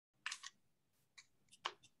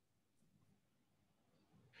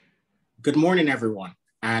Good morning, everyone,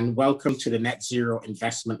 and welcome to the Net Zero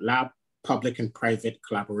Investment Lab, public and private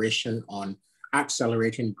collaboration on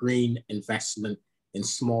accelerating green investment in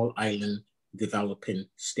small island developing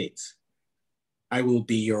states. I will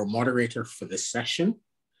be your moderator for this session.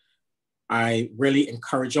 I really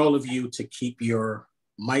encourage all of you to keep your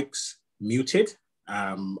mics muted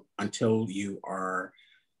until you are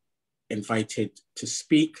invited to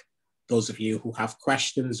speak. Those of you who have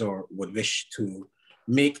questions or would wish to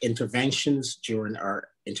make interventions during our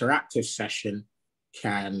interactive session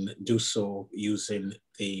can do so using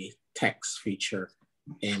the text feature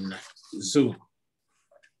in Zoom.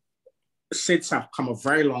 SIDS have come a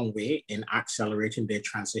very long way in accelerating their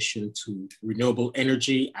transition to renewable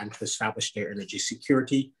energy and to establish their energy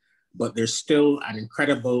security, but there's still an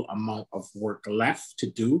incredible amount of work left to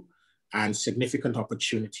do and significant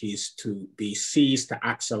opportunities to be seized to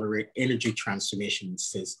accelerate energy transformation in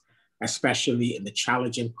SIDS, especially in the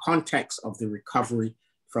challenging context of the recovery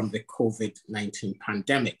from the COVID-19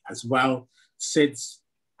 pandemic. As well, SIDS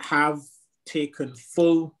have taken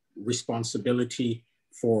full responsibility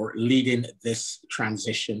for leading this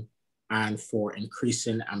transition and for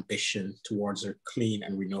increasing ambition towards a clean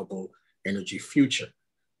and renewable energy future.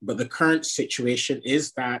 But the current situation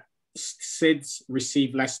is that SIDS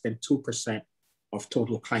receive less than 2% of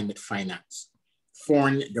total climate finance.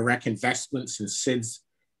 Foreign direct investments in SIDS,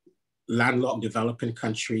 landlocked developing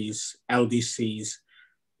countries, LDCs,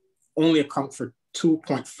 only account for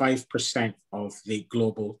 2.5% of the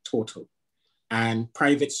global total. And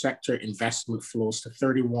private sector investment flows to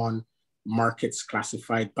 31 markets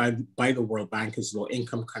classified by the World Bank as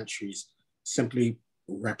low-income countries simply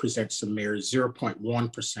represents a mere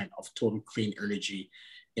 0.1% of total clean energy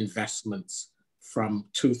investments from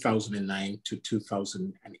 2009 to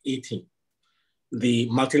 2018. The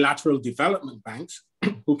multilateral development banks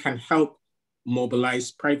who can help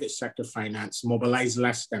mobilize private sector finance, mobilize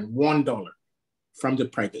less than $1 from the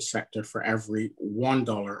private sector for every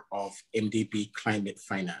 $1 of MDB climate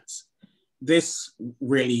finance. This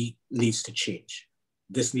really needs to change.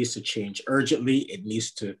 This needs to change urgently. It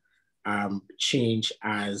needs to change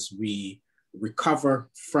as we recover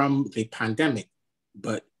from the pandemic,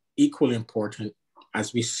 but equally important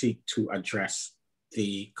as we seek to address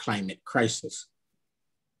the climate crisis.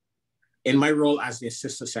 In my role as the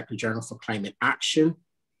Assistant Secretary General for Climate Action,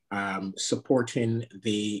 supporting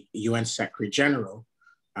the UN Secretary General,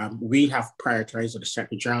 we have prioritized, or the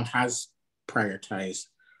Secretary General has prioritized,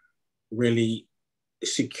 really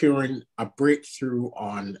securing a breakthrough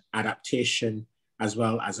on adaptation as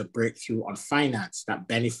well as a breakthrough on finance that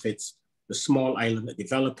benefits the small island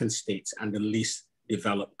developing states and the least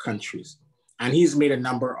developed countries. And he's made a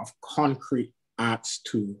number of concrete acts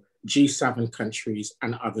to G7 countries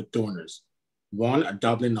and other donors. One, a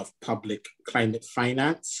doubling of public climate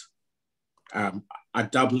finance, a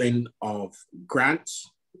doubling of grants,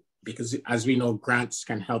 because as we know, grants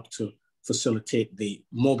can help to facilitate the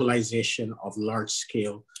mobilization of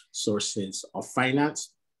large-scale sources of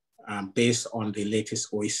finance. Based on the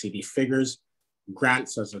latest OECD figures,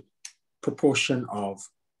 grants as a proportion of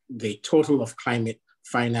the total of climate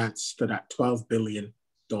finance stood at $12 billion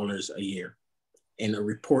a year. In a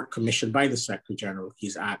report commissioned by the Secretary General,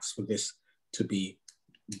 he's asked for this to be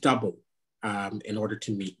double in order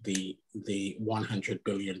to meet the $100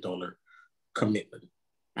 billion commitment.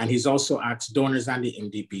 And he's also asked donors and the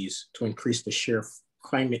MDBs to increase the share of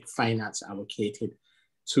climate finance allocated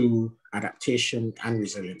to adaptation and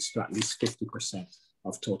resilience to at least 50%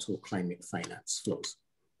 of total climate finance flows.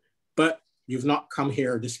 But you've not come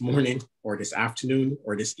here this morning or this afternoon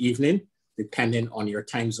or this evening, depending on your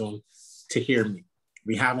time zone, to hear me.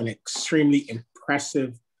 We have an extremely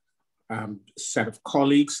impressive set of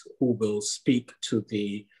colleagues who will speak to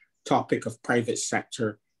the topic of private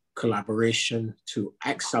sector collaboration to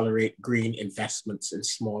accelerate green investments in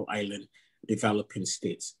small island developing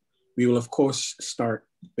states. We will, of course, start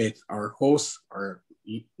with our host, our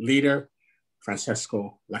leader,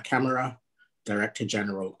 Francesco La Camera, Director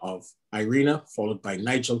General of IRENA, followed by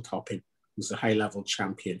Nigel Topping, who's the high-level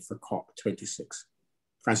champion for COP26.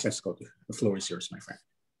 Francesco, the floor is yours, my friend.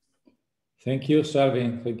 Thank you,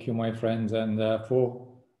 Salvin. Thank you, my friends, and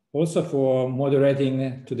for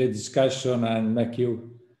moderating today's discussion and make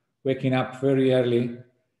you waking up very early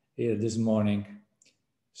this morning.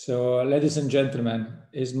 So, ladies and gentlemen,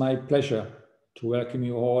 it's my pleasure to welcome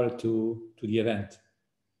you all to the event.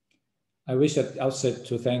 I wish at the outset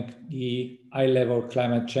to thank the high-level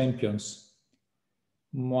climate champions,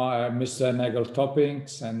 Mr. Nigel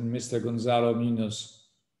Toppings and Mr. Gonzalo Munoz,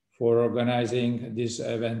 for organizing this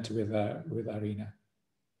event with IRENA.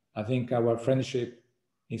 I think our friendship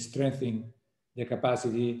is strengthening the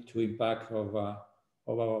capacity to impact of our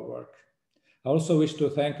work. I also wish to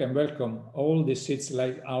thank and welcome all the SIDS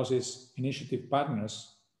Lighthouses initiative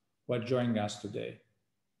partners who are joining us today.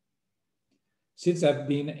 SIDS have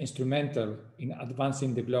been instrumental in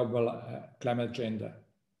advancing the global climate agenda,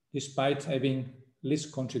 despite having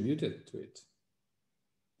least contributed to it.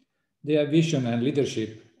 Their vision and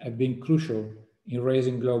leadership have been crucial in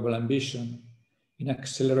raising global ambition, in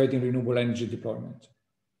accelerating renewable energy deployment.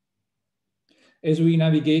 As we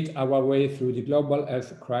navigate our way through the global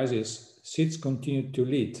health crisis, SIDS continue to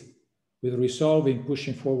lead with resolve in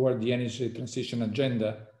pushing forward the energy transition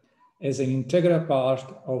agenda as an integral part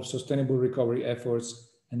of sustainable recovery efforts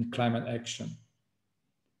and climate action.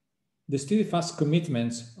 The steadfast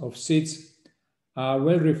commitments of SIDS are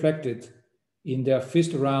well reflected in their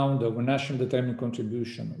first round of national determined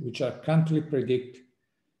contribution, which are currently predict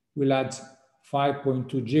will add 5.2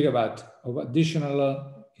 gigawatt of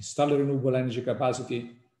additional installed renewable energy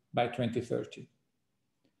capacity by 2030.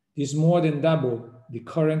 This is more than double the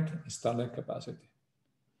current installed capacity.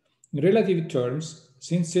 In relative terms,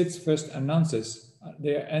 since SIDS first announces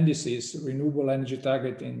their NDC's renewable energy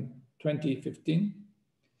target in 2015,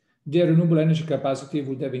 their renewable energy capacity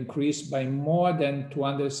would have increased by more than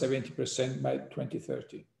 270% by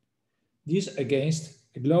 2030. This against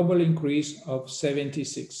a global increase of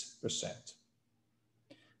 76%.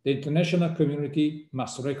 The international community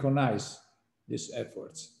must recognize these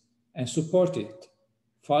efforts and support it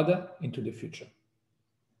further into the future.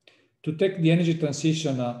 To take the energy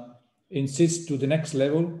transition in SIDS to the next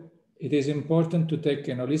level, it is important to take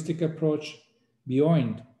an holistic approach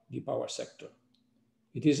beyond the power sector.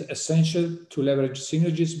 It is essential to leverage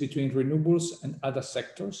synergies between renewables and other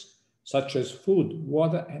sectors, such as food,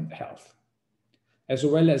 water, and health, as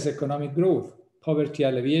well as economic growth, poverty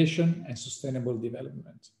alleviation, and sustainable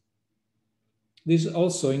development. This is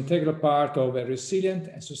also an integral part of a resilient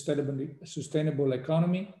and sustainable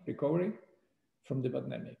economy recovery from the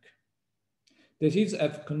pandemic. The SIDS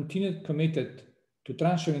have continued committed to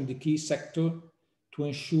transferring the key sector to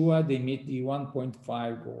ensure they meet the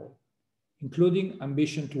 1.5 goal, including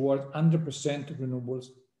ambition toward 100% renewables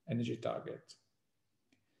energy target.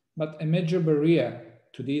 But a major barrier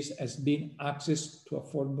to this has been access to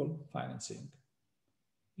affordable financing.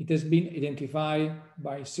 It has been identified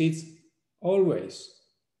by SIDS always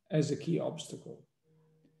as a key obstacle.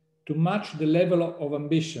 To match the level of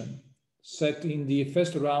ambition set in the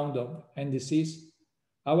first round of NDCs,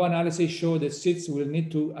 our analysis showed that SIDS will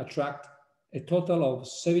need to attract a total of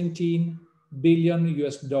 $17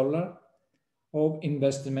 billion of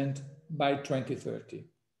investment by 2030.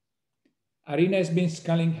 ARENA has been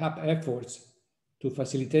scaling up efforts to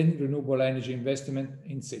facilitate renewable energy investment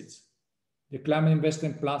in SIDS. The Climate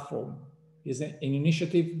Investment Platform is an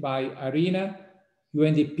initiative by ARENA,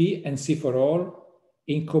 UNDP, and C4All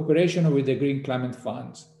in cooperation with the Green Climate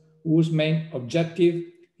Funds, whose main objective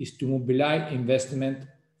is to mobilize investment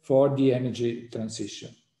for the energy transition.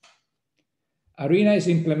 ARENA is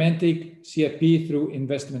implementing CIP through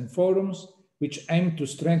investment forums, which aim to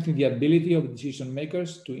strengthen the ability of decision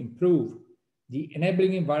makers to improve the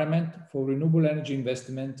enabling environment for renewable energy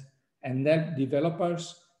investment and help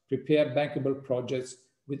developers prepare bankable projects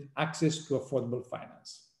with access to affordable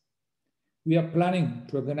finance. We are planning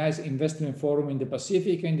to organize investment forum in the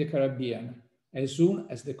Pacific and the Caribbean as soon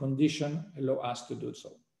as the conditions allow us to do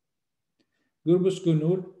so. Gurbus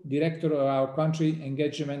Gunur, director of our Country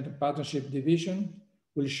Engagement and Partnership Division,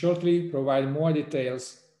 will shortly provide more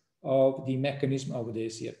details of the mechanism of the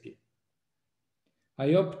CIP.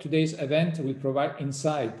 I hope today's event will provide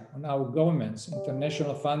insight on how governments,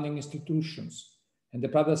 international funding institutions, and the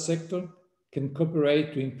private sector can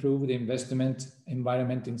cooperate to improve the investment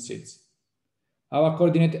environment in SIDS. Our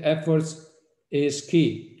coordinated efforts is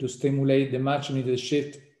key to stimulate the much needed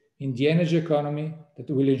shift in the energy economy that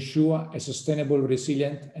will ensure a sustainable,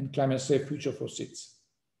 resilient, and climate safe future for SIDS.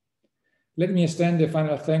 Let me extend the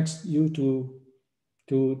final thanks to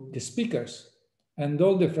the speakers and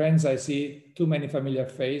all the friends. I see too many familiar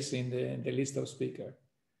faces in the list of speakers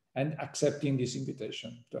and accepting this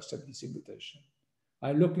invitation, to accept this invitation.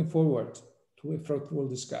 I'm looking forward to a fruitful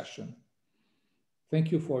discussion.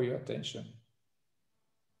 Thank you for your attention.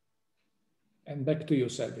 And back to you,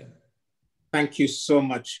 Selvin. Thank you so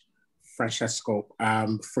much, Francesco,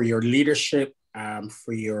 for your leadership,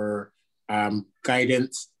 for your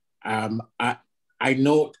guidance. I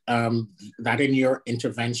note that in your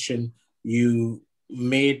intervention, you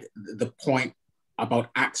made the point about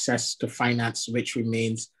access to finance, which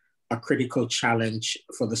remains a critical challenge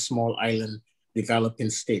for the small island developing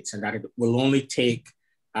states, and that it will only take,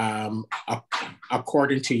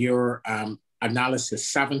 according to your analysis,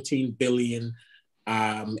 17 billion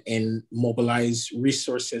in mobilized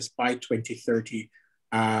resources by 2030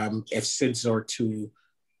 if SIDS are to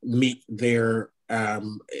meet their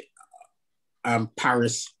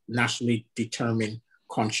Paris nationally determined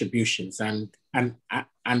contributions. And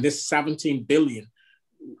this 17 billion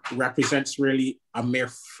represents really a mere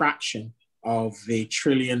fraction of the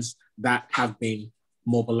trillions that have been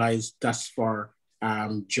mobilized thus far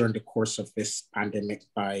during the course of this pandemic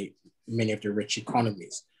by many of the rich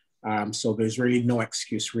economies. So there's really no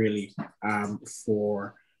excuse really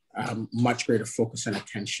for much greater focus and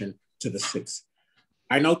attention to the SIDS.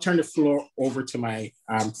 I now turn the floor over to my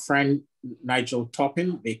friend Nigel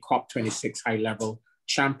Toppin, the COP26 high-level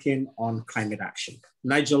champion on climate action.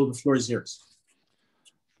 Nigel, the floor is yours.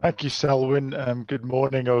 Thank you, Selwyn. Good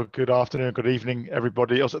morning, or good afternoon, good evening,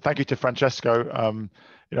 everybody. Also, thank you to Francesco.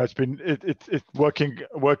 You know, it's been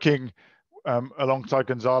working alongside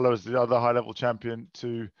Gonzalo as the other high-level champion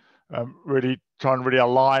to really try and really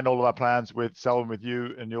align all of our plans with Selwyn, with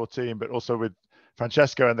you and your team, but also with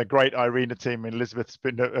Francesco and the great Irina team. And Elizabeth's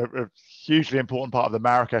been a hugely important part of the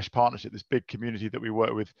Marrakesh partnership, this big community that we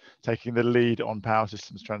work with, taking the lead on power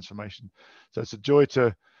systems transformation. So it's a joy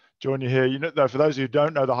to join you here. You know, for those who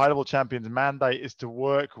don't know, the high-level champions mandate is to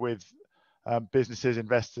work with businesses,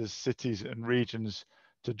 investors, cities and regions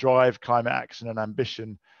to drive climate action and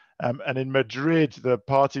ambition. And in Madrid, the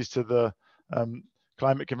parties to the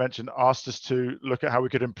climate convention asked us to look at how we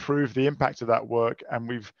could improve the impact of that work. And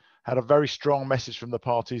we've had a very strong message from the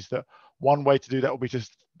parties that one way to do that will be to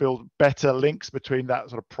build better links between that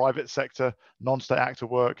sort of private sector, non-state actor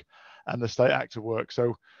work and the state actor work.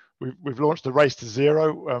 So we've launched the Race to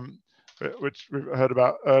Zero, which we've heard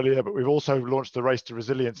about earlier, but we've also launched the Race to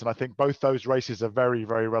Resilience. And I think both those races are very,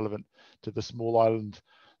 very relevant to the small island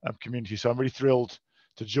community. So I'm really thrilled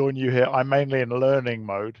to join you here. I'm mainly in learning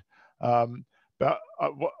mode, but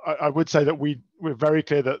I would say that we're very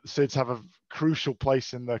clear that SIDS have a crucial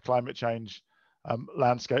place in the climate change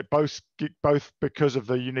landscape, both because of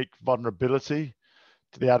the unique vulnerability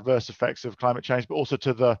to the adverse effects of climate change, but also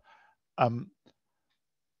to the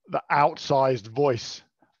outsized voice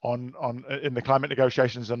in the climate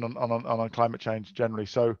negotiations and on climate change generally.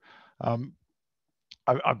 So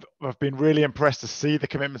I've been really impressed to see the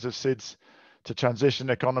commitments of SIDS to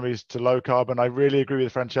transition economies to low carbon. I really agree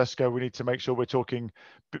with Francesco. We need to make sure we're talking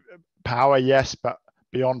power, yes, but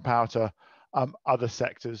beyond power to other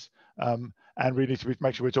sectors. And we need to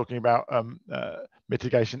make sure we're talking about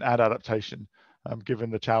mitigation and adaptation,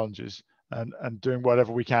 given the challenges, and doing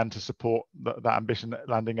whatever we can to support that ambition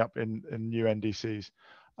landing up in new NDCs.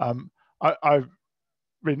 I've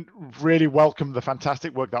been really welcome the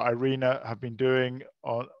fantastic work that Irina have been doing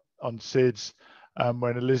on SIDS.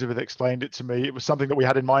 When Elizabeth explained it to me, it was something that we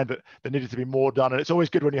had in mind that there needed to be more done. And it's always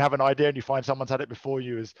good when you have an idea and you find someone's had it before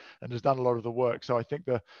you and has done a lot of the work. So I think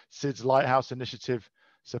the SIDS Lighthouse initiative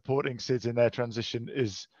supporting SIDS in their transition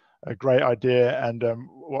is a great idea. And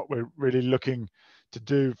what we're really looking to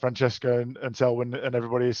do, Francesco and Selwyn and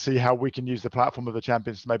everybody, is see how we can use the platform of the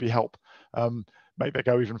champions to maybe help make that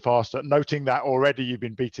go even faster. Noting that already you've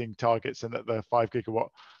been beating targets and that the 5 gigawatt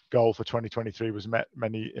goal for 2023 was met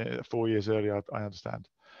 4 years earlier, I understand.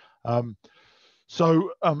 But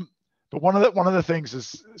one of the things,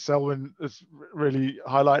 as Selwyn has really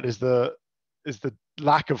highlighted, is the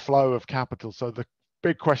lack of flow of capital. So the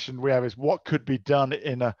big question we have is what could be done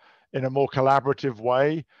in a more collaborative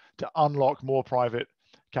way to unlock more private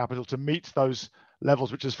capital to meet those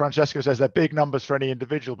levels, which, as Francesco says, they're big numbers for any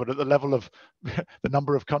individual, but at the level of the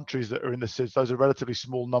number of countries that are in the SIDS, those are relatively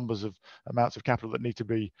small numbers of amounts of capital that need to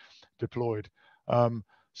be deployed.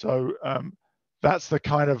 That's the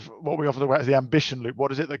kind of what we often talk about as the ambition loop.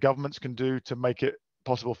 What is it that governments can do to make it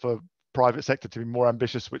possible for private sector to be more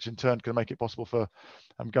ambitious, which in turn can make it possible for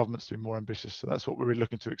governments to be more ambitious? So that's what we're really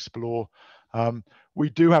looking to explore.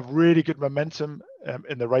 We do have really good momentum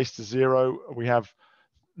in the Race to Zero. We have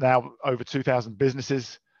now over 2,000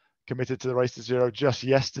 businesses committed to the Race to Zero. Just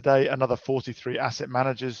yesterday, another 43 asset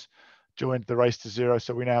managers joined the Race to Zero.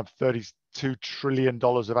 So we now have $32 trillion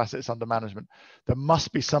of assets under management. There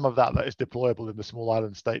must be some of that is deployable in the small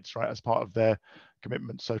island states, right, as part of their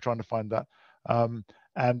commitment. So trying to find that.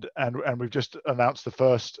 And we've just announced the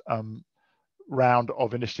first round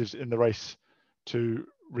of initiatives in the Race to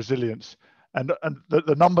Resilience. And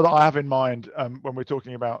the number that I have in mind when we're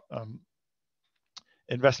talking about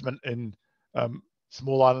investment in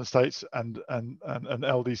small island states and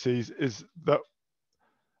LDCs is that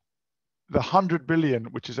the 100 billion,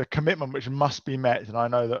 which is a commitment which must be met, and I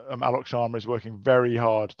know that Alok Sharma is working very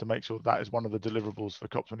hard to make sure that is one of the deliverables for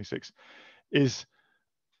COP26, is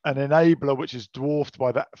an enabler which is dwarfed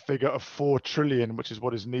by that figure of 4 trillion, which is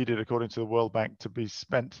what is needed according to the World Bank to be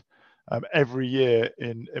spent every year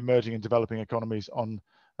in emerging and developing economies on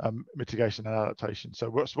mitigation and adaptation. So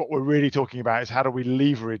what we're really talking about is how do we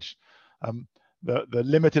leverage the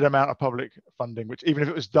limited amount of public funding, which even if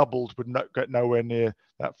it was doubled would not get nowhere near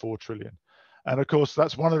that 4 trillion. And of course,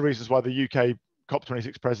 that's one of the reasons why the UK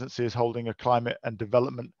COP26 presidency is holding a climate and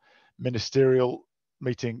development ministerial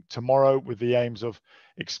meeting tomorrow with the aims of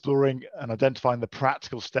exploring and identifying the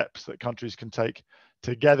practical steps that countries can take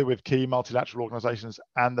together with key multilateral organizations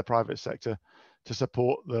and the private sector to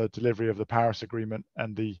support the delivery of the Paris Agreement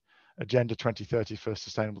and the Agenda 2030 for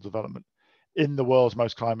Sustainable Development in the world's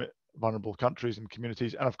most climate vulnerable countries and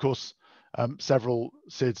communities. And of course, several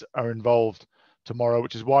SIDS are involved tomorrow,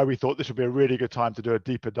 which is why we thought this would be a really good time to do a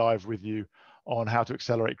deeper dive with you on how to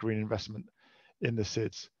accelerate green investment in the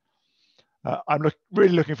SIDS. I'm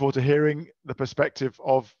really looking forward to hearing the perspective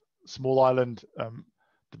of small island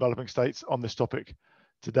developing states on this topic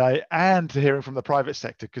today, and to hearing from the private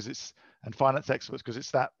sector and finance experts, because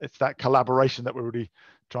it's that collaboration that we're really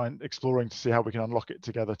exploring to see how we can unlock it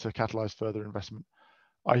together to catalyze further investment.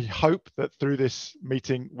 I hope that through this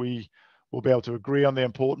meeting we will be able to agree on the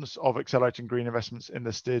importance of accelerating green investments in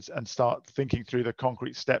the SIDS and start thinking through the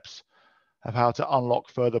concrete steps of how to unlock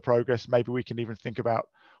further progress. Maybe we can even think about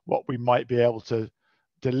what we might be able to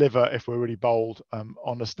deliver if we're really bold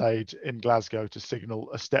on the stage in Glasgow to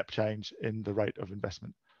signal a step change in the rate of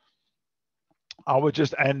investment. I would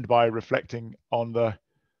just end by reflecting on the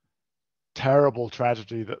terrible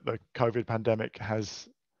tragedy that the COVID pandemic has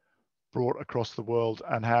brought across the world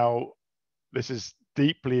and how this has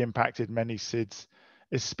deeply impacted many SIDS,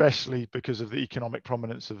 especially because of the economic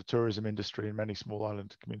prominence of the tourism industry in many small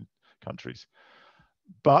island countries.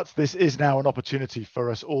 But this is now an opportunity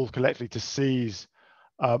for us all collectively to seize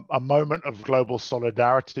a moment of global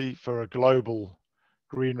solidarity for a global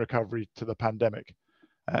green recovery to the pandemic.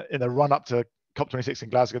 In the run-up to COP26 in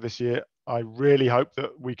Glasgow this year, I really hope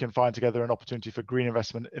that we can find together an opportunity for green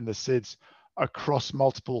investment in the SIDS across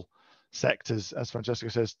multiple sectors, as Francesca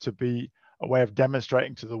says, to be a way of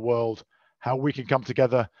demonstrating to the world how we can come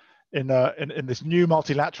together in this new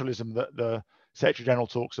multilateralism that the Secretary General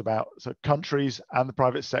talks about. So countries and the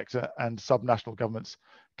private sector and subnational governments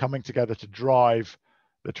coming together to drive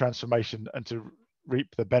the transformation and to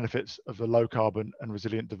reap the benefits of the low carbon and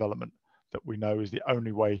resilient development that we know is the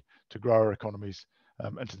only way to grow our economies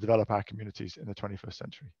and to develop our communities in the 21st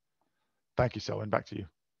century. Thank you, Selwyn. Back to you.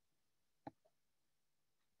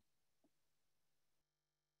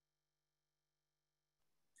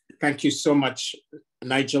 Thank you so much,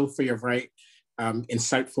 Nigel, for your very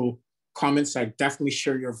insightful comments. I definitely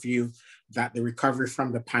share your view that the recovery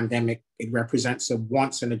from the pandemic, it represents a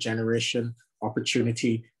once in a generation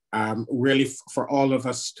opportunity, really for all of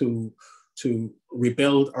us to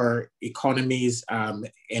rebuild our economies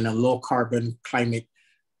in a low carbon, climate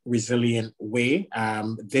resilient way.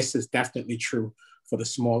 This is definitely true for the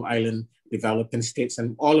small island developing states.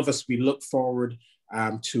 And all of us, we look forward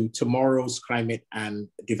to tomorrow's climate and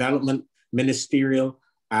development ministerial.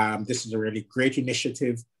 This is a really great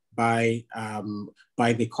initiative by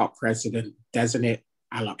the COP president designate,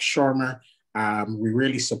 Alok Sharma. We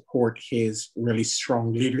really support his really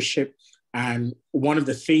strong leadership. And one of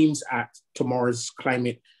the themes at tomorrow's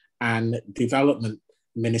climate and development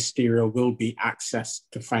ministerial will be access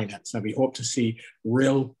to finance. And we hope to see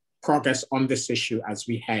real progress on this issue as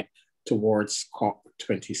we head towards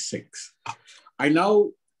COP26. I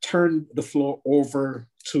now turn the floor over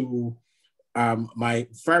to my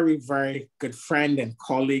very, very good friend and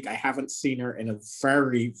colleague. I haven't seen her in a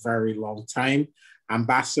very, very long time,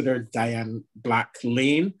 Ambassador Diane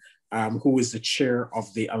Black-Lane, who is the chair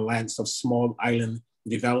of the Alliance of Small Island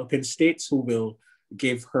Developing States, who will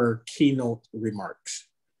give her keynote remarks.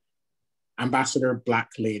 Ambassador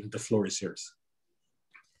Black-Lane, the floor is yours.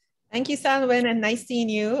 Thank you, Selwyn, and nice seeing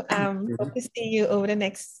you. Hope to see you over the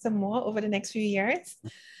next few years.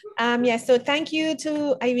 So thank you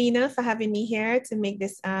to Irina for having me here to make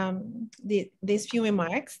this these few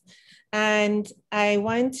remarks. And I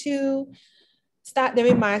want to start the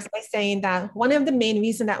remarks by saying that one of the main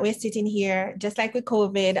reasons that we're sitting here, just like with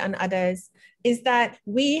COVID and others, is that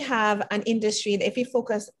we have an industry that, if we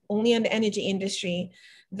focus only on the energy industry,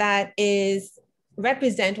 that is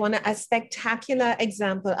represent a spectacular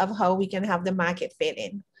example of how we can have the market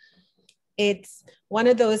failing. It's one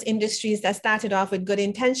of those industries that started off with good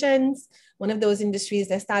intentions, one of those industries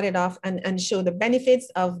that started off and showed the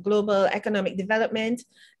benefits of global economic development.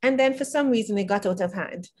 And then for some reason, it got out of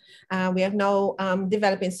hand. We have now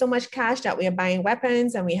developing so much cash that we are buying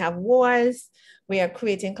weapons and we have wars. We are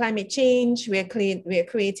creating climate change. We are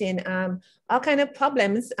creating all kinds of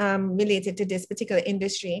problems related to this particular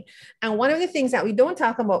industry. And one of the things that we don't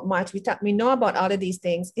talk about much, we know about all of these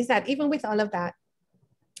things, is that even with all of that,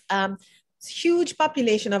 huge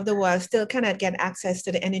population of the world still cannot get access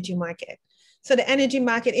to the energy market. So the energy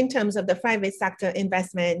market in terms of the private sector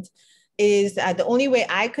investment is the only way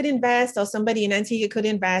I could invest or somebody in Antigua could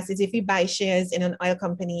invest is if you buy shares in an oil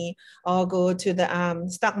company or go to the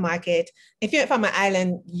stock market. If you're from an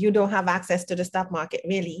island, you don't have access to the stock market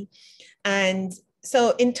really. And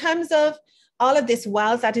so in terms of all of this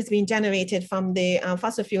wealth that is being generated from the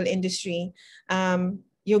fossil fuel industry,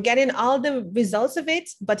 you're getting all the results of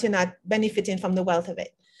it, but you're not benefiting from the wealth of it.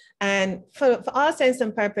 And for all sense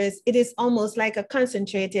and purpose, it is almost like a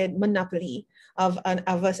concentrated monopoly of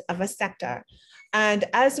a sector. And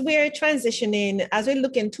as we're transitioning, as we're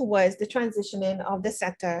looking towards the transitioning of the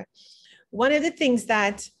sector, one of the things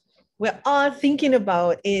that we're all thinking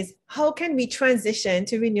about is how can we transition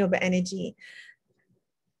to renewable energy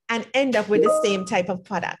and end up with the same type of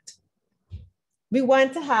product? We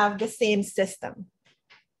want to have the same system.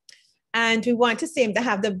 And we want to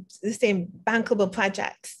have the same bankable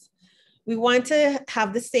projects. We want to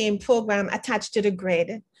have the same program attached to the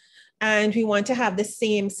grid. And we want to have the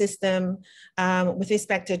same system with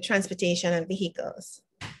respect to transportation and vehicles.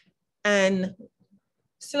 And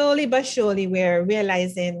slowly but surely, we're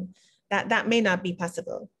realizing that that may not be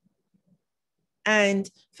possible. And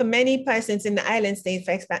for many persons in the island states,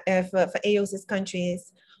 for AOSIS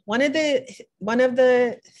countries, one of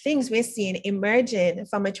the things we're seeing emerging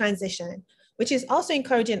from a transition, which is also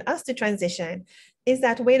encouraging us to transition, is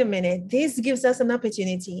that, wait a minute, this gives us an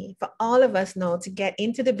opportunity for all of us now to get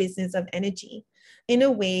into the business of energy in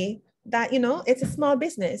a way that, you know, it's a small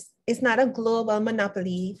business. It's not a global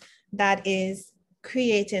monopoly that is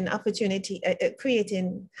creating opportunity,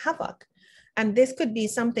 creating havoc. And this could be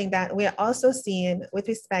something that we're also seeing with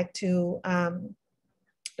respect to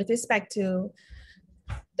the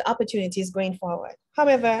opportunities going forward.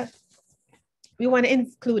 However, we want to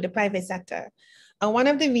include the private sector. And one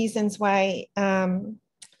of the reasons why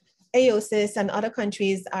AOSIS and other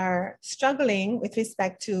countries are struggling with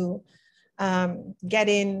respect to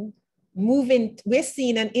moving, we're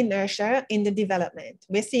seeing an inertia in the development.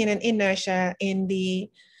 We're seeing an inertia in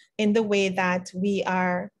the way that we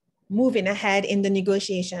are moving ahead in the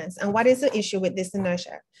negotiations. And what is the issue with this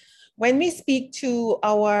inertia? When we speak to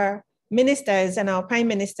our ministers and our prime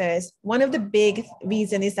ministers, one of the big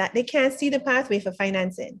reasons is that they can't see the pathway for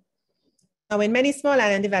financing. Now, in many small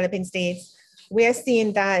and developing states, we are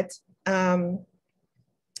seeing that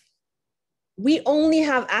we only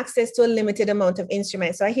have access to a limited amount of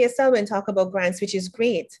instruments. So I hear Selwyn talk about grants, which is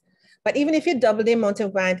great. But even if you double the amount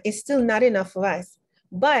of grant, it's still not enough for us.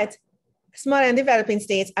 But small and developing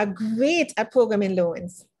states are great at programming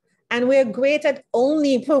loans. And we're great at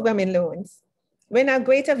only programming loans. We're not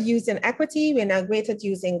great at using equity. We're not great at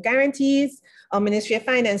using guarantees. Our Ministry of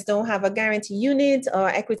Finance don't have a guarantee unit or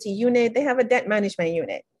equity unit. They have a debt management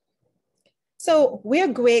unit. So we're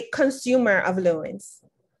a great consumer of loans.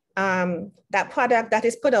 That product that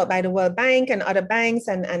is put out by the World Bank and other banks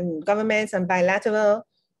and governments and bilateral,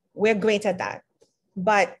 we're great at that.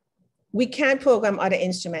 But we can't program other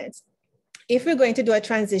instruments. If we're going to do a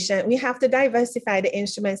transition, we have to diversify the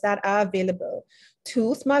instruments that are available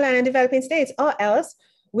to small and developing states, or else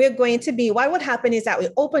we're going to be, what would happen is that we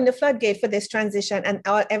open the floodgate for this transition and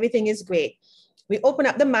everything is great. We open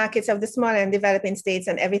up the markets of the small and developing states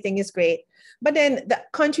and everything is great. But then the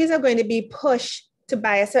countries are going to be pushed to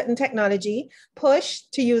buy a certain technology,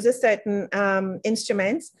 pushed to use a certain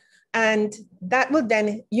instruments. And that will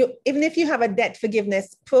then, even if you have a debt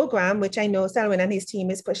forgiveness program, which I know Selwyn and his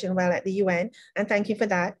team is pushing well at the UN, and thank you for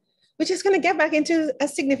that, which is going to get back into a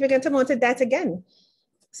significant amount of debt again.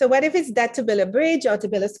 So whether if it's debt to build a bridge or to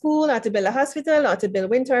build a school or to build a hospital or to build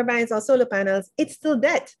wind turbines or solar panels, it's still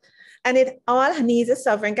debt. And it all needs a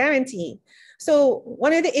sovereign guarantee. So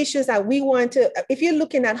one of the issues that we want to, if you're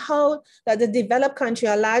looking at how the developed country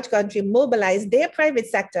or large country mobilize their private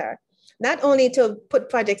sector, not only to put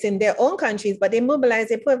projects in their own countries, but they mobilize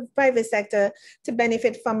their private sector to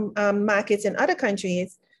benefit from markets in other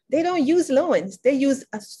countries, they don't use loans. They use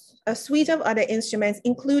a suite of other instruments,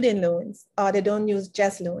 including loans, or they don't use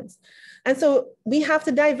just loans. And so we have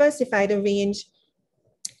to diversify the range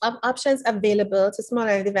of options available to smaller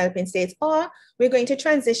and developing states, or we're going to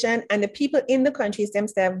transition and the people in the countries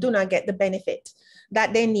themselves do not get the benefit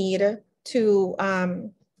that they need to,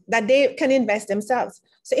 that they can invest themselves.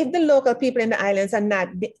 So if the local people in the islands are not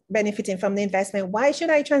benefiting from the investment, why should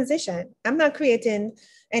I transition? I'm not creating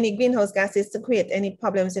any greenhouse gases to create any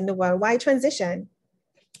problems in the world. Why transition?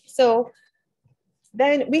 So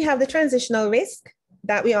Then we have the transitional risk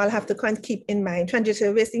that we all have to keep in mind.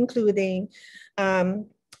 Transitional risk including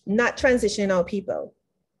not transitioning our people.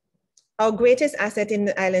 Our greatest asset in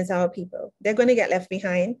the islands are our people. They're going to get left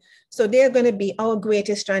behind. So they're going to be our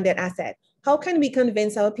greatest stranded asset. How can we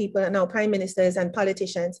convince our people and our prime ministers and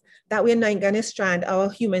politicians that we're not going to strand our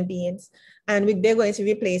human beings and they're going to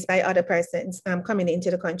be replaced by other persons coming into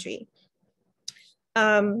the country?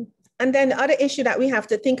 And then the other issue that we have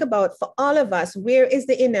to think about for all of us, where is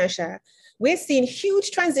the inertia? We're seeing huge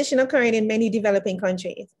transition occurring in many developing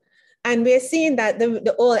countries. And we're seeing that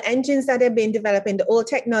the old engines that are being developed and the old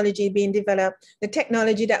technology being developed, the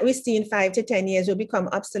technology that we see in 5 to 10 years will become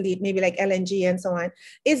obsolete, maybe like LNG and so on,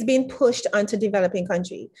 is being pushed onto developing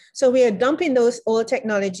countries. So we are dumping those old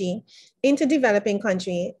technology into developing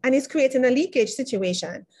country, and it's creating a leakage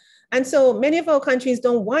situation. And so many of our countries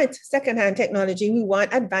don't want secondhand technology. We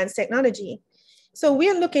want advanced technology. So we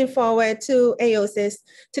are looking forward to AOSIS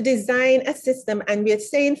to design a system, and we're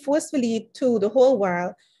saying forcefully to the whole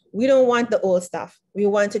world, we don't want the old stuff. We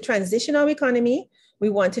want to transition our economy. We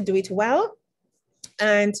want to do it well.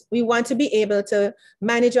 And we want to be able to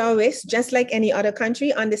manage our risks just like any other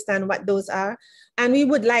country, understand what those are. And we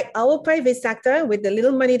would like our private sector, with the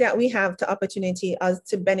little money that we have, to opportunity us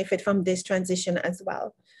to benefit from this transition as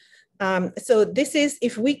well. So this is,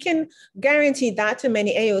 if we can guarantee that to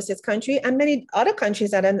many AOSIS countries and many other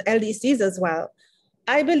countries that are LDCs as well,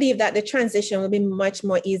 I believe that the transition will be much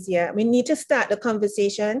more easier. We need to start the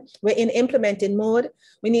conversation. We're in implementing mode.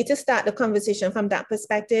 We need to start the conversation from that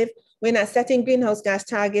perspective. We're not setting greenhouse gas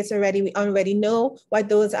targets already. We already know what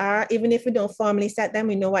those are. Even if we don't formally set them,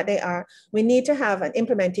 we know what they are. We need to have an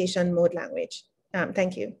implementation mode language.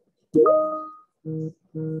 Thank you.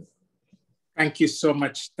 Thank you so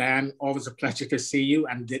much, Dan. Always a pleasure to see you,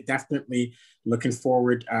 and definitely looking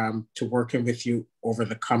forward to working with you over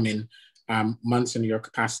the coming months in your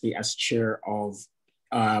capacity as chair of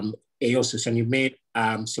AOSIS. And you made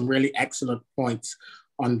some really excellent points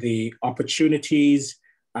on the opportunities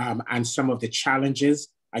and some of the challenges.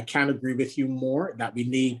 I can't agree with you more that we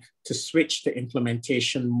need to switch to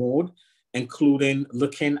implementation mode, including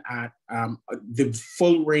looking at the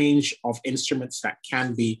full range of instruments that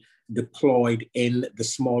can be deployed in the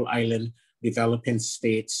small island developing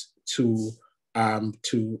states to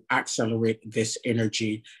accelerate this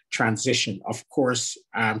energy transition. Of course,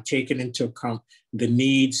 taking into account the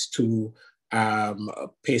needs to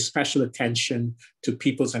pay special attention to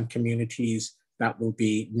peoples and communities that will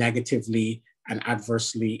be negatively and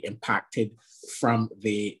adversely impacted from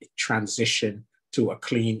the transition to a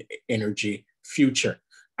clean energy future.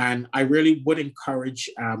 And I really would encourage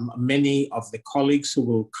many of the colleagues who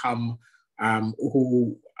will come,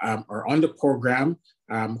 who are on the program,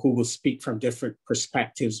 who will speak from different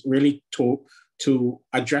perspectives, really to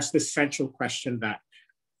address the central question that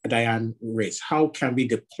Diane raised. How can we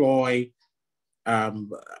deploy how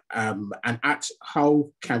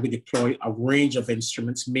can we deploy a range of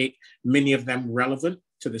instruments, make many of them relevant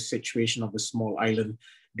to the situation of the small island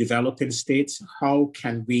developing states? How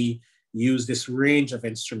can we use this range of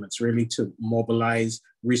instruments really to mobilize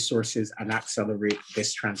resources and accelerate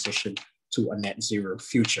this transition to a net zero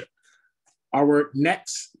future? Our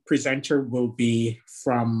next presenter will be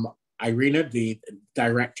from Irina, the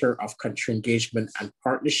Director of Country Engagement and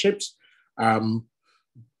Partnerships.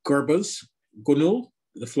 Gurbaz Gunul,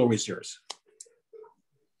 the floor is yours.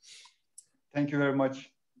 Thank you very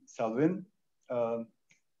much, Salvin.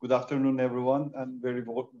 Good afternoon, everyone, and very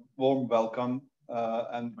warm welcome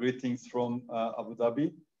and greetings from Abu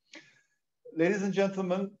Dhabi. Ladies and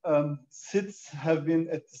gentlemen, SIDS have been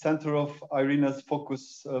at the center of Irina's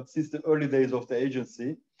focus since the early days of the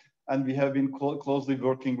agency, and we have been closely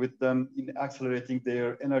working with them in accelerating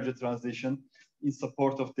their energy transition in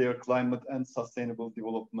support of their climate and sustainable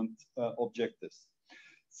development objectives.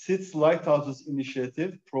 SIDS Lighthouses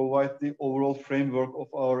initiative provides the overall framework of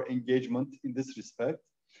our engagement in this respect.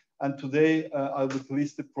 And today, I will be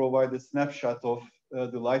pleased to provide a snapshot of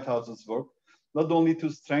the Lighthouses work, not only to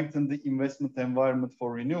strengthen the investment environment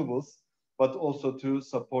for renewables, but also to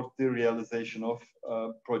support the realization of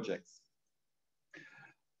projects.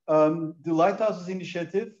 The Lighthouses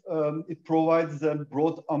initiative, it provides a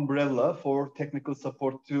broad umbrella for technical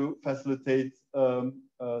support to facilitate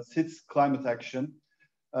SIDS climate action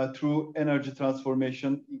through energy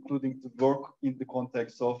transformation, including the work in the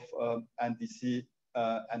context of NDC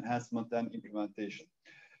enhancement and implementation.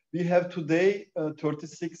 We have today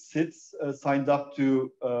 36 SIDS signed up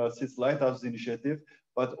to SIDS Lighthouses initiative,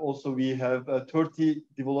 but also we have 30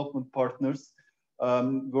 development partners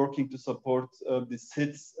working to support the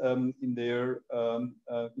SIDS in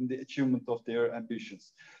the achievement of their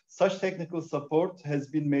ambitions. Such technical support has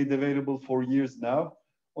been made available for years now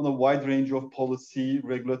on a wide range of policy,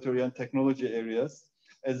 regulatory, and technology areas,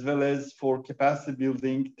 as well as for capacity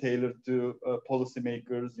building tailored to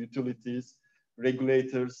policymakers, utilities,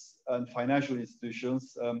 regulators, and financial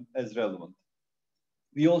institutions as relevant.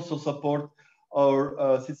 We also support our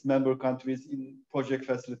SIDS member countries in project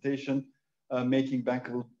facilitation, making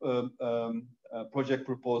bankable project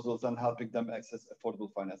proposals and helping them access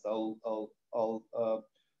affordable finance. I'll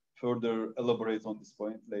further elaborate on this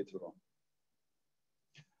point later on.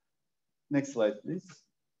 Next slide, please.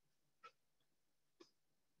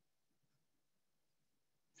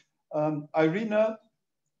 IRENA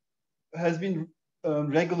has been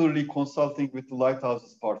regularly consulting with the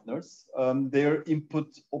Lighthouse's partners. Their input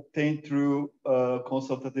obtained through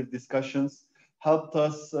consultative discussions helped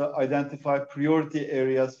us identify priority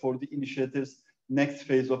areas for the initiative's next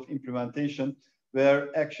phase of implementation,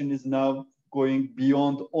 where action is now going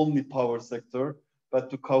beyond only power sector, but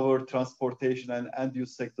to cover transportation and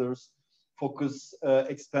end-use sectors, focus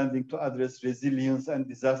expanding to address resilience and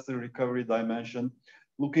disaster recovery dimension,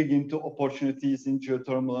 looking into opportunities in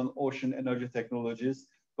geothermal and ocean energy technologies,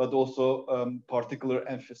 but also particular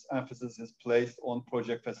emphasis is placed on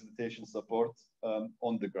project facilitation support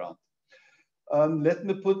on the ground. Let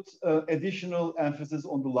me put additional emphasis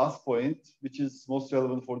on the last point, which is most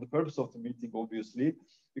relevant for the purpose of the meeting, obviously,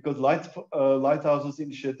 because Lighthouse's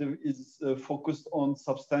initiative is focused on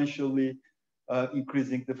substantially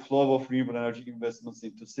increasing the flow of renewable energy investments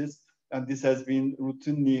into SIDS. And this has been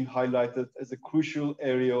routinely highlighted as a crucial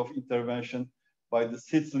area of intervention by the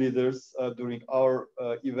SIDS leaders during our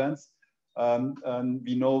events. And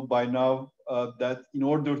we know by now that in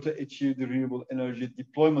order to achieve the renewable energy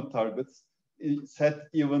deployment targets set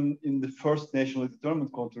even in the first nationally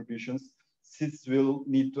determined contributions, SIDS will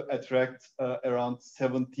need to attract around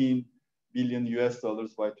 $17 billion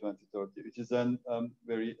by 2030, which is a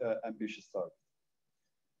very ambitious target.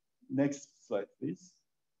 Next slide, please.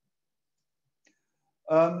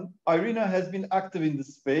 IRENA has been active in the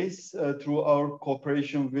space through our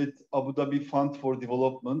cooperation with Abu Dhabi Fund for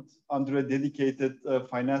Development under a dedicated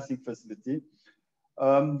financing facility,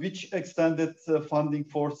 which extended funding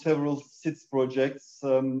for several SIDS projects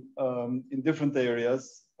in different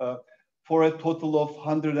areas for a total of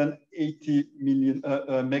 180 million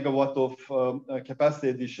megawatt of capacity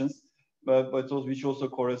additions, which also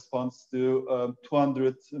corresponds to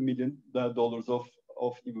 $200 million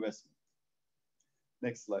of investment.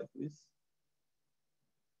 Next slide, please.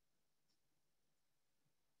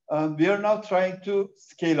 We are now trying to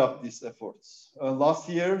scale up these efforts. Last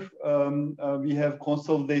year, we have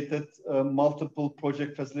consolidated multiple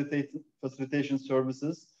project facilitation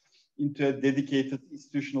services into a dedicated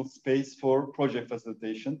institutional space for project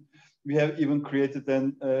facilitation. We have even created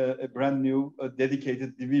a brand new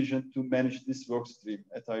dedicated division to manage this work stream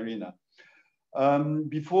at IRENA.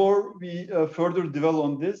 Before we further develop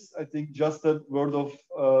on this, I think just a word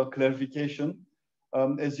of clarification.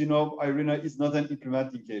 As you know, IRENA is not an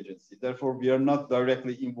implementing agency. Therefore, we are not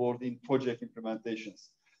directly involved in project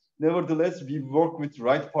implementations. Nevertheless, we work with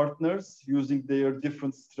right partners using their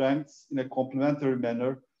different strengths in a complementary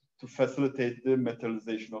manner to facilitate the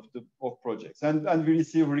materialization of projects. And we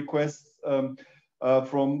receive requests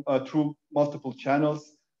through multiple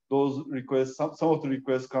channels. Those requests, some of the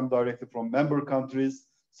requests come directly from member countries,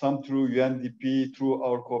 some through UNDP, through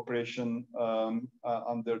our cooperation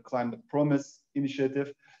under Climate Promise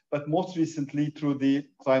initiative, but most recently through the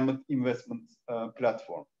Climate Investment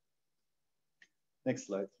Platform. Next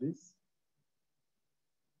slide, please.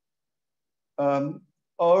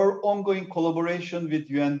 Our ongoing collaboration with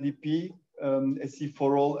UNDP,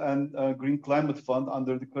 SE4All, and Green Climate Fund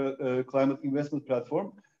under the Climate Investment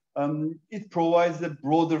Platform, it provides a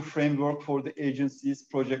broader framework for the agency's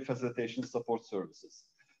project facilitation support services.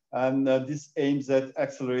 And this aims at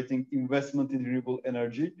accelerating investment in renewable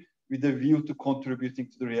energy with a view to contributing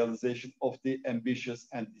to the realization of the ambitious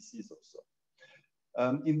NDCs also.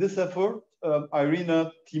 In this effort,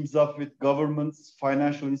 IRENA teams up with governments,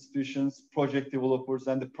 financial institutions, project developers,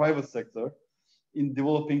 and the private sector in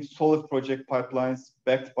developing solid project pipelines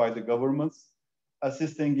backed by the governments,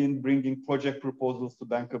 assisting in bringing project proposals to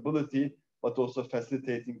bankability, but also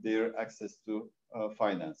facilitating their access to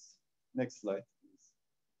finance. Next slide, please.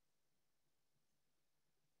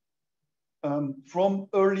 From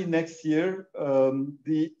early next year,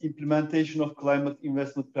 the implementation of Climate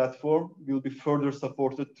Investment Platform will be further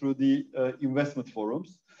supported through the investment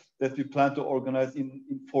forums that we plan to organize in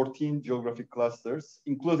 14 geographic clusters,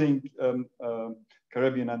 including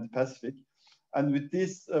Caribbean and the Pacific. And with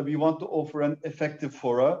this, we want to offer an effective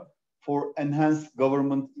fora for enhanced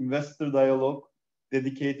government-investor dialogue,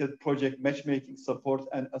 dedicated project matchmaking support,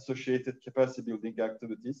 and associated capacity building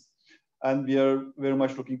activities. And we are very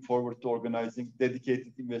much looking forward to organizing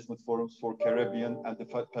dedicated investment forums for Caribbean and the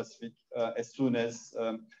Pacific as soon as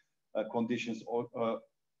conditions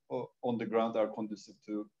on the ground are conducive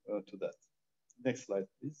to that. Next slide,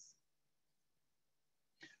 please.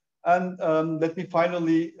 And let me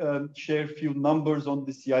finally share a few numbers on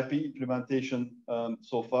the CIP implementation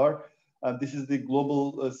so far. This is the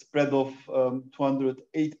global spread of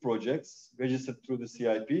 208 projects registered through the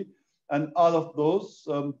CIP. And out of those,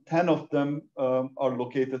 10 of them are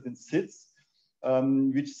located in SIDS,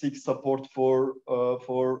 which seek support for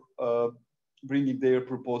bringing their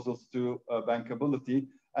proposals to bankability.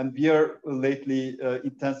 And we are lately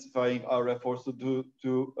intensifying our efforts to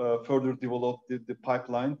further develop the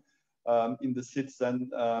pipeline in the SIDS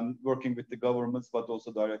and working with the governments, but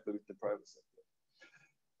also directly with the private sector.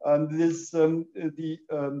 And this, the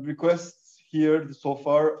requests here so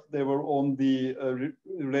far, they were on the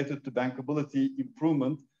related to bankability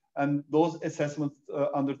improvement. And those assessments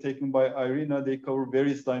undertaken by IRENA, they cover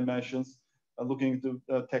various dimensions, looking into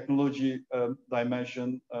technology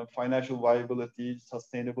dimension, financial viability,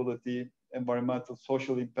 sustainability, environmental,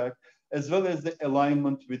 social impact, as well as the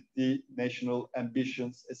alignment with the national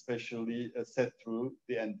ambitions, especially set through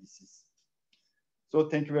the NDCs. So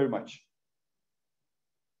thank you very much.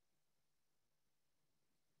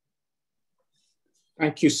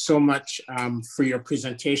 Thank you so much for your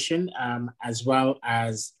presentation, as well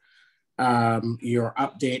as your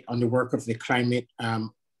update on the work of the climate,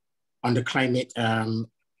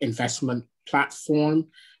 investment platform,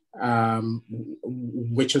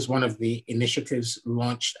 which is one of the initiatives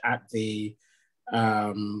launched at the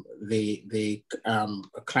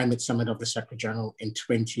Climate Summit of the Secretary General in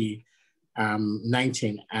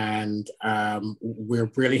 2019. And we're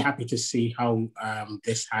really happy to see how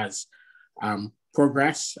this has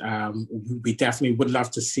progress. We definitely would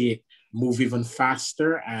love to see it move even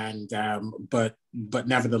faster, and but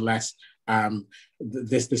nevertheless,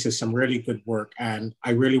 this is some really good work, and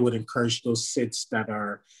I really would encourage those SIDS that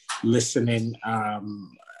are listening,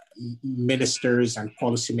 ministers and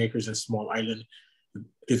policymakers in small island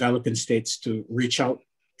developing states, to reach out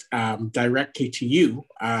directly to you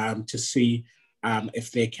to see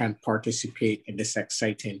if they can participate in this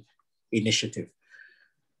exciting initiative.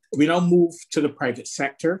 We now move to the private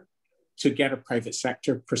sector. To get a private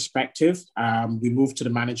sector perspective, we move to the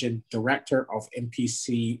Managing Director of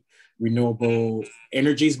MPC Renewable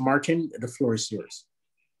Energies. Martin, the floor is yours.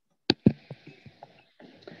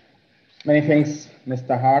 Many thanks,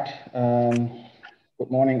 Mr. Hart.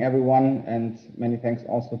 Good morning, everyone, and many thanks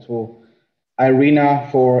also to IRENA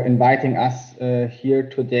for inviting us here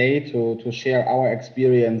today to share our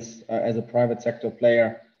experience as a private sector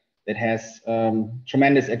player that has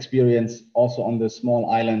tremendous experience also on the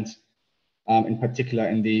small island, in particular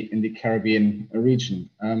in the Caribbean region.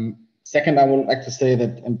 Second, I would like to say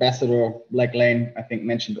that Ambassador Blacklane, I think,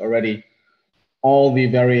 mentioned already all the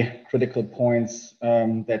very critical points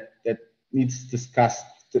that needs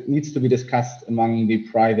to be discussed among the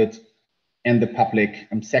private and the public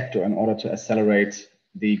sector in order to accelerate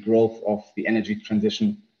the growth of the energy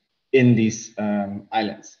transition in these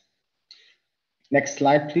islands. Next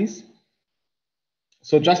slide, please.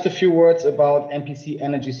 So just a few words about MPC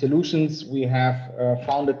Energy Solutions. We have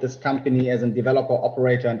founded this company as a developer,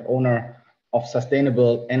 operator, and owner of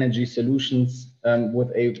sustainable energy solutions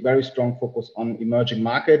with a very strong focus on emerging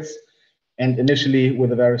markets, and initially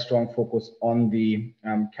with a very strong focus on the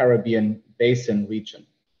Caribbean Basin region.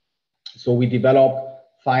 So we develop,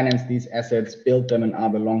 finance these assets, build them, and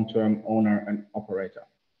are the long-term owner and operator.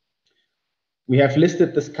 We have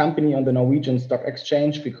listed this company on the Norwegian Stock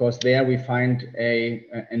Exchange because there we find an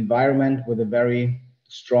environment with a very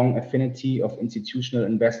strong affinity of institutional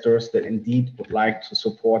investors that indeed would like to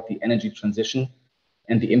support the energy transition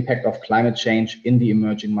and the impact of climate change in the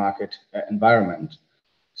emerging market environment.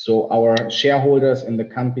 So our shareholders in the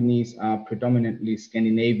companies are predominantly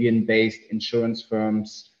Scandinavian-based insurance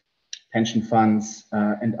firms, pension funds,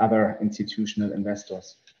 and other institutional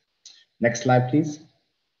investors. Next slide, please.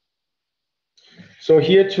 So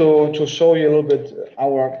here to show you a little bit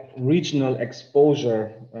our regional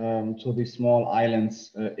exposure to the small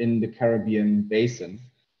islands in the Caribbean Basin.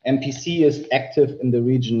 MPC is active in the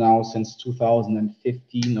region now since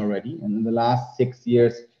 2015 already, and in the last 6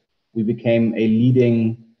 years, we became a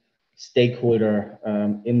leading stakeholder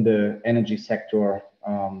in the energy sector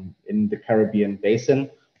in the Caribbean Basin.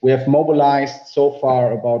 We have mobilized so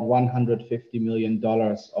far about $150 million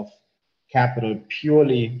of capital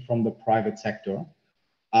purely from the private sector.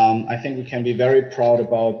 I think we can be very proud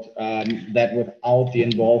about that without the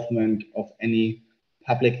involvement of any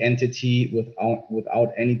public entity,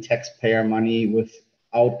 without any taxpayer money,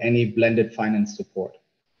 without any blended finance support.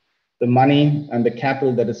 The money and the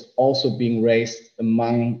capital that is also being raised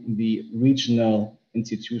among the regional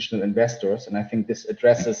institutional investors, and I think this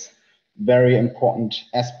addresses very important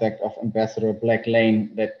aspect of Ambassador Black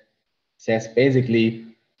Lane that says basically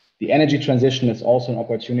the energy transition is also an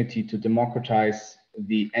opportunity to democratize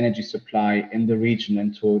the energy supply in the region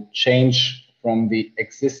and to change from the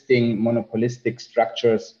existing monopolistic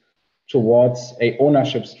structures towards a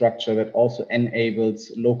ownership structure that also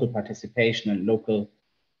enables local participation and local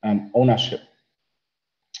ownership.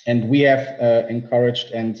 And we have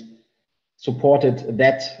encouraged and supported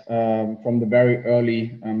that from the very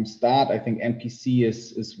early start. I think MPC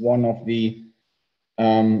is one of the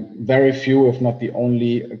very few, if not the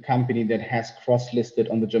only company that has cross-listed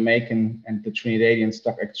on the Jamaican and the Trinidadian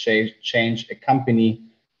Stock Exchange a company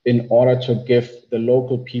in order to give the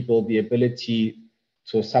local people the ability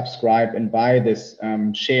to subscribe and buy this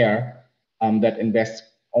share that invests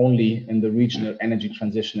only in the regional energy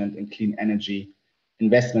transition and in clean energy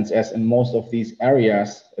investments, as in most of these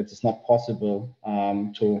areas, it is not possible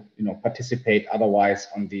to participate otherwise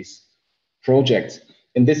on these projects.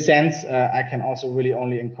 In this sense, I can also really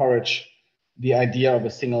only encourage the idea of a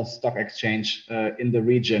single stock exchange in the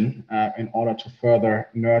region in order to further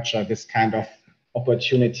nurture this kind of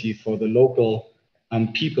opportunity for the local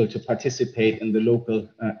people to participate in the local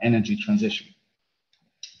energy transition.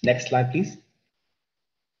 Next slide, please.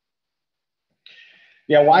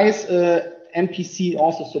 Yeah, why is MPC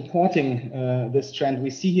also supporting this trend? We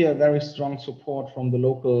see here very strong support from the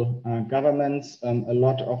local governments. A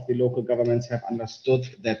lot of the local governments have understood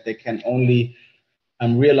that they can only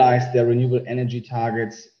realize their renewable energy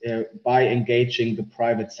targets by engaging the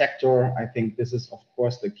private sector. I think this is, of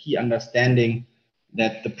course, the key understanding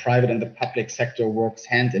that the private and the public sector works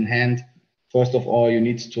hand in hand. First of all, you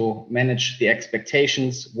need to manage the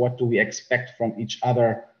expectations. What do we expect from each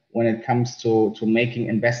other when it comes to making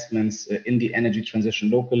investments in the energy transition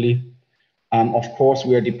locally? Of course,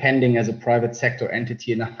 we are depending as a private sector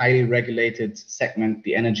entity in a highly regulated segment,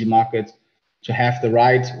 the energy market, to have the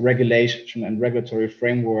right regulation and regulatory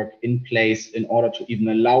framework in place in order to even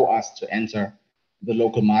allow us to enter the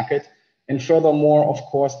local market. And furthermore, of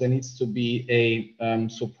course, there needs to be a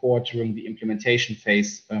support during the implementation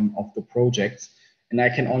phase of the projects. And I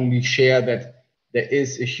can only share that there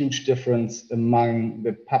is a huge difference among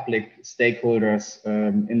the public stakeholders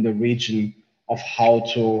in the region of how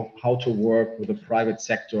to work with the private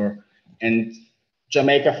sector. And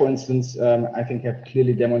Jamaica, for instance, I think have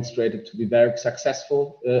clearly demonstrated to be very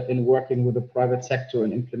successful in working with the private sector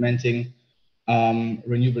and implementing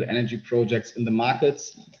renewable energy projects in the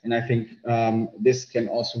markets. And I think this can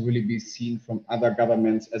also really be seen from other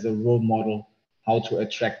governments as a role model, how to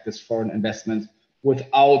attract this foreign investment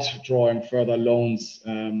without drawing further loans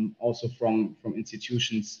also from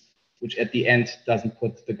institutions, which at the end doesn't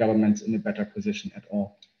put the government in a better position at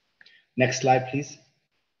all. Next slide, please.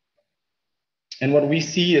 And what we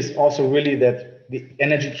see is also really that the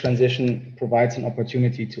energy transition provides an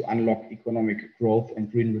opportunity to unlock economic growth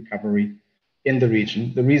and green recovery in the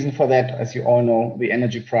region. The reason for that, as you all know, the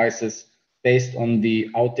energy prices based on the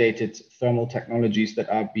outdated thermal technologies that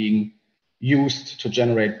are being used to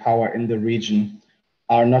generate power in the region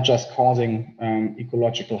are not just causing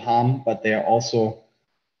ecological harm, but they are also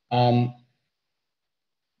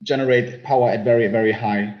generate power at very, very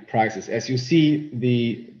high prices. As you see,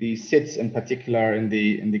 the SIDS in particular in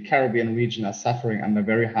the Caribbean region are suffering under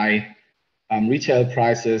very high retail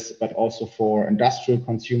prices, but also for industrial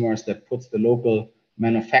consumers that puts the local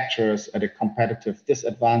manufacturers at a competitive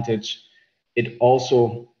disadvantage. It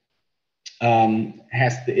also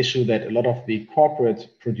has the issue that a lot of the corporate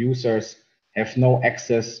producers have no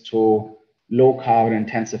access to low carbon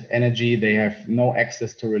intensive energy. They have no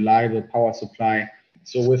access to reliable power supply.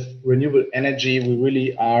 So with renewable energy, we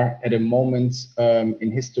really are at a moment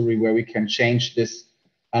in history where we can change this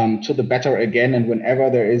to the better again. And whenever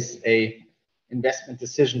there is a investment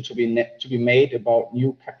decision to be made about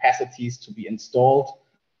new capacities to be installed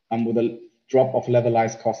with a drop of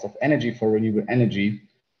levelized cost of energy for renewable energy,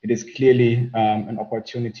 it is clearly an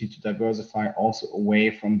opportunity to diversify also away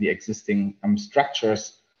from the existing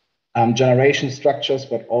structures, generation structures,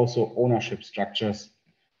 but also ownership structures,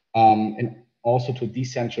 and also to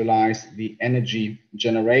decentralize the energy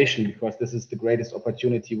generation, because this is the greatest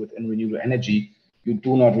opportunity within renewable energy. You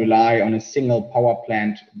do not rely on a single power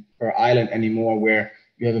plant per island anymore, where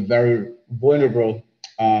you have a very vulnerable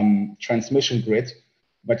transmission grid.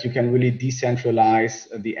 but you can really decentralize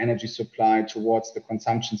the energy supply towards the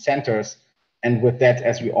consumption centers. And with that,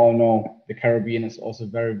 as we all know, the Caribbean is also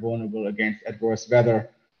very vulnerable against adverse weather,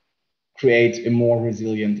 create a more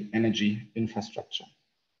resilient energy infrastructure.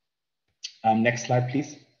 Next slide,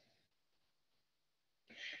 please.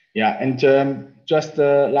 Yeah, and just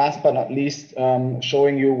last but not least,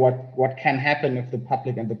 showing you what can happen if the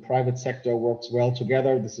public and the private sector works well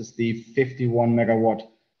together. This is the 51 megawatt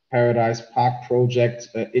Paradise Park project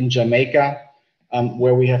in Jamaica,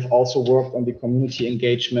 where we have also worked on the community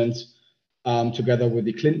engagement together with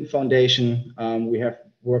the Clinton Foundation. We have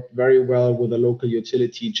worked very well with the local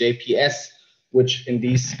utility JPS, which in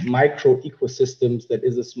these micro ecosystems that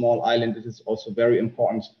is a small island, it is also very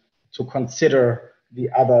important to consider the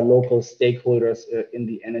other local stakeholders in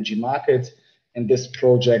the energy market. And this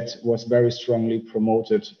project was very strongly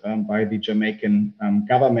promoted by the Jamaican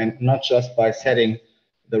government, not just by setting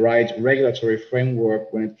the right regulatory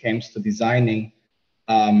framework when it comes to designing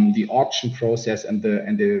the auction process and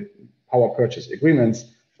the power purchase agreements,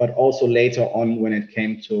 but also later on when it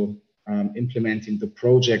came to implementing the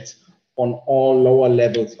projects on all lower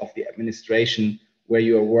levels of the administration, where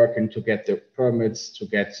you are working to get the permits, to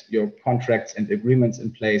get your contracts and agreements in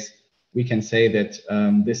place. We can say that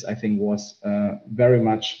this, I think, was very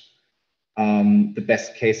much the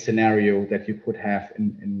best case scenario that you could have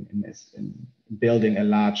in building a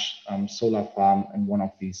large solar farm in one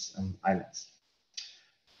of these islands.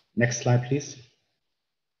 Next slide, please.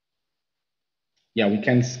 Yeah, we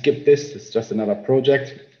can skip this. It's just another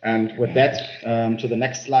project. And with that, to the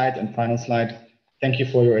next slide and final slide. Thank you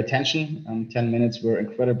for your attention. 10 minutes were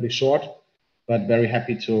incredibly short, but very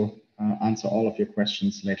happy to answer all of your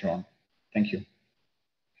questions later on. Thank you.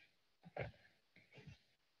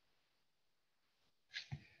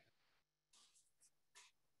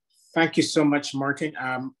 Thank you so much, Martin.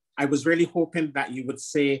 I was really hoping that you would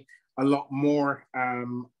say a lot more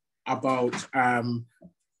about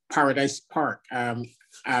Paradise Park,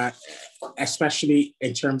 especially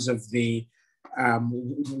in terms of the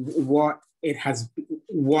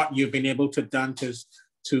what you've been able to done to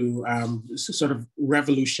sort of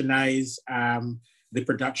revolutionize the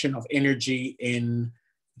production of energy in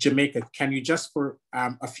Jamaica. Can you just for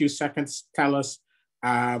a few seconds tell us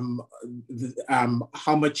how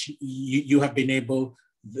much you have been able,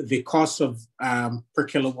 the cost of per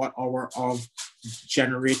kilowatt hour of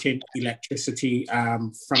generating electricity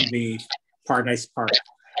from the Paradise Park?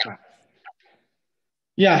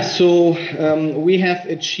 Yeah, so we have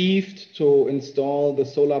achieved to install the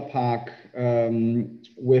solar park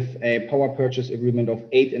with a power purchase agreement of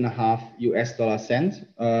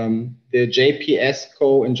 $8.50. The JPS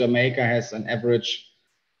Co in Jamaica has an average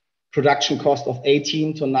production cost of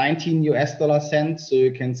 18 to 19 US cents. So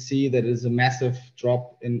you can see that is a massive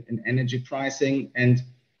drop in energy pricing. And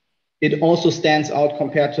it also stands out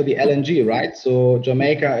compared to the LNG, right? So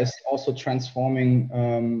Jamaica is also transforming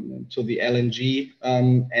to the LNG,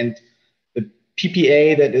 and the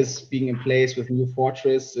PPA that is being in place with New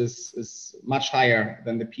Fortress is much higher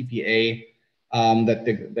than the PPA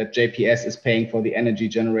that JPS is paying for the energy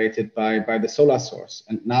generated by the solar source.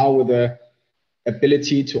 And now with the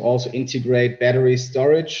ability to also integrate battery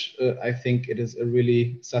storage, I think it is a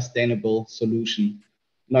really sustainable solution.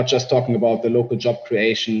 Not just talking about the local job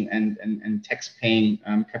creation and tax paying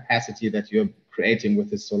capacity that you're creating with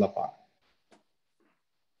this solar park.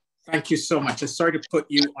 Thank you so much. I'm sorry to put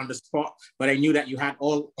you on the spot, but I knew that you had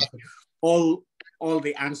all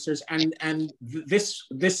the answers. And this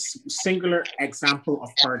singular example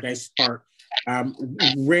of Paradise Park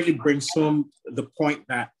really brings home the point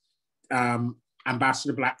that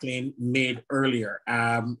Ambassador Blacklane made earlier.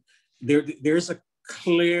 There's a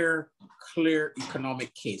clear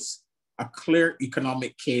economic case,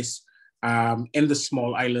 in the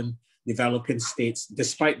small island developing states.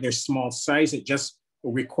 Despite their small size, it just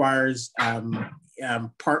requires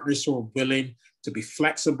partners who are willing to be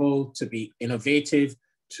flexible, to be innovative,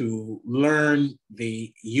 to learn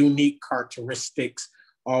the unique characteristics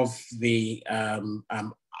of the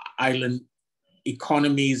island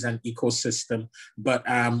economies and ecosystem. But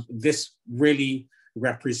this really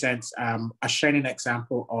represents a shining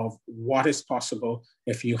example of what is possible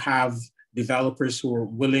if you have developers who are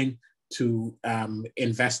willing to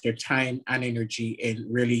invest their time and energy in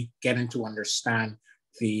really getting to understand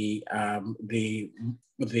the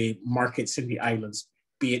markets in the islands,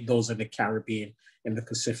 be it those in the Caribbean, in the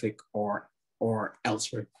Pacific, or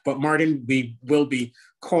elsewhere. But Martin, we will be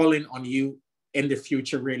calling on you in the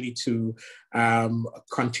future really to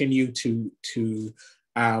continue to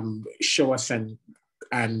show us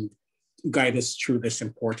and guide us through this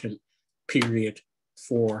important period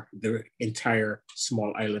for the entire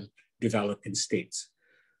small island developing states.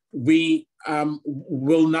 We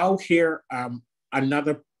will now hear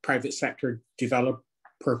another private sector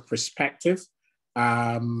developer perspective.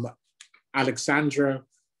 Alexandra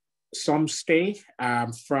Somstay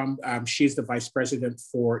she's the Vice President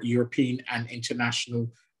for European and International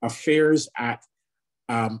Affairs at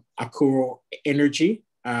Akuro Energy.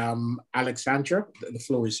 Alexandra, the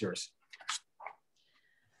floor is yours.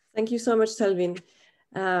 Thank you so much, Selvin.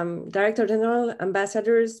 Director General,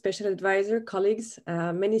 ambassadors, special advisor, colleagues,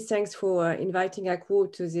 many thanks for inviting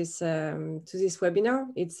Akuro to this webinar.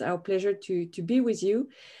 It's our pleasure to be with you.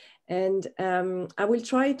 And I will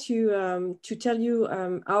try to tell you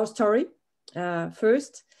our story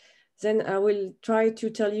first. Then I will try to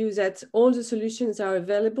tell you that all the solutions are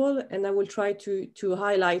available, and I will try to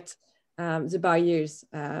highlight the barriers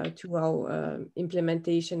to our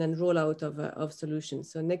implementation and rollout of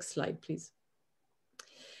solutions. So next slide, please.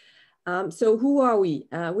 So who are we?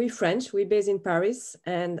 We're French, we're based in Paris,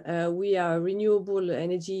 and we are a renewable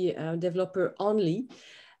energy developer only.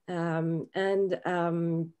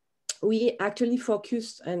 We actually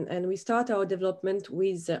focus and we start our development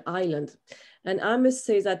with Ireland. And I must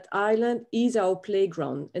say that Ireland is our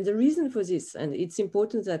playground. And the reason for this, and it's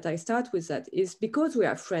important that I start with that, is because we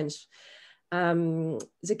are French.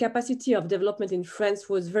 The capacity of development in France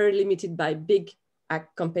was very limited by big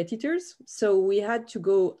competitors. So we had to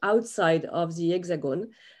go outside of the hexagon.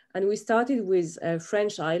 And we started with a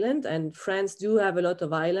French island, and France do have a lot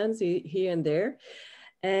of islands here and there.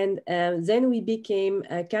 And then we became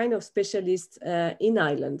a kind of specialist in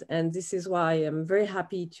Ireland. And this is why I'm very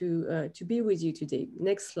happy to be with you today.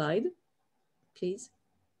 Next slide, please.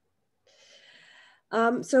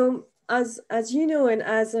 So as you know, and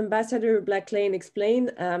as Ambassador Blacklane explained,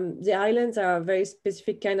 the islands are a very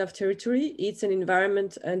specific kind of territory. It's an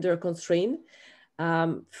environment under constraint.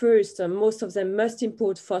 First, most of them must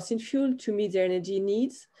import fossil fuel to meet their energy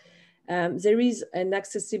needs. There is an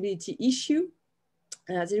accessibility issue.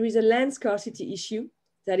 There is a land scarcity issue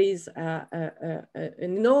that is an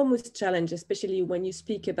enormous challenge, especially when you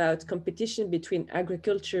speak about competition between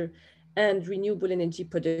agriculture and renewable energy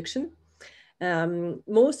production.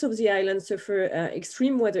 Most of the islands suffer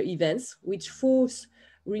extreme weather events, which force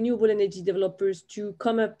renewable energy developers to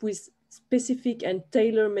come up with specific and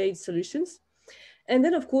tailor-made solutions. And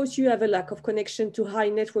then, of course, you have a lack of connection to high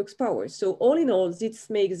networks power. So all in all, this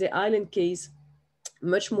makes the island case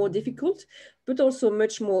much more difficult, but also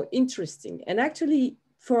much more interesting. And actually,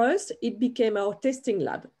 for us, it became our testing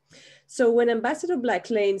lab. So when Ambassador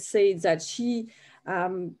Blacklane said that she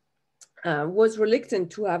was reluctant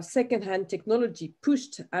to have secondhand technology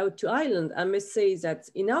pushed out to Ireland, I must say that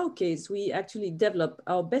in our case, we actually developed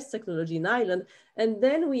our best technology in Ireland, and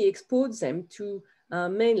then we export them to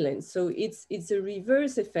mainland. So it's a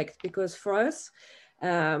reverse effect, because for us,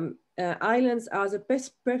 islands are the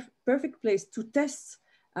perfect place to test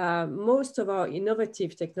most of our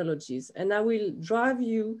innovative technologies. And I will drive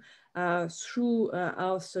you through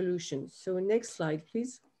our solutions. So next slide,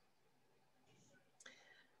 please.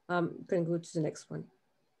 You can go to the next one.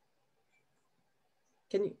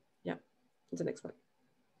 Can you? Yeah, the next one.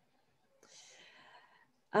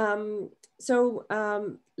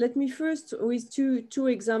 Let me first with two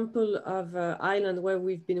examples of island where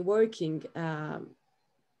we've been working.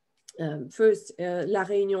 First, La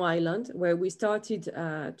Réunion Island, where we started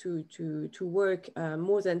to work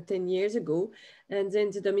more than 10 years ago, and then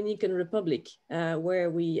the Dominican Republic, where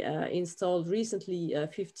we installed recently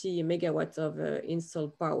 50 megawatts of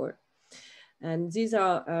installed power. And these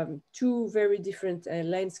are two very different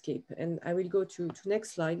landscapes. And I will go to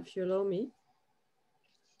next slide, if you allow me.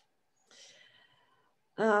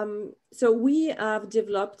 So we have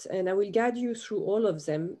developed, and I will guide you through all of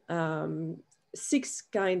them, 6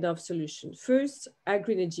 kind of solutions. First,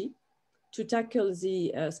 agri-energy, to tackle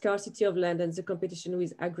the scarcity of land and the competition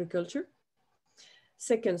with agriculture.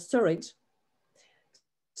 Second, storage.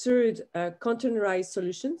 Third, containerized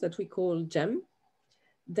solutions that we call GEM.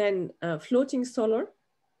 Then floating solar.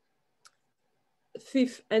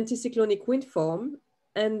 Fifth, anticyclonic wind farm.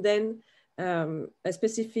 And then a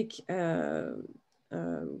specific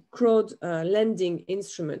crowd lending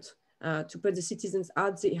instrument to put the citizens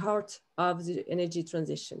at the heart of the energy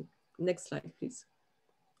transition. Next slide, please.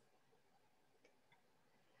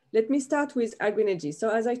 Let me start with agri-energy. So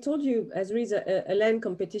as I told you, as there is a land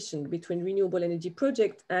competition between renewable energy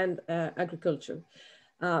project and agriculture.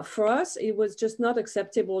 For us, it was just not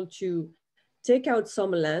acceptable to take out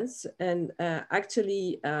some lands and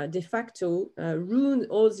actually de facto ruin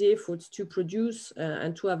all the efforts to produce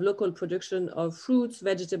and to have local production of fruits,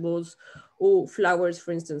 vegetables, or flowers,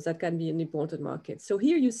 for instance, that can be an important market. So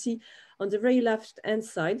here you see on the very left-hand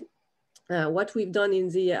side, what we've done in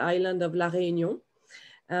the island of La Réunion.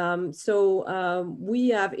 We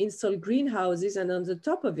have installed greenhouses, and on the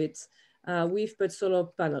top of it, we've put solar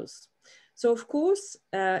panels. So of course,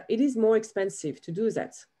 it is more expensive to do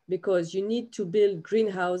that because you need to build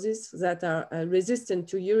greenhouses that are resistant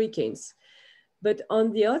to hurricanes. But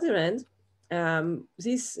on the other hand,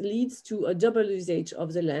 this leads to a double usage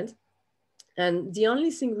of the land. And the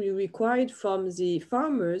only thing we required from the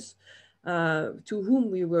farmers to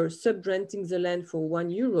whom we were sub-renting the land for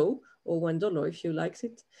 €1 or $1 if you like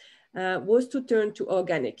it, was to turn to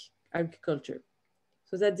organic agriculture.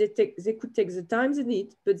 So that they could take the time they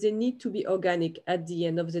need, but they need to be organic at the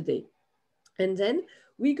end of the day. And then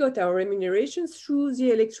we got our remunerations through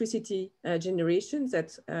the electricity generation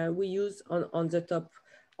that we use on the top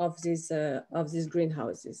of these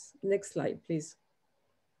greenhouses. Next slide, please.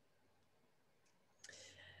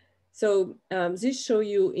 So this shows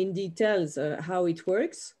you in details how it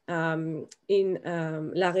works. In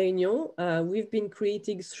La Réunion, we've been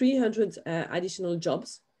creating 300 additional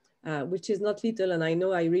jobs, which is not little. And I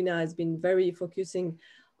know Irina has been very focusing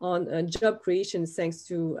on job creation thanks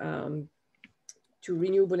to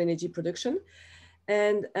renewable energy production.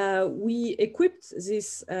 And we equipped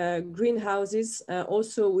these greenhouses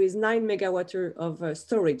also with 9 megawatt of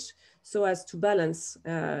storage, so as to balance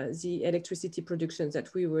the electricity production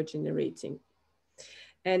that we were generating.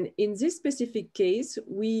 And in this specific case,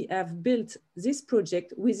 we have built this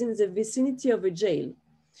project within the vicinity of a jail,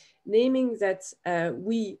 naming that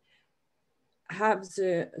we have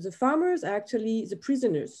the farmers are actually the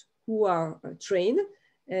prisoners who are trained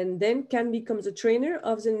and then can become the trainer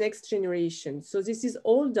of the next generation. So this is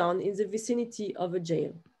all done in the vicinity of a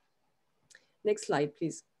jail. Next slide,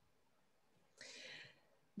 please.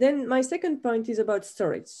 Then my second point is about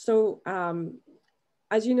storage. So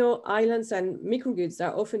as you know, islands and microgrids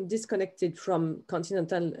are often disconnected from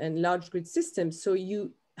continental and large grid systems. So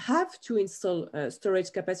you have to install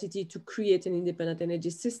storage capacity to create an independent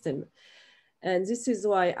energy system. And this is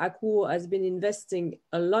why Akuo has been investing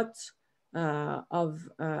a lot of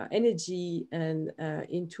energy and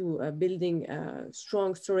into building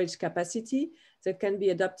strong storage capacity that can be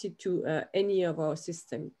adapted to any of our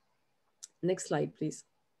systems. Next slide, please.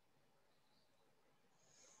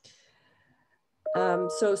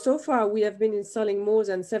 So far, we have been installing more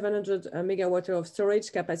than 700 megawatt of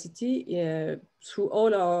storage capacity through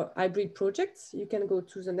all our hybrid projects. You can go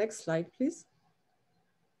to the next slide, please.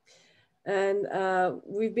 And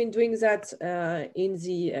we've been doing that in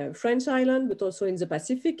the French island, but also in the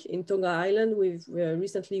Pacific. In Tonga Island, we've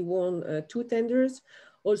recently won 2 tenders,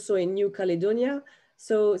 also in New Caledonia.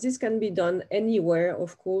 So this can be done anywhere,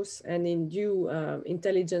 of course, and in due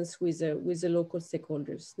intelligence with the local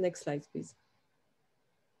stakeholders. Next slide, please.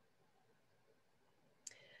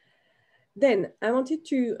 Then I wanted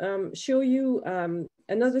to show you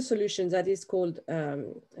another solution that is called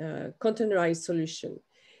containerized solution.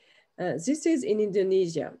 This is in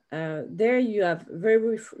Indonesia. There you have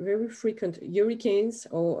very frequent hurricanes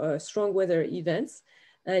or strong weather events.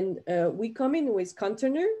 And we come in with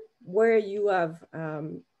container where you have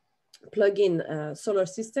plug-in solar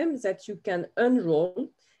systems that you can unroll.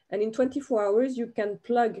 And in 24 hours, you can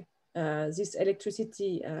plug this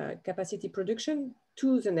electricity capacity production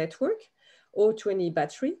to the network or to any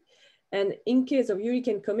battery. And in case of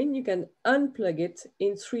hurricane coming, you can unplug it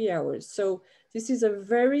in 3 hours. So this is a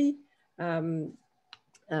very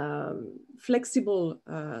flexible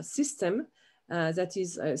system that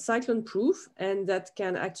is cyclone proof and that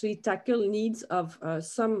can actually tackle needs of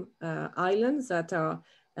some islands that are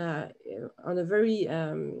on a very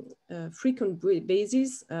frequent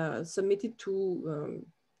basis submitted to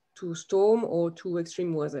storm or to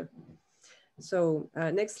extreme weather. So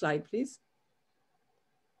next slide, please.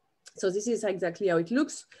 So this is exactly how it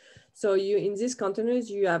looks. So in these containers,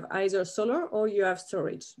 you have either solar or you have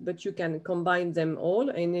storage, but you can combine them all.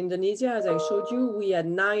 In Indonesia, as I showed you, we had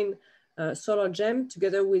 9 solar gems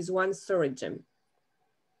together with 1 storage gem.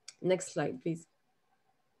 Next slide, please.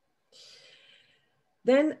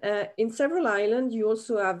 Then in several islands, you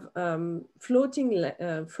also have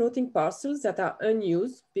floating parcels that are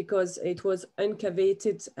unused because it was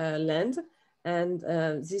uncavated land. And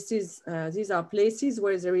these are places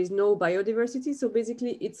where there is no biodiversity. So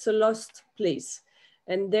basically it's a lost place.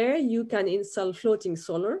 And there you can install floating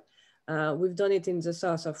solar We've done it in the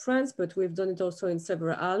south of France, but we've done it also in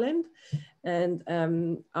several islands. And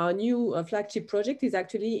our new flagship project is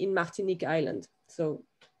actually in Martinique Island. So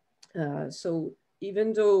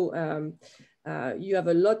even though you have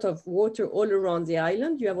a lot of water all around the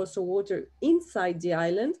island, you have also water inside the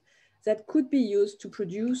island that could be used to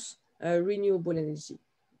produce renewable energy.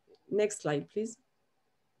 Next slide, please.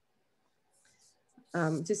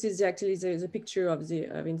 This is actually the picture of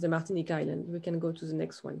the Martinique Island. We can go to the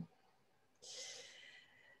next one.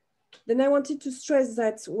 Then I wanted to stress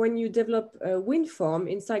that when you develop a wind farm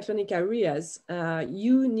in cyclonic areas,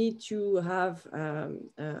 you need to have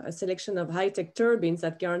a selection of high-tech turbines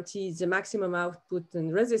that guarantee the maximum output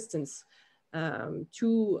and resistance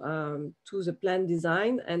to the plant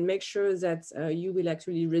design, and make sure that you will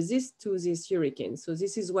actually resist to this hurricane. So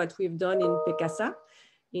this is what we've done in Pecasa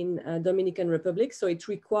in Dominican Republic. So it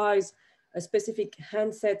requires a specific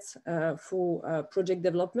handset for project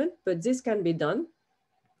development, but this can be done.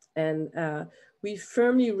 And we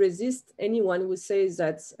firmly resist anyone who says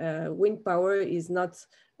that wind power is not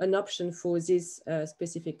an option for this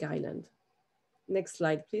specific island. Next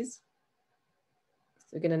slide, please.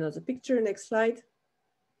 So again, another picture, next slide.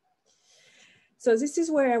 So this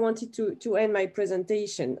is where I wanted to end my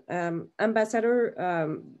presentation.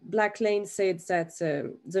 Ambassador Black Lane said that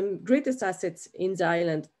the greatest assets in the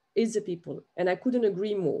island is the people, and I couldn't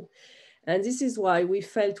agree more. And this is why we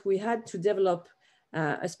felt we had to develop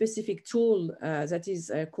a specific tool that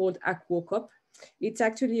is called AquaCop. It's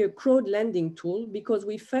actually a crowd lending tool, because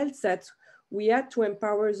we felt that we had to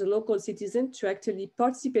empower the local citizen to actually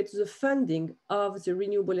participate to the funding of the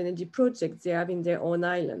renewable energy projects they have in their own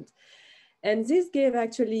island. And this gave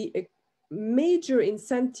actually a major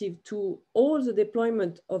incentive to all the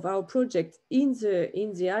deployment of our project in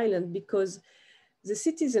the island, because the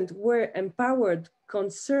citizens were empowered,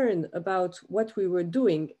 concerned about what we were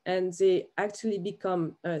doing, and they actually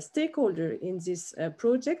become a stakeholder in this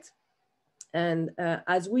project. And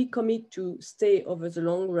as we commit to stay over the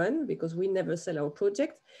long run, because we never sell our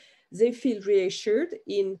project, they feel reassured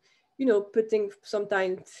in, putting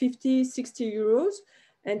sometimes 50, 60 euros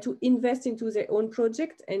and to invest into their own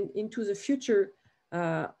project and into the future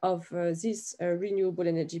of this renewable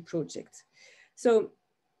energy project. So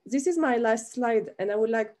this is my last slide, and I would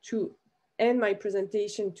like to end my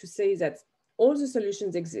presentation to say that all the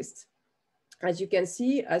solutions exist. As you can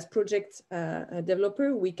see, as project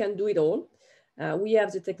developer, we can do it all. We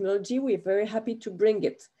have the technology, we're very happy to bring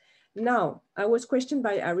it. Now, I was questioned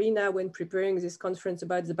by Arina when preparing this conference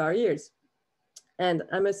about the barriers. And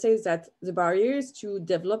I must say that the barriers to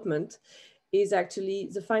development is actually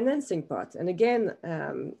the financing part. And again,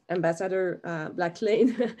 Ambassador Black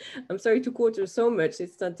Lane, I'm sorry to quote her so much,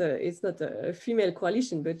 it's not a female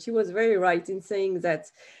coalition, but she was very right in saying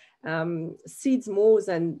that SIDS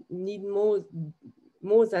need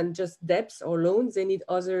more than just debts or loans, they need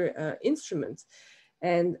other instruments.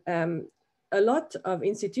 And a lot of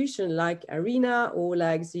institutions like Arena or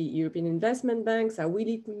like the European investment banks are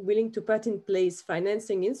willing to put in place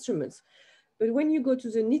financing instruments. But when you go to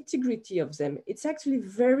the nitty-gritty of them, it's actually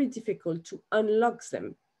very difficult to unlock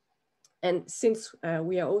them. And since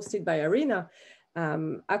we are hosted by Arena,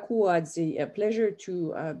 Aku had the pleasure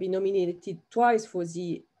to be nominated twice for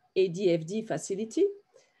the ADFD facility.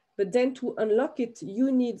 But then to unlock it,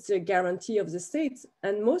 you need the guarantee of the state.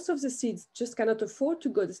 And most of the SIDS just cannot afford to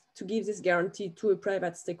give this guarantee to a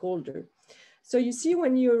private stakeholder. So you see,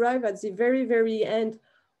 when you arrive at the very, very end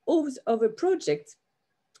of a project,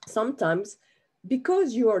 sometimes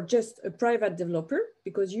because you are just a private developer,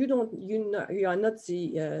 because you are not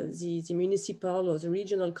the municipal or the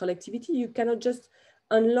regional collectivity, you cannot just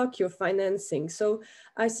unlock your financing. So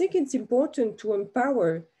I think it's important to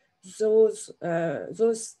empower those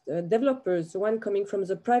developers, the one coming from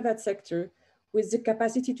the private sector, with the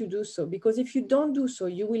capacity to do so. Because if you don't do so,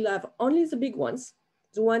 you will have only the big ones,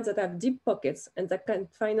 the ones that have deep pockets and that can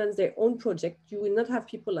finance their own project. You will not have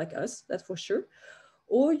people like us, that's for sure.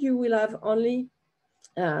 Or you will have only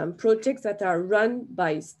projects that are run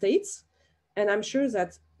by states. And I'm sure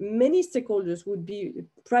that many stakeholders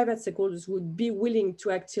private stakeholders would be willing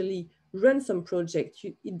to actually run some project.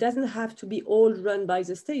 It doesn't have to be all run by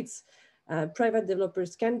the states. Private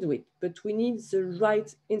developers can do it, but we need the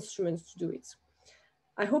right instruments to do it.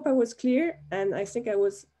 I hope I was clear, and I think I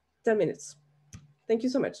was 10 minutes. Thank you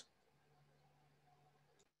so much.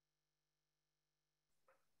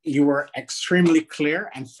 You were extremely clear,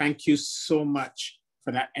 and thank you so much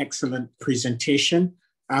for that excellent presentation.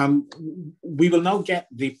 We will now get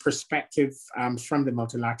the perspective from the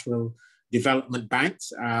multilateral development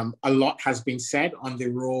banks. A lot has been said on the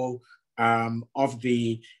role of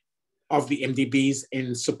the of the MDBs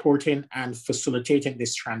in supporting and facilitating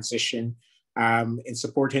this transition, in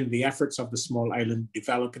supporting the efforts of the small island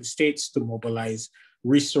developing states to mobilize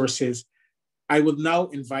resources. I will now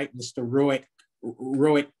invite Mr.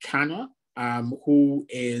 Rohit Khanna, who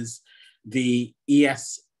is the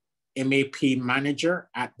ESMAP manager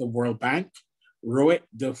at the World Bank. Rohit,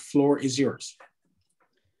 the floor is yours.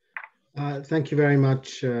 Thank you very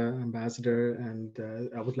much, Ambassador, and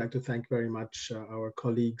I would like to thank very much our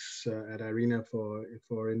colleagues at IRENA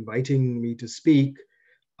for inviting me to speak.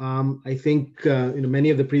 I think many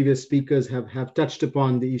of the previous speakers have touched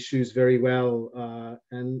upon the issues very well,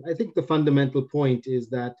 and I think the fundamental point is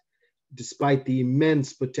that despite the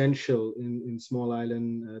immense potential in small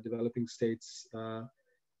island developing states,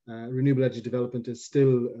 renewable energy development is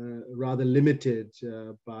still rather limited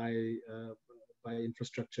by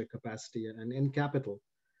infrastructure capacity and capital.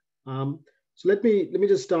 So let me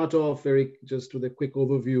just start off just with a quick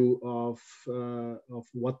overview of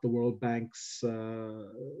what the World Bank's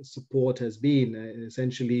support has been.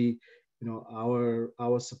 Essentially,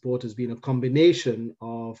 our support has been a combination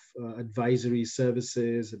of advisory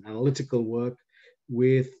services and analytical work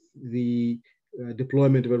with the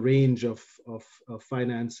deployment of a range of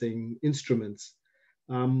financing instruments.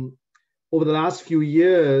 Over the last few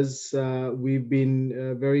years, we've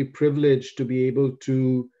been very privileged to be able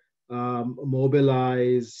to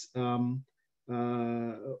mobilize over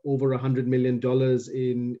 $100 million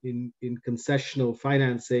in concessional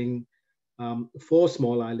financing for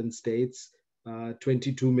small island states,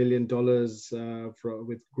 $22 million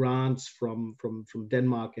with grants from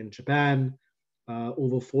Denmark and Japan,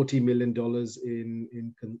 over $40 million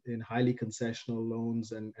in highly concessional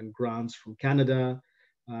loans and grants from Canada,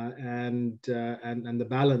 and the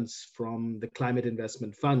balance from the climate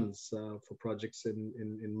investment funds for projects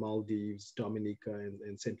in Maldives, Dominica,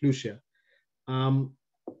 and St. Lucia.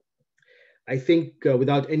 I think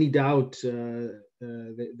without any doubt,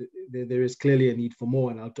 there is clearly a need for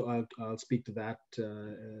more, and I'll speak to that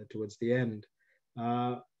towards the end.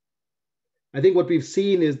 I think what we've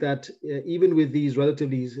seen is that even with these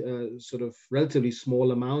relatively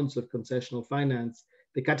small amounts of concessional finance,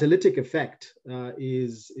 the catalytic effect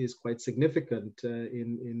is quite significant.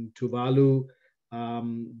 In Tuvalu,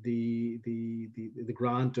 the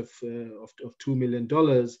grant of $2 million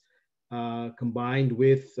combined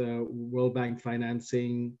with World Bank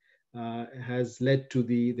financing has led to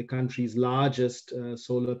the country's largest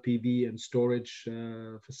solar PV and storage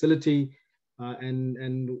facility, and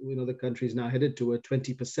the country is now headed to a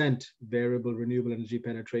 20% variable renewable energy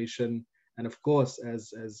penetration. And of course,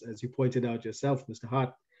 as you pointed out yourself, Mr.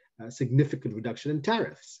 Hart, a significant reduction in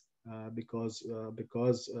tariffs because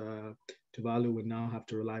Tuvalu would now have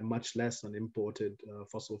to rely much less on imported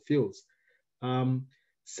fossil fuels.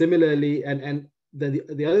 Similarly, and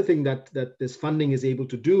the other thing that this funding is able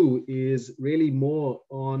to do is really more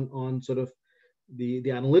on sort of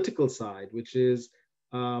the analytical side, which is,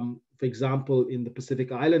 for example, in the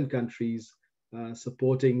Pacific Island countries,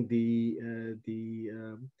 supporting the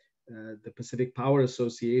Pacific Power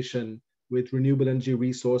Association with renewable energy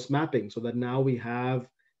resource mapping, so that now we have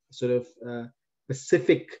sort of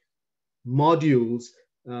Pacific modules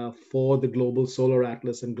for the Global Solar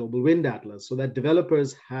Atlas and Global Wind Atlas, so that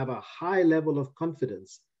developers have a high level of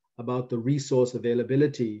confidence about the resource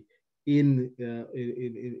availability in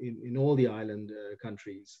all the island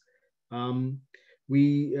countries.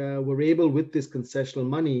 We were able, with this concessional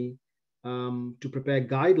money, to prepare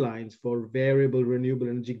guidelines for variable renewable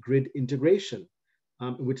energy grid integration,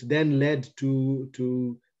 which then led to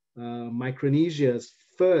Micronesia's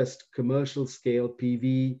first commercial scale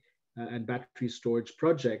PV and battery storage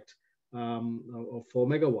project of 4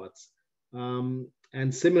 megawatts.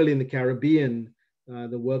 And similarly in the Caribbean,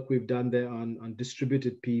 the work we've done there on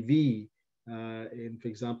distributed PV, for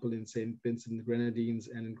example, in St. Vincent and the Grenadines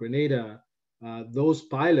and in Grenada, those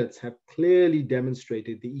pilots have clearly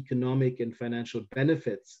demonstrated the economic and financial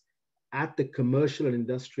benefits at the commercial and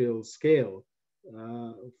industrial scale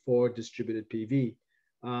for distributed PV.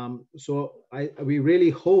 So we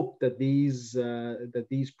really hope that these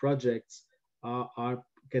projects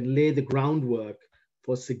can lay the groundwork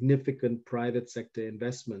for significant private sector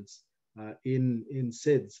investments in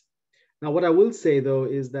SIDS. Now, what I will say though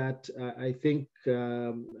is that I think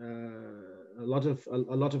a lot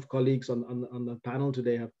of colleagues on the panel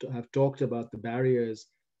today have talked about the barriers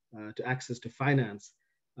to access to finance,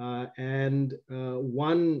 and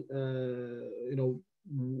one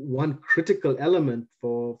critical element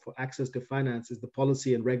for access to finance is the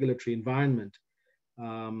policy and regulatory environment.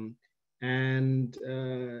 And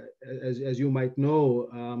as you might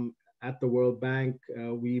know, at the World Bank,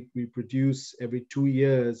 we produce every 2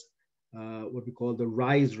 years what we call the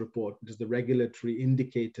RISE report, which is the Regulatory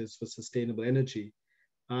Indicators for Sustainable Energy.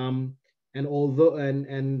 And although,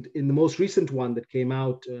 and in the most recent one that came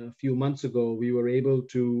out a few months ago, we were able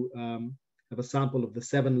to have a sample of the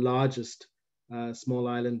 7 largest small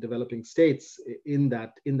island developing states in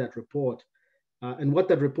that report. And what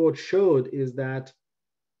that report showed is that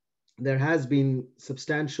there has been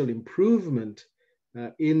substantial improvement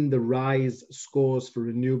in the RISE scores for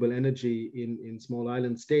renewable energy in small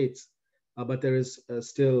island states, but there is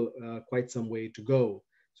still quite some way to go.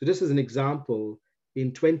 So just as an example,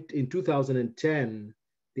 in 2010,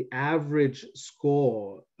 the average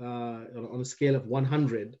score on a scale of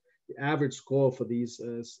 100, the average score for these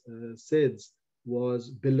SIDS was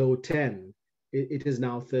below 10. It is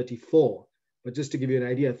now 34. But just to give you an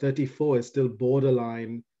idea, 34 is still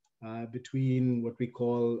borderline between what we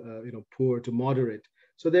call poor to moderate.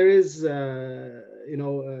 So there is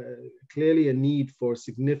clearly a need for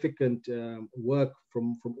significant work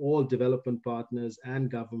from all development partners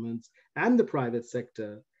and governments and the private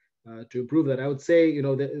sector to improve that. I would say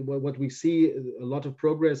what we see a lot of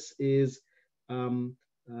progress is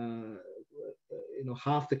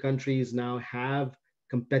half the countries now have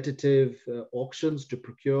competitive auctions to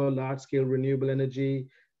procure large-scale renewable energy.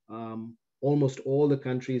 Almost all the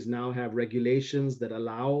countries now have regulations that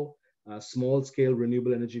allow small-scale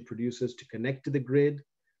renewable energy producers to connect to the grid.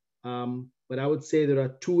 But I would say there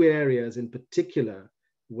are 2 areas in particular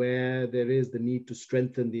where there is the need to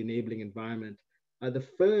strengthen the enabling environment. The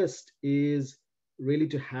first is really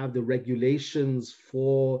to have the regulations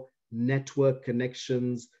for network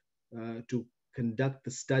connections to conduct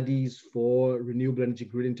the studies for renewable energy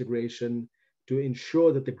grid integration to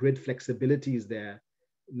ensure that the grid flexibility is there.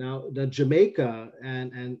 Now, the Jamaica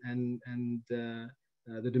and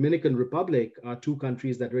the Dominican Republic are 2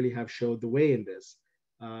 countries that really have showed the way in this,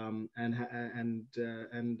 and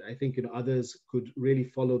I think others could really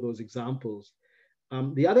follow those examples.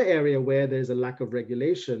 The other area where there's a lack of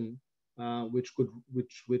regulation, which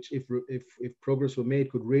if progress were made,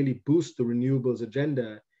 could really boost the renewables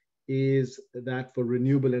agenda, is that for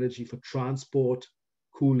renewable energy for transport,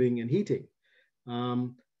 cooling, and heating.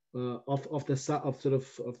 Of the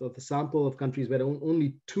sample of countries where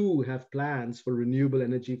only 2 have plans for renewable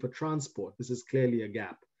energy for transport, this is clearly a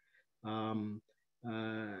gap. And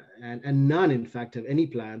none, in fact, have any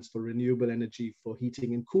plans for renewable energy for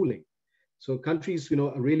heating and cooling. So countries,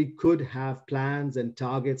 really could have plans and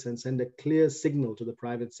targets and send a clear signal to the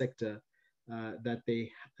private sector that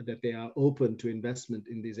they are open to investment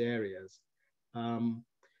in these areas. And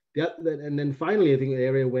then finally, I think the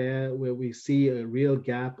area where we see a real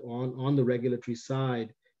gap on the regulatory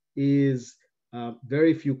side is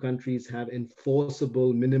very few countries have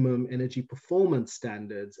enforceable minimum energy performance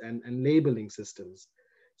standards and labeling systems.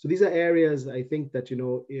 So these are areas I think that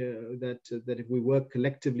that if we work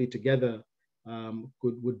collectively together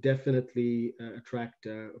would definitely attract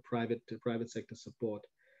private sector support.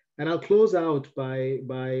 And I'll close out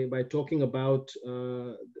by talking about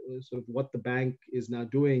sort of what the bank is now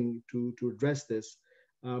doing to address this.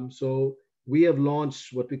 So we have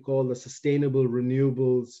launched what we call the Sustainable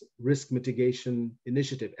Renewables Risk Mitigation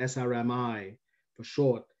Initiative, SRMI for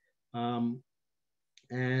short. And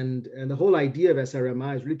the whole idea of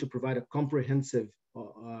SRMI is really to provide a comprehensive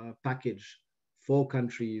package for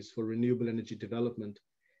countries for renewable energy development.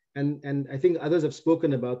 And I think others have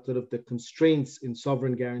spoken about sort of the constraints in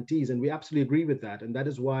sovereign guarantees, and we absolutely agree with that. And that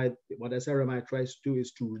is why what SRMI tries to do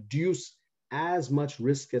is to reduce as much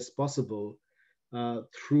risk as possible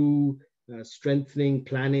through strengthening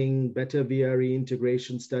planning, better VRE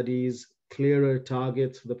integration studies, clearer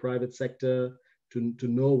targets for the private sector to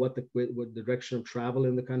know what the direction of travel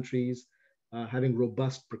in the countries, having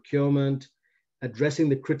robust procurement, addressing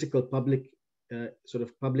the critical public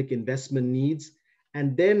investment needs,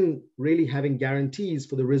 and then really having guarantees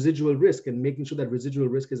for the residual risk and making sure that residual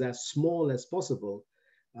risk is as small as possible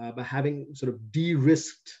by having sort of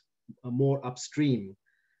de-risked more upstream.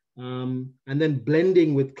 And then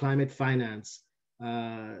blending with climate finance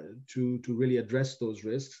to really address those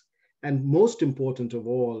risks. And most important of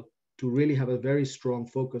all, to really have a very strong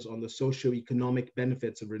focus on the socio-economic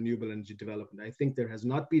benefits of renewable energy development. I think there has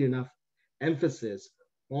not been enough emphasis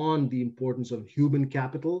on the importance of human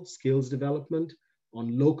capital, skills development,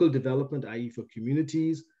 on local development, i.e. for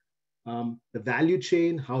communities, the value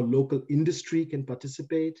chain, how local industry can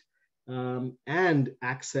participate, and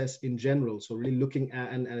access in general. So really looking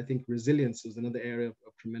at, and I think resilience is another area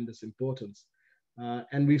of tremendous importance.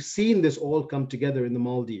 And we've seen this all come together in the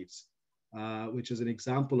Maldives, which is an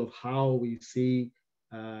example of how we see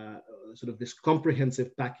sort of this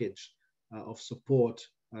comprehensive package of support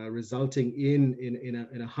resulting in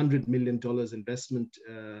 $100 million investment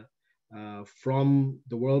from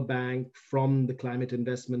the World Bank, from the climate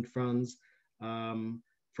investment funds, from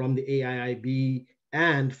the AIIB,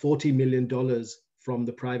 and $40 million from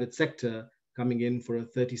the private sector coming in for a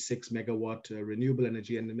 36 megawatt renewable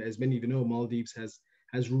energy. And as many of you know, Maldives has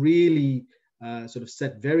really sort of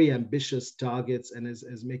set very ambitious targets and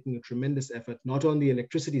is making a tremendous effort, not on the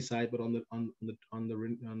electricity side, but on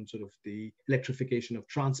sort of the electrification of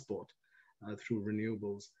transport through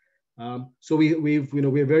renewables. So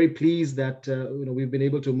we're very pleased that we've been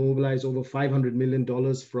able to mobilize over $500 million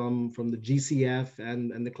from the GCF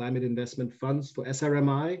and the climate investment funds for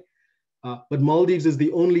SRMI. But Maldives is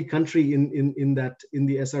the only country in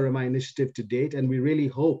the SRMI initiative to date, and we really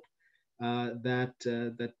hope that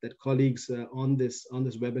colleagues on this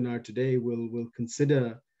webinar today will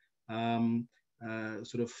consider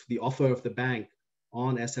sort of the offer of the bank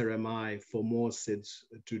on SRMI for more SIDS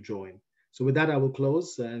to join. So with that, I will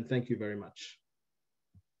close and thank you very much.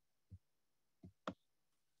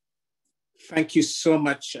 Thank you so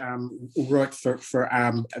much, Rohit, for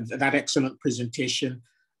that excellent presentation,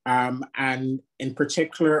 and in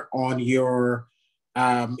particular on your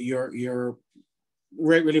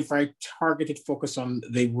really very targeted focus on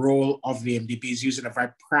the role of the MDBs using a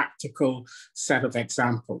very practical set of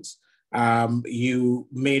examples. You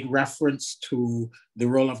made reference to the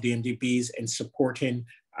role of the MDBs in supporting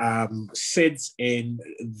SIDS in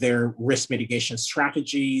their risk mitigation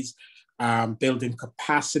strategies, building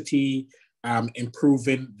capacity,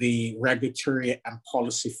 improving the regulatory and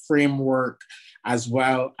policy framework, as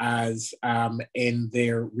well as in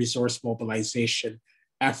their resource mobilization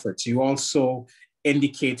efforts. You also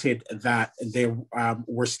indicated that there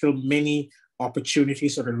were still many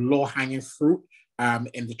opportunities, sort of low-hanging fruit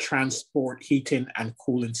in the transport, heating, and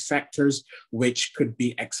cooling sectors, which could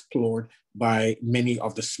be explored by many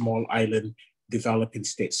of the small island developing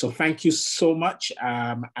states. So thank you so much.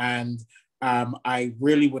 I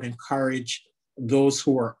really would encourage those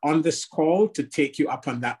who are on this call to take you up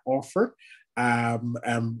on that offer,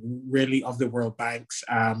 really, of the World Bank's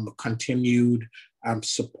continued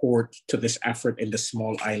support to this effort in the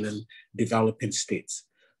small island developing states.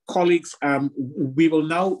 Colleagues, we will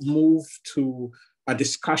now move to a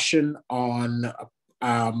discussion on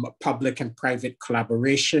public and private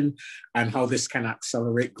collaboration and how this can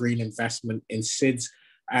accelerate green investment in SIDS.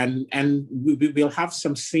 And we'll have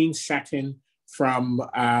some scene setting from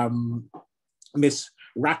Ms.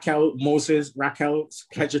 Raquel Moses. Raquel, it's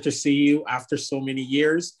a pleasure to see you after so many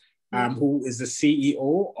years, who is the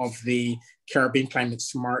CEO of the Caribbean Climate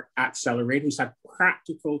Smart Accelerator, who's had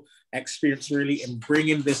practical experience really in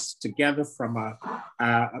bringing this together from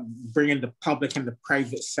bringing the public and the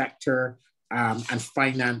private sector and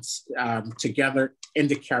finance together in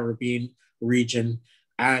the Caribbean region.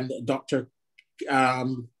 And Dr.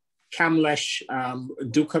 Kamlesh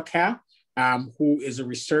Dukaka, who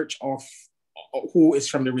is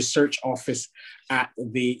from the research office at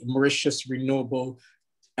the Mauritius Renewable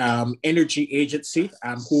Energy Agency,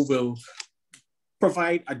 who will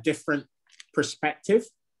provide a different perspective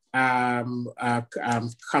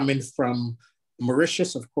coming from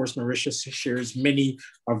Mauritius. Of course, Mauritius shares many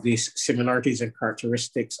of these similarities and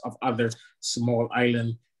characteristics of other small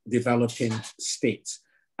island developing states.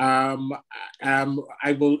 I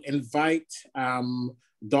will invite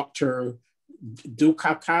Dr.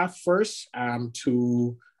 Dukaka first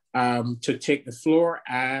to take the floor,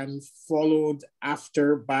 and followed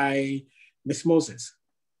after by Ms. Moses.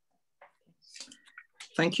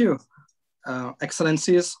 Thank you.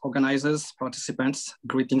 Excellencies, organizers, participants,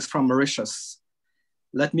 greetings from Mauritius.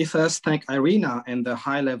 Let me first thank Irina and the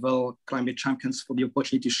high-level climate champions for the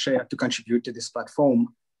opportunity to contribute to this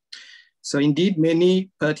platform. So indeed,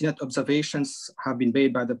 many pertinent observations have been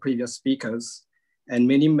made by the previous speakers, and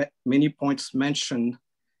many points mentioned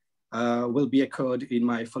will be echoed in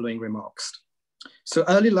my following remarks. So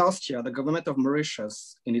early last year, the government of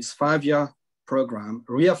Mauritius, in its 5-year program,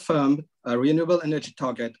 reaffirmed a renewable energy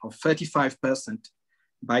target of 35%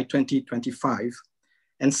 by 2025,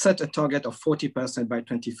 and set a target of 40% by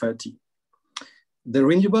 2030. The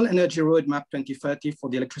Renewable Energy Roadmap 2030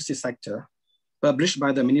 for the electricity sector, published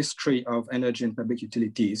by the Ministry of Energy and Public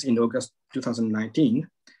Utilities in August 2019,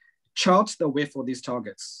 charts the way for these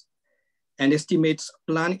targets and estimates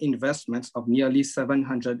planned investments of nearly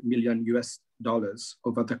 $700 million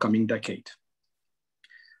over the coming decade.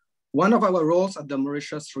 One of our roles at the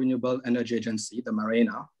Mauritius Renewable Energy Agency, the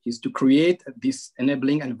MARENA, is to create this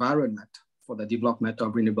enabling environment for the development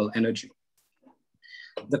of renewable energy.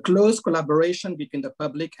 The close collaboration between the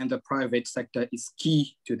public and the private sector is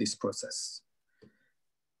key to this process.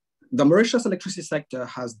 The Mauritius electricity sector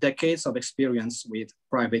has decades of experience with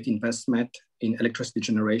private investment in electricity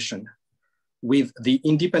generation, with the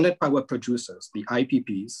independent power producers, the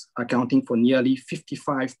IPPs, accounting for nearly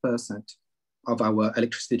 55% of our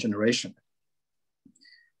electricity generation.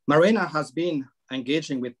 Marina has been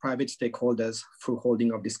engaging with private stakeholders through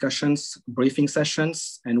holding of discussions, briefing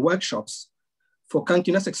sessions, and workshops for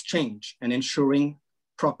continuous exchange and ensuring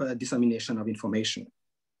proper dissemination of information.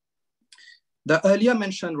 The earlier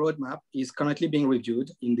mentioned roadmap is currently being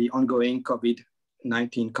reviewed in the ongoing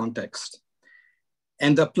COVID-19 context,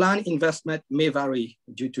 and the planned investment may vary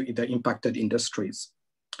due to the impacted industries.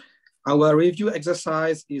 Our review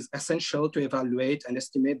exercise is essential to evaluate and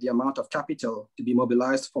estimate the amount of capital to be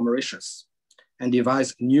mobilized for Mauritius and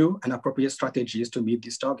devise new and appropriate strategies to meet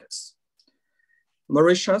these targets.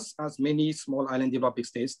 Mauritius, as many small island developing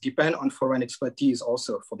states, depend on foreign expertise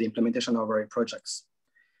also for the implementation of our projects.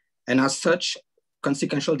 And as such,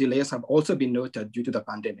 consequential delays have also been noted due to the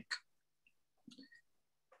pandemic.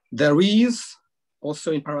 There is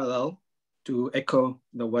also in parallel, to echo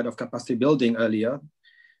the word of capacity building earlier,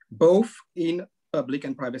 both in public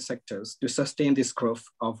and private sectors to sustain this growth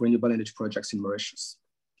of renewable energy projects in Mauritius.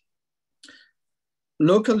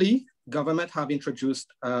 Locally, government have introduced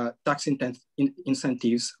tax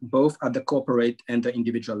incentives both at the corporate and the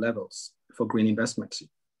individual levels for green investments.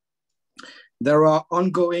 There are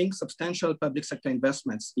ongoing substantial public sector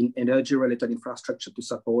investments in energy-related infrastructure to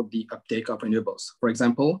support the uptake of renewables. For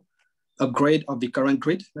example, upgrade of the current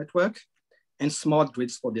grid network and smart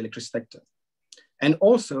grids for the electricity sector, and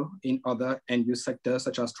also in other end-use sectors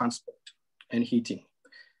such as transport and heating.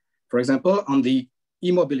 For example, on the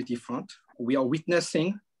e-mobility front, we are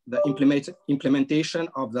witnessing the implementation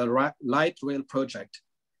of the light rail project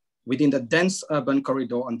within the dense urban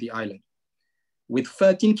corridor on the island, with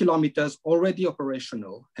 13 kilometers already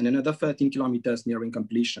operational and another 13 kilometers nearing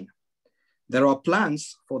completion. There are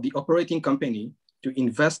plans for the operating company to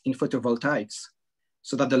invest in photovoltaics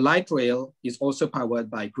so that the light rail is also powered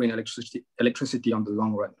by green electricity on the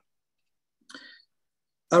long run.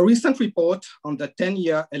 A recent report on the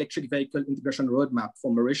 10-year electric vehicle integration roadmap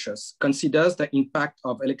for Mauritius considers the impact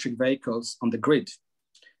of electric vehicles on the grid,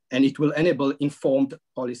 and it will enable informed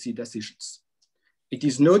policy decisions. It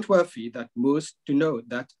is noteworthy that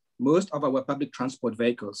most of our public transport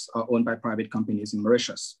vehicles are owned by private companies in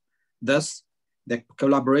Mauritius. Thus, the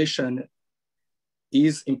collaboration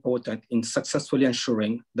is important in successfully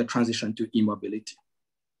ensuring the transition to e-mobility.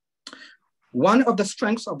 One of the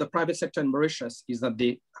strengths of the private sector in Mauritius is that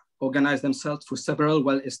they organize themselves through several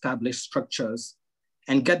well-established structures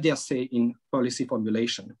and get their say in policy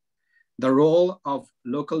formulation. The role of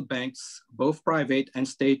local banks, both private and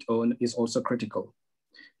state-owned, is also critical.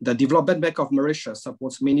 The Development Bank of Mauritius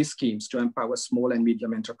supports many schemes to empower small and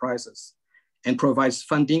medium enterprises and provides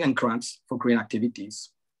funding and grants for green activities.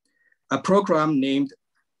 A program named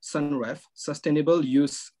SUNREF, Sustainable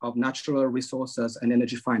Use of Natural Resources and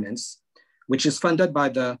Energy Finance, which is funded by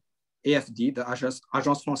the AFD, the Agence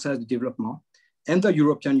Française de Développement, and the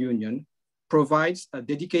European Union, provides a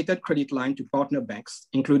dedicated credit line to partner banks,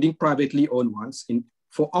 including privately owned ones,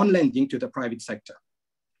 for on-lending to the private sector.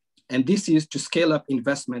 And this is to scale up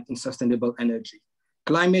investment in sustainable energy,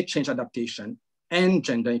 climate change adaptation, and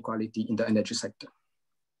gender equality in the energy sector.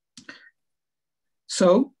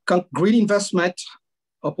 So green investment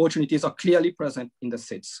opportunities are clearly present in the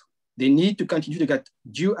SIDS. They need to continue to get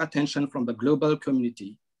due attention from the global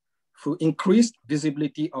community through increased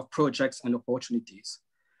visibility of projects and opportunities,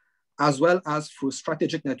 as well as through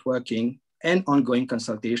strategic networking and ongoing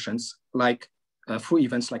consultations through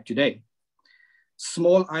events like today.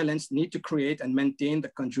 Small islands need to create and maintain the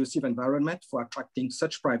conducive environment for attracting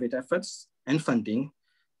such private efforts and funding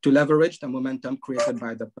to leverage the momentum created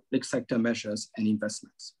by the public sector measures and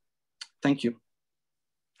investments. Thank you.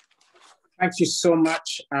 Thank you so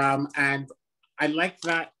much. And I like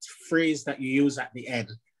that phrase that you use at the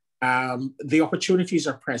end. The opportunities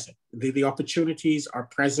are present. The opportunities are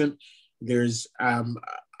present. There's a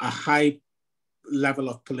high level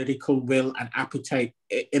of political will and appetite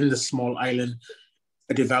in the small island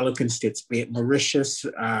developing states, be it Mauritius,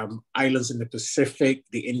 islands in the Pacific,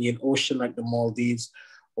 the Indian Ocean like the Maldives,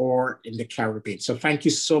 or in the Caribbean. So thank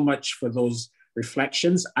you so much for those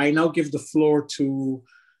reflections. I now give the floor to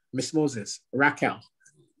Ms. Moses. Raquel.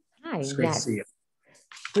 Hi, it's great to see you.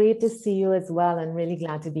 Great to see you as well, and really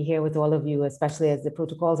glad to be here with all of you, especially as the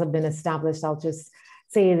protocols have been established. I'll just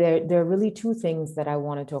say there are really two things that I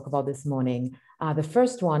want to talk about this morning. The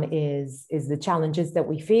first one is the challenges that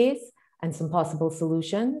we face and some possible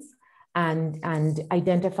solutions, and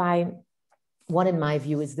identify what, in my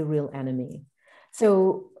view, is the real enemy.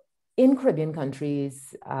 So in Caribbean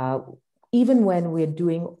countries, even when we're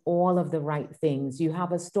doing all of the right things, you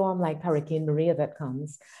have a storm like Hurricane Maria that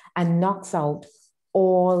comes and knocks out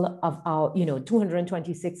all of our,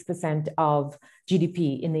 226% of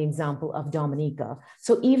GDP in the example of Dominica.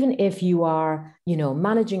 So even if you are,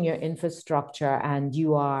 managing your infrastructure and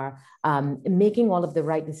you are making all of the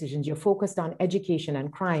right decisions, you're focused on education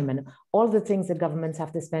and crime and all the things that governments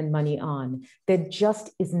have to spend money on, there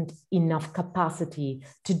just isn't enough capacity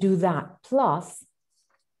to do that. Plus,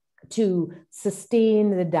 to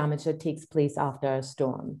sustain the damage that takes place after a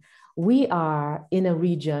storm. We are in a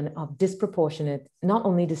region of not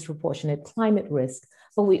only disproportionate climate risk,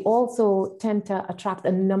 but we also tend to attract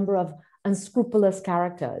a number of unscrupulous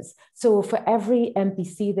characters. So for every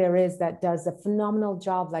MPC there is that does a phenomenal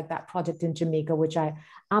job like that project in Jamaica, which I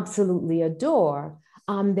absolutely adore,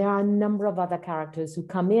 there are a number of other characters who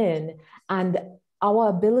come in, and our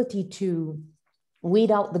ability to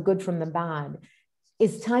weed out the good from the bad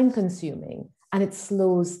is time consuming and it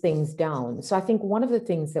slows things down. So I think one of the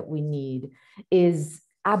things that we need is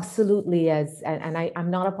absolutely, I'm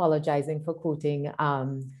not apologizing for quoting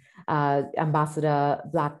Ambassador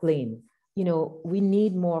Black-Lane, we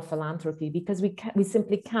need more philanthropy because we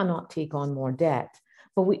simply cannot take on more debt,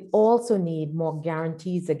 but we also need more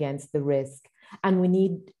guarantees against the risk. And we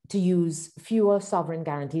need to use fewer sovereign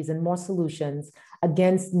guarantees and more solutions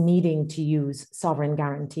against needing to use sovereign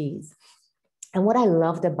guarantees. And what I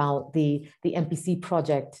loved about the MPC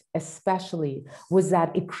project especially was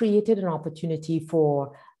that it created an opportunity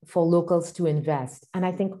for locals to invest. And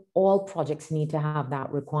I think all projects need to have that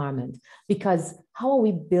requirement, because how are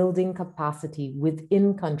we building capacity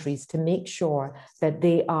within countries to make sure that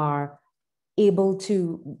they are able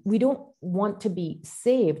to, we don't want to be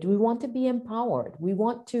saved, we want to be empowered. We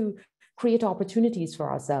want to create opportunities for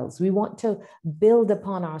ourselves. We want to build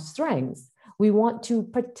upon our strengths. We want to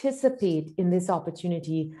participate in this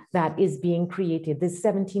opportunity that is being created, this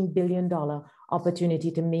 $17 billion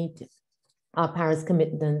opportunity to meet our Paris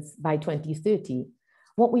commitments by 2030.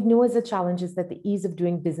 What we know as a challenge is that the ease of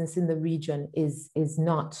doing business in the region is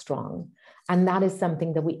not strong. And that is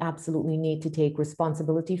something that we absolutely need to take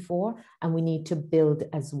responsibility for, and we need to build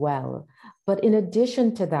as well. But in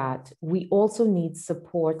addition to that, we also need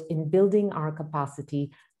support in building our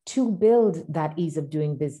capacity to build that ease of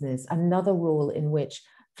doing business, another role in which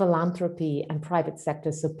philanthropy and private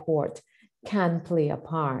sector support can play a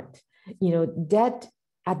part. Debt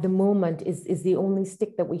at the moment is the only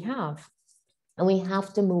stick that we have. And we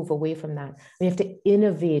have to move away from that. We have to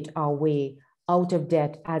innovate our way out of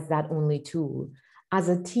debt as that only tool. As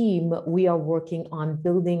a team, we are working on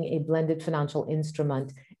building a blended financial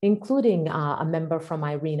instrument, including a member from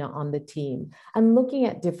IRENA on the team, and looking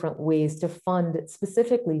at different ways to fund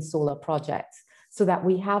specifically solar projects so that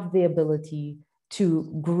we have the ability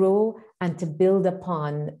to grow and to build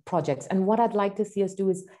upon projects. And what I'd like to see us do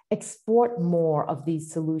is export more of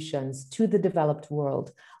these solutions to the developed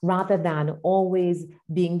world, rather than always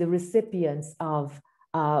being the recipients of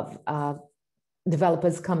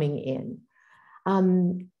developers coming in.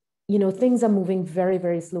 Things are moving very,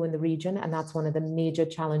 very slow in the region, and that's one of the major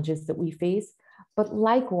challenges that we face. But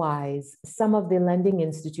likewise, some of the lending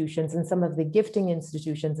institutions and some of the gifting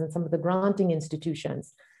institutions and some of the granting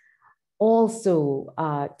institutions also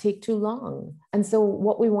take too long. And so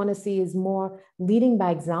what we want to see is more leading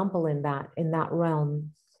by example in that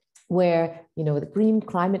realm, where, the Green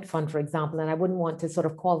Climate Fund, for example, and I wouldn't want to sort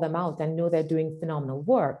of call them out. I know they're doing phenomenal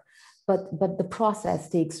work, but the process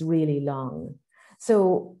takes really long.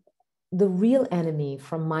 So the real enemy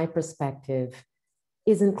from my perspective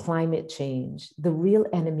isn't climate change. The real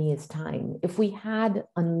enemy is time. If we had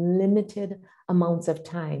unlimited amounts of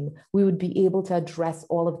time, we would be able to address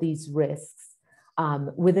all of these risks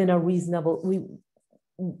within a reasonable,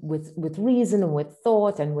 with reason and with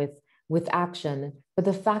thought and with action. But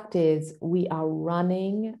the fact is, we are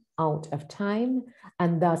running out of time,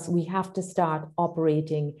 and thus we have to start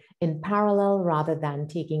operating in parallel rather than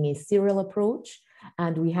taking a serial approach.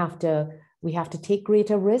 And we have to take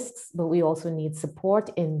greater risks, but we also need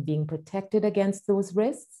support in being protected against those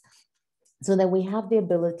risks, so that we have the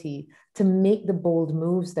ability to make the bold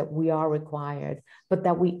moves that we are required, but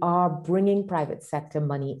that we are bringing private sector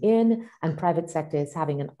money in, and private sector is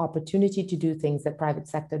having an opportunity to do things that private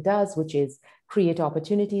sector does, which is create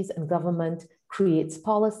opportunities, and government creates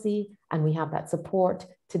policy, and we have that support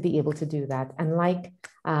to be able to do that. And like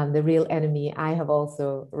the real enemy, I have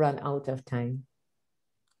also run out of time.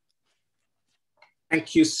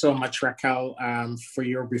 Thank you so much, Raquel, for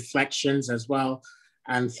your reflections as well.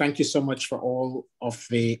 And thank you so much for all of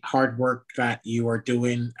the hard work that you are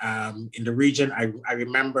doing in the region. I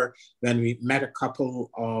remember when we met a couple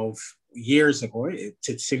of years ago,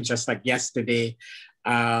 it seems just like yesterday,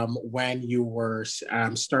 when you were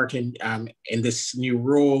starting in this new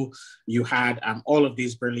role. You had all of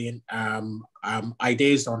these brilliant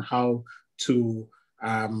ideas on how to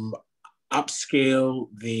upscale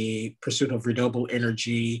the pursuit of renewable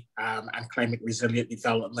energy and climate resilient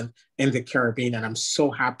development in the Caribbean. And I'm so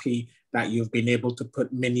happy that you've been able to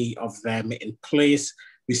put many of them in place.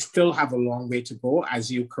 We still have a long way to go, as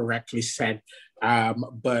you correctly said,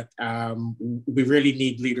 but we really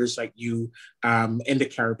need leaders like you in the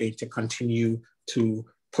Caribbean to continue to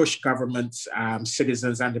push governments,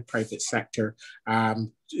 citizens, and the private sector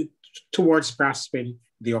towards grasping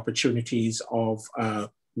the opportunities of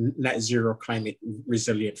net zero climate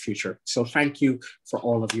resilient future. So thank you for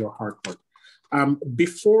all of your hard work.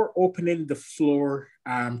 Before opening the floor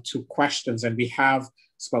to questions, and we have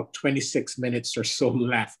about 26 minutes or so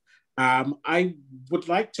left, I would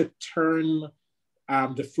like to turn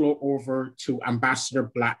the floor over to Ambassador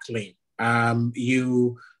Blacklane.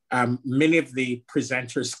 Many of the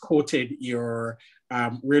presenters quoted your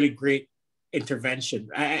really great intervention,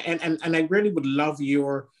 and I really would love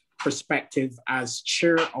your perspective as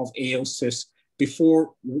chair of AOSIS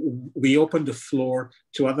before we open the floor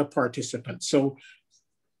to other participants. So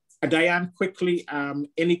Diane, quickly,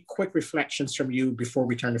 any quick reflections from you before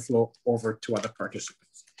we turn the floor over to other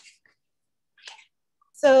participants?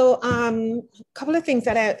 So a couple of things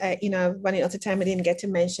that I running out of time I didn't get to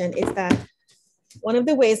mention is that one of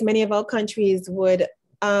the ways many of our countries would,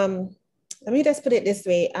 let me just put it this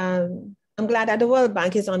way, I'm glad that the World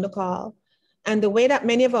Bank is on the call. And the way that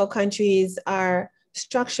many of our countries are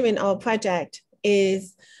structuring our project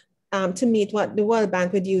is to meet what the World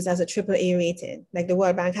Bank would use as a AAA rating. Like the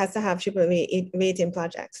World Bank has to have AAA rating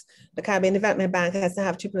projects. The Caribbean Development Bank has to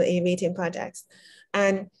have AAA rating projects.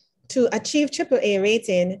 And to achieve AAA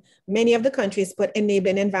rating, many of the countries put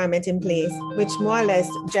enabling environment in place, which more or less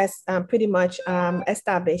just pretty much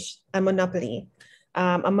establish a monopoly.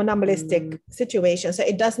 A monopolistic situation. So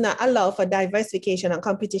it does not allow for diversification and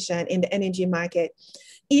competition in the energy market,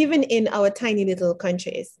 even in our tiny little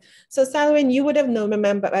countries. So Salwin, you would have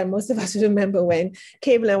remember, and most of us remember when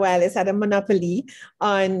Cable and Wireless had a monopoly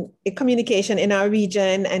on communication in our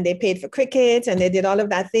region, and they paid for cricket and they did all of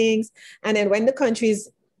that things. And then when the countries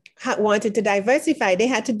wanted to diversify, they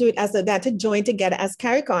had to do it as they had to join together as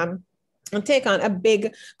CARICOM and take on a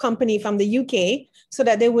big company from the UK so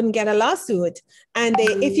that they wouldn't get a lawsuit. And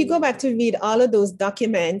if you go back to read all of those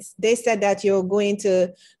documents, they said that you're going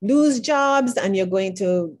to lose jobs and you're going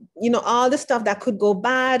to, all the stuff that could go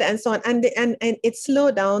bad and so on. And it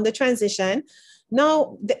slowed down the transition.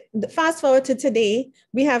 Now, fast forward to today,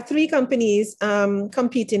 we have 3 companies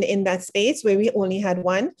competing in that space where we only had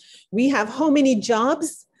 1. We have how many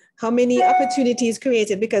jobs, how many opportunities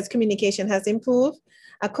created because communication has improved.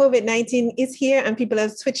 COVID-19 is here and people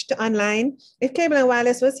have switched to online. If Cable and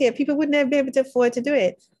Wireless was here, people would never be able to afford to do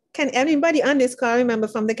it. Can anybody on this call remember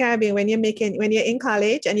from the Caribbean when you're in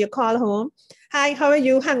college and you call home, hi, how are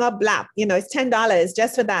you? Hang up, blap. It's $10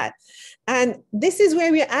 just for that. And this is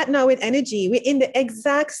where we're at now with energy. We're in the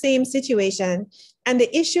exact same situation. And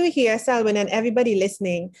the issue here, Salwin and everybody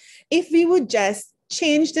listening, if we would just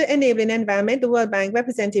change the enabling environment, the World Bank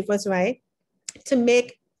representative was right, to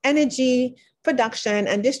make energy production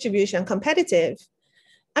and distribution competitive,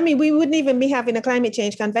 I mean, we wouldn't even be having a climate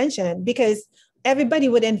change convention because everybody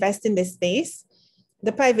would invest in this space.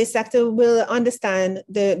 The private sector will understand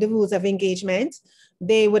the rules of engagement.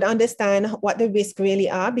 They would understand what the risks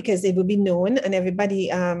really are because it would be known and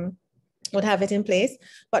everybody would have it in place.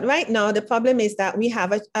 But right now, the problem is that we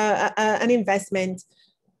have an investment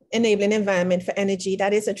enabling environment for energy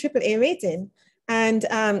that is a AAA rating.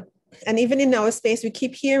 And even in our space, we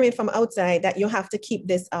keep hearing from outside that you have to keep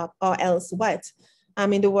this up or else what? I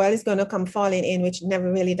mean, the world is going to come falling in, which never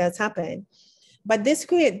really does happen. But this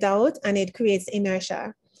creates doubt and it creates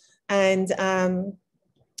inertia. And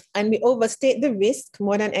we overstate the risk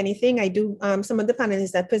more than anything. Some of the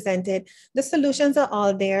panelists that presented, the solutions are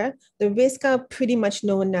all there. The risks are pretty much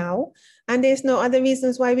known now. And there's no other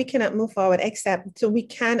reasons why we cannot move forward except so we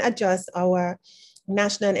can adjust our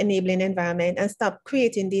national enabling environment and stop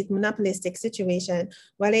creating these monopolistic situations,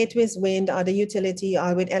 whether it was wind or the utility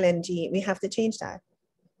or with LNG. We have to change that.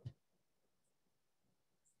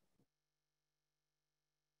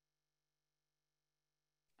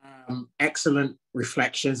 Excellent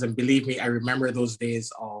reflections. And believe me, I remember those days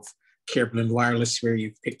of Cable and Wireless where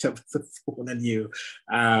you picked up the phone and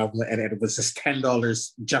it was just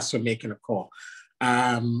 $10 just for making a call.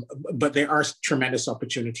 But there are tremendous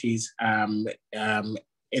opportunities in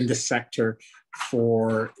the sector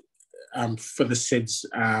for the SIDS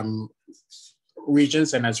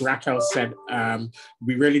regions. And as Raquel said,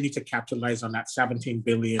 we really need to capitalize on that $17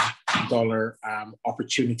 billion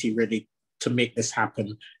opportunity really to make this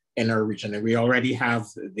happen in our region. And we already have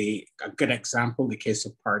a good example, the case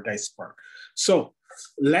of Paradise Park. So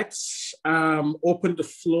let's open the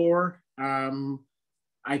floor.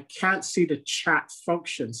 I can't see the chat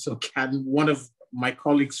function, so can one of my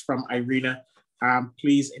colleagues from IRENA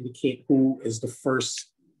please indicate who is the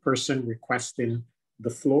first person requesting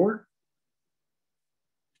the floor?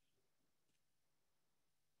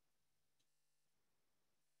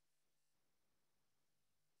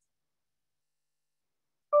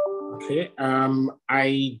 Okay,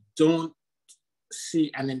 I don't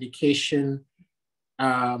see an indication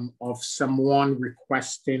of someone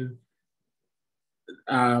requesting.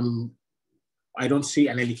 I don't see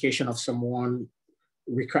an indication of someone.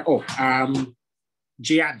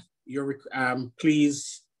 Gian,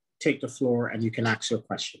 please take the floor and you can ask your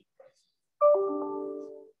question.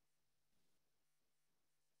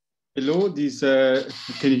 Hello,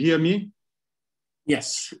 can you hear me?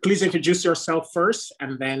 Yes, please introduce yourself first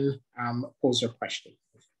and then pose your question.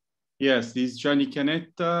 Yes, this is Gianni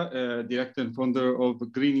Chianetta, director and founder of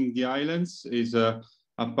Greening the Islands, is a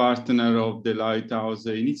partner of the Lighthouse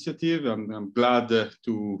Initiative. I'm glad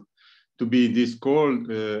to be in this call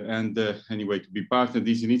and anyway, to be part of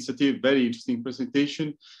this initiative. Very interesting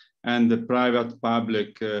presentation, and the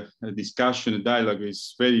private-public discussion dialogue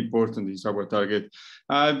is very important, is our target.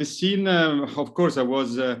 I've seen, of course, I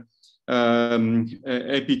was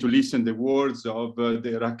happy to listen the words of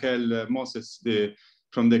the Raquel Moses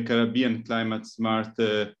from the Caribbean Climate Smart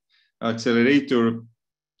Accelerator,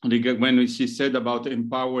 when she said about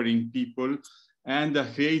empowering people and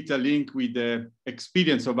create a link with the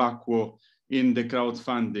experience of Aquo in the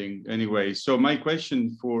crowdfunding anyway. So my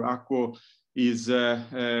question for Aquo is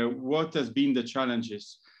what has been the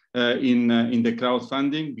challenges in the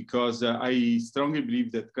crowdfunding? Because I strongly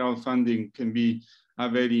believe that crowdfunding can be a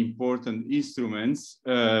very important instrument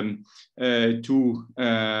to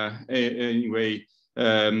anyway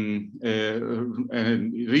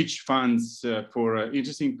reach funds for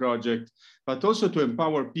interesting projects, but also to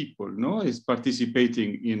empower people, is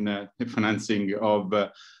participating in the financing of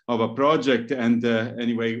a project. And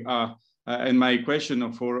anyway, and my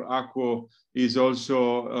question for Aquo is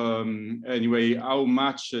also anyway, how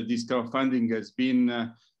much this crowdfunding has been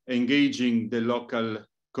engaging the local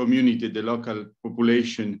community, the local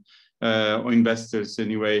population or investors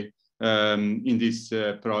anyway in this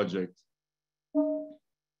project.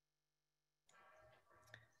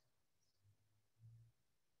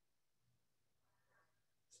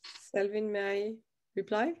 Selvin, may I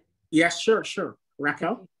reply? Yes, sure.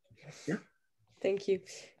 Raquel? Yeah. Thank you.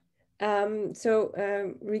 Regarding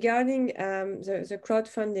the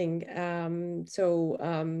crowdfunding,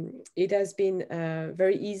 it has been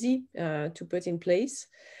very easy to put in place.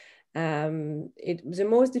 The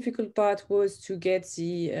most difficult part was to get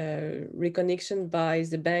the recognition by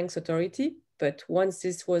the bank's authority, but once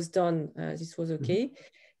this was done, this was okay. Mm-hmm.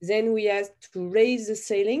 Then we had to raise the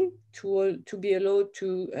ceiling to be allowed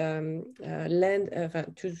to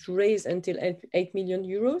to raise until 8 million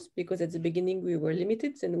euros, because at the beginning we were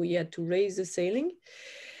limited and we had to raise the ceiling.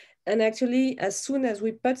 And actually, as soon as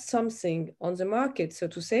we put something on the market, so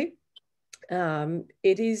to say,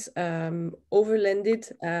 it is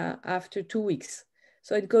overlanded after 2 weeks.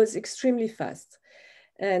 So it goes extremely fast.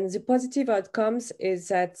 And the positive outcomes is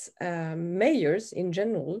that mayors in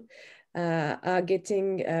general are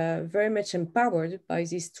getting very much empowered by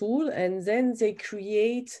this tool, and then they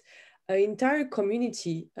create an entire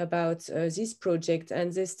community about this project,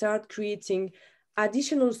 and they start creating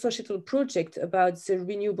additional societal projects about the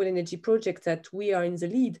renewable energy project that we are in the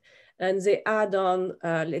lead, and they add on,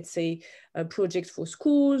 let's say, a project for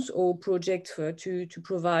schools or project to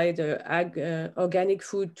provide organic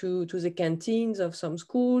food to the canteens of some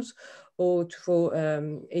schools, or for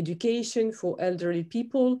education for elderly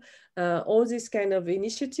people, all this kind of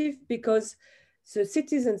initiative, because the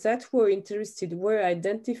citizens that were interested were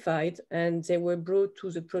identified and they were brought to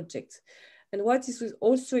the project. And what is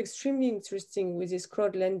also extremely interesting with this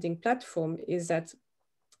crowdlending platform is that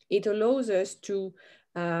it allows us to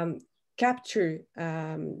capture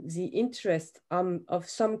the interest of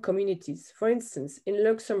some communities. For instance, in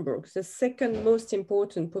Luxembourg, the second most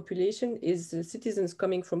important population is the citizens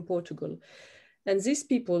coming from Portugal. And these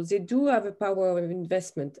people, they do have a power of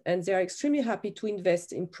investment, and they are extremely happy to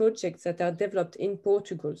invest in projects that are developed in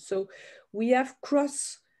Portugal. So we have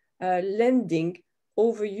cross lending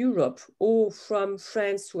over Europe or from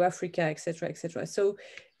France to Africa, etc., etc. So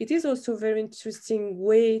it is also a very interesting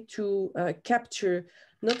way to capture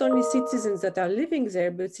not only citizens that are living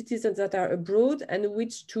there, but citizens that are abroad and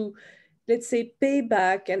which to, let's say, pay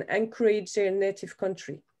back and encourage their native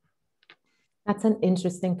country. That's an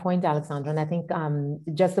interesting point, Alexandra. And I think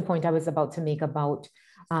just the point I was about to make about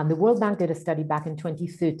the World Bank did a study back in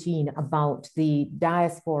 2013 about the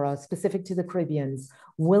diaspora, specific to the Caribbean's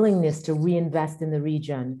willingness to reinvest in the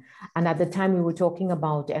region. And at the time we were talking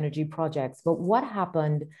about energy projects, but what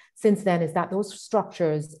happened since then is that those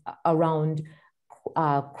structures around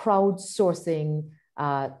crowdsourcing,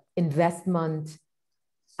 investment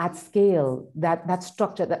at scale, that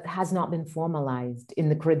structure that has not been formalized in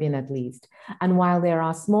the Caribbean at least. And while there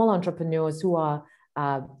are small entrepreneurs who are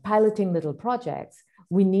piloting little projects,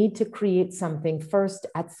 we need to create something first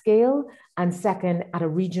at scale and second at a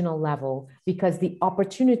regional level, because the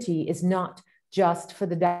opportunity is not just for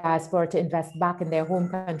the diaspora to invest back in their home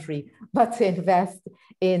country, but to invest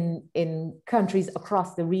in countries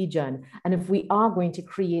across the region. And if we are going to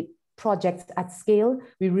create projects at scale,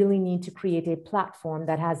 we really need to create a platform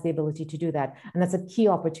that has the ability to do that. And that's a key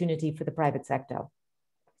opportunity for the private sector.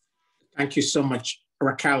 Thank you so much,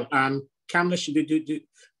 Raquel. Kamlesh,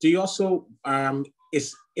 do you also,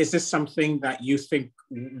 is this something that you think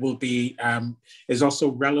will be, is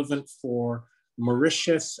also relevant for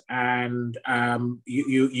Mauritius and our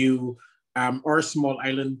small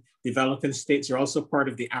island developing states? Are also part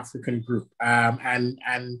of the African group, and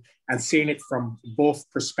seeing it from both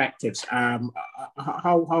perspectives. How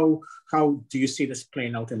do you see this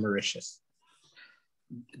playing out in Mauritius?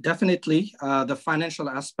 Definitely, the financial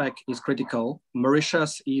aspect is critical.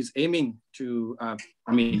 Mauritius is aiming to,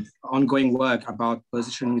 ongoing work about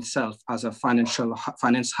positioning itself as a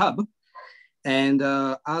finance hub. And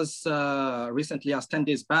as recently as 10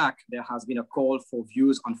 days back, there has been a call for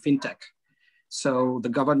views on fintech. So the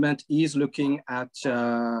government is looking at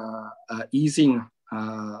easing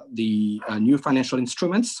the new financial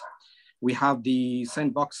instruments. We have the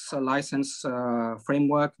sandbox license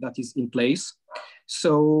framework that is in place.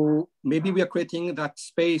 So maybe we are creating that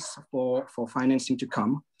space for financing to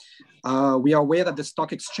come. We are aware that the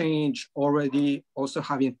stock exchange already also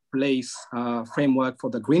have in place framework for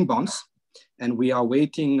the green bonds, and we are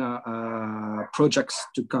waiting projects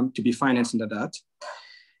to come to be financed under that.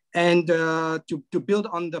 And to build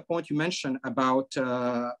on the point you mentioned about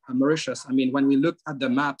Mauritius, when we looked at the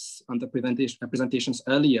maps on the presentations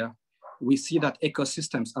earlier, we see that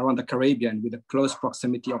ecosystems around the Caribbean with a close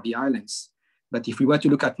proximity of the islands. But if we were to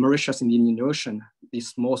look at Mauritius in the Indian Ocean,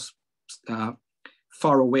 it's most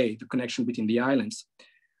far away, the connection between the islands.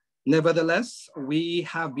 Nevertheless, we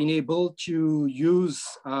have been able to use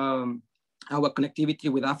our connectivity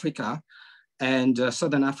with Africa and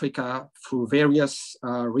Southern Africa through various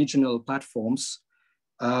regional platforms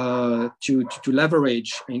to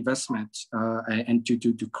leverage investment and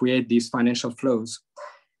to create these financial flows.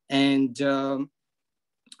 And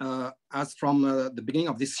as from the beginning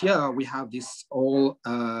of this year, we have this All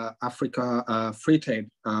Africa Free Trade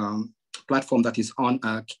platform that is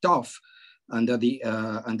kicked off under the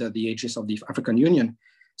aegis of the African Union.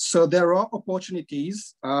 So there are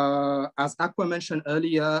opportunities, as Aqua mentioned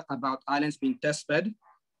earlier, about islands being testbed.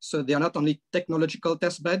 So they are not only technological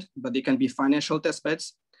testbed, but they can be financial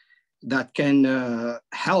testbeds that can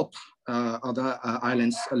help other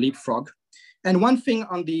islands leapfrog. And one thing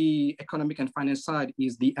on the economic and finance side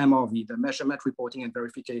is the MRV, the measurement, reporting, and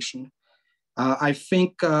verification. I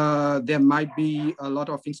think there might be a lot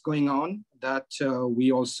of things going on that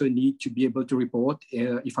we also need to be able to report.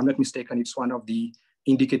 If I'm not mistaken, it's one of the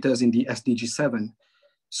indicators in the SDG 7.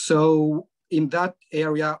 So in that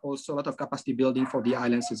area, also a lot of capacity building for the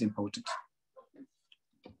islands is important.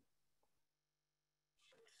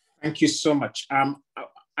 Thank you so much.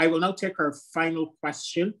 I will now take our final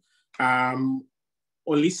question.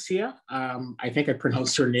 Alicia, I think I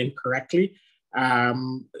pronounced her name correctly.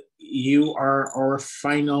 You are our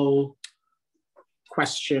final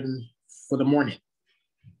question for the morning.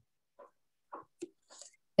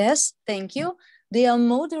 Yes, thank you. Dear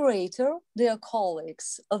moderator, dear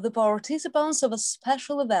colleagues, the participants of a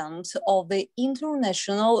special event of the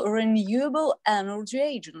International Renewable Energy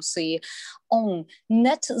Agency on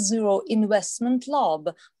Net Zero Investment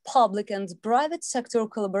Lab, public and private sector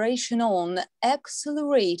collaboration on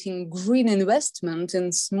accelerating green investment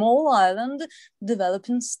in small island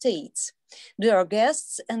developing states. dear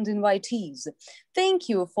guests and invitees. Thank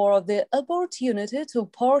you for the opportunity to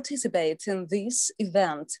participate in this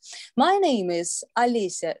event. My name is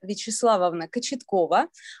Olesya Vyacheslavovna Kochetkova.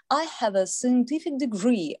 I have a scientific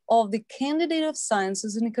degree of the Candidate of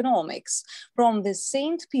Sciences in Economics from the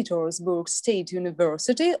St. Petersburg State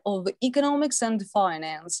University of Economics and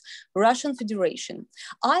Finance, Russian Federation.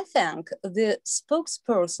 I thank the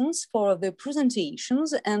spokespersons for the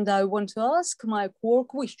presentations, and I want to ask my core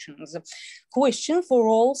questions. Question for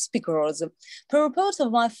all speakers. Purpose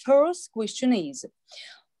of my first question is,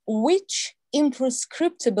 which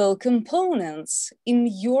imprescriptible components, in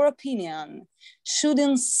your opinion, should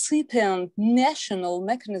incipient national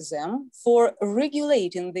mechanism for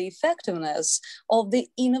regulating the effectiveness of the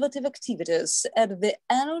innovative activities at the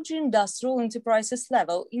energy industrial enterprises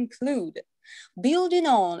level include? Building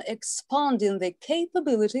on expanding the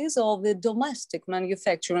capabilities of the domestic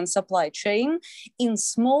manufacturing supply chain in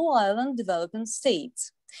small island developing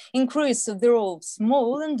states, increase the role of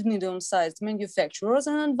small and medium-sized manufacturers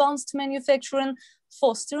and advanced manufacturing,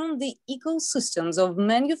 fostering the ecosystems of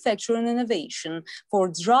manufacturing innovation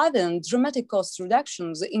for driving dramatic cost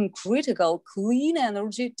reductions in critical clean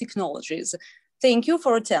energy technologies. Thank you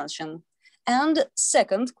for attention. And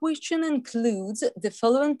second question includes the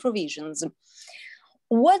following provisions.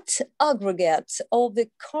 What aggregate of the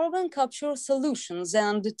carbon capture solutions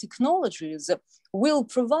and technologies will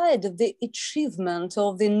provide the achievement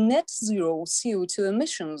of the net zero CO2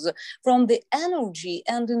 emissions from the energy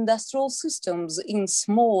and industrial systems in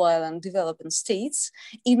small island developing states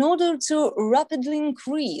in order to rapidly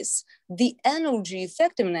increase the energy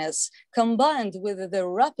effectiveness combined with the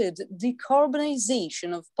rapid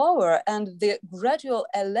decarbonization of power and the gradual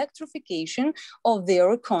electrification of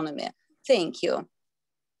their economy? Thank you.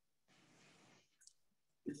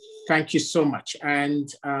 Thank you so much.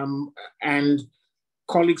 And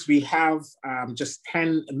colleagues, we have just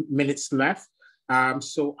 10 minutes left.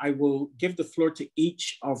 So I will give the floor to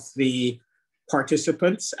each of the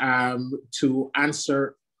participants to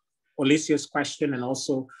answer Olesya's question and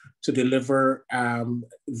also to deliver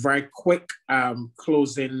very quick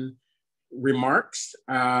closing remarks.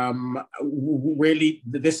 Really,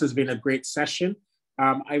 this has been a great session.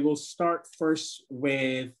 I will start first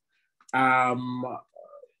with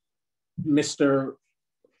Mr.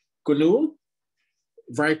 Gunul,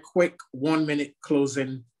 very quick 1 minute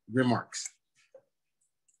closing remarks.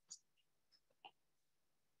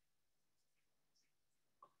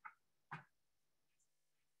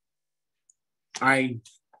 I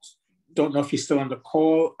don't know if he's still on the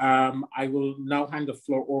call. I will now hand the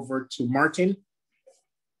floor over to Martin.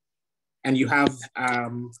 And you have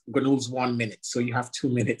Gunul's 1 minute, so you have 2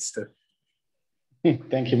 minutes to.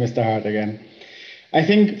 Thank you, Mr. Hart, again. I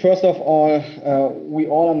think, first of all, we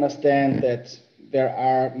all understand that there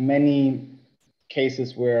are many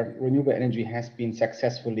cases where renewable energy has been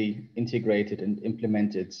successfully integrated and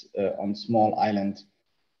implemented on small island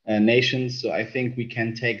nations. So I think we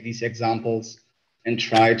can take these examples and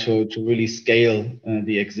try to really scale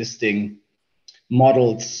the existing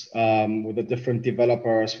models with the different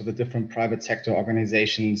developers, with the different private sector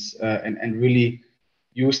organizations, and really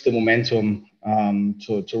use the momentum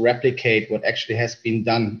to replicate what actually has been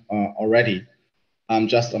done already,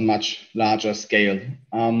 just on much larger scale.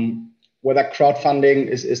 Whether crowdfunding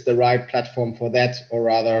is the right platform for that, or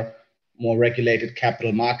rather more regulated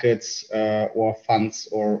capital markets or funds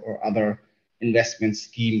or other investment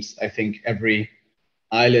schemes, I think every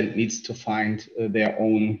island needs to find their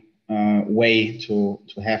own way to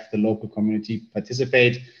have the local community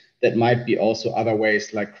participate. That might be also other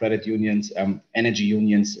ways like credit unions, energy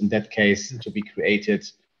unions in that case to be created,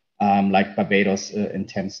 like Barbados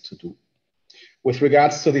intends to do. With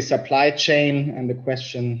regards to the supply chain and the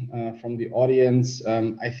question from the audience,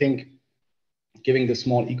 I think giving the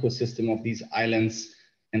small ecosystem of these islands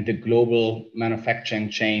and the global manufacturing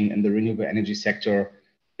chain in the renewable energy sector,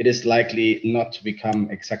 it is likely not to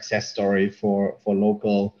become a success story for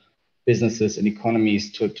local businesses and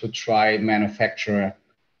economies to try manufacture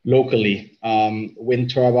locally. Wind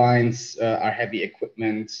turbines are heavy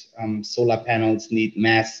equipment. Solar panels need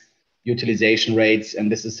mass utilization rates,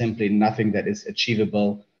 and this is simply nothing that is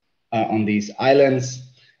achievable on these islands.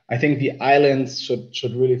 I think the islands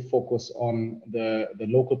should really focus on the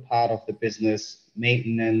local part of the business,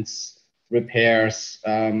 maintenance, repairs,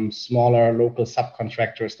 smaller local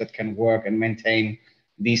subcontractors that can work and maintain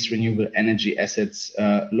these renewable energy assets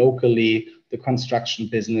locally, the construction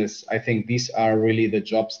business. I think these are really the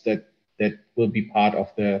jobs that will be part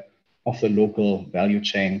of the local value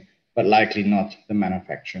chain, but likely not the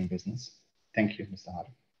manufacturing business. Thank you, Mr. Hart.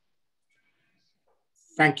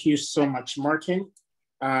 Thank you so much, Martin.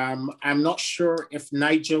 I'm not sure if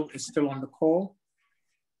Nigel is still on the call.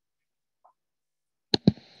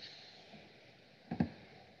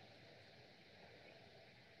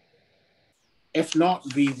 If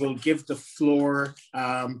not, we will give the floor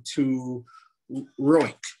to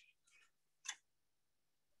Rohit.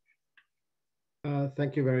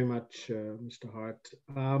 Thank you very much, Mr. Hart.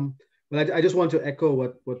 Well, I just want to echo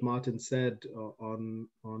what Martin said on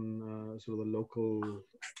sort of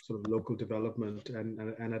the local development,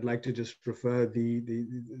 and I'd like to just refer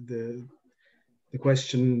the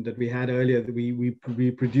question that we had earlier. That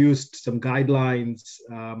we produced some guidelines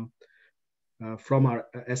from our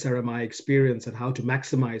SRMI experience on how to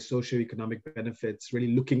maximize socioeconomic benefits,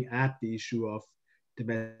 really looking at the issue of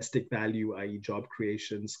domestic value, i.e. job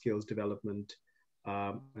creation, skills development,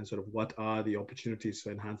 and sort of what are the opportunities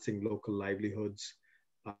for enhancing local livelihoods.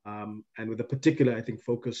 And with a particular, I think,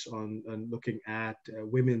 focus on looking at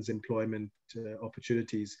women's employment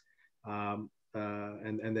opportunities. And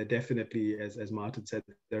there definitely, as Martin said,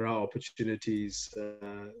 there are opportunities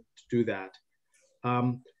to do that.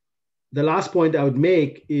 The last point I would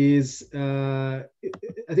make is, I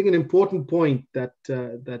think, an important point that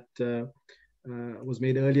was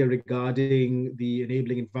made earlier regarding the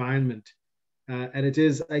enabling environment. And it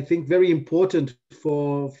is, I think, very important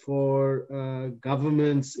for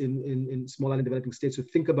governments in small and developing states to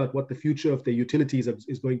think about what the future of their utilities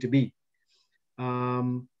is going to be.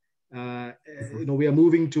 You know, we are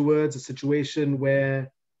moving towards a situation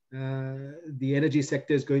where the energy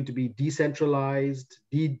sector is going to be decentralized,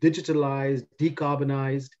 digitalized,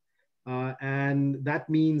 decarbonized, and that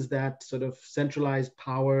means that sort of centralized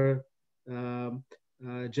power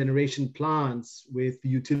generation plants with the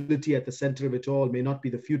utility at the center of it all may not be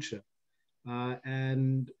the future.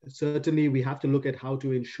 And certainly we have to look at how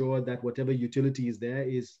to ensure that whatever utility is there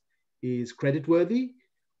is creditworthy,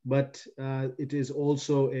 but it is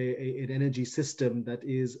also an energy system that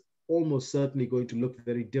is almost certainly going to look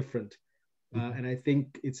very different. And I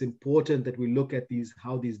think it's important that we look at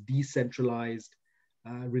how these decentralized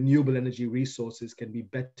renewable energy resources can be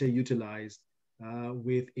better utilized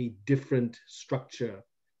with a different structure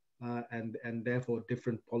and therefore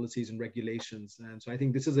different policies and regulations. And so I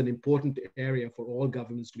think this is an important area for all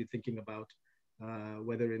governments to be thinking about,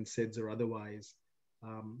 whether in SIDS or otherwise.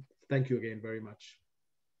 Thank you again very much.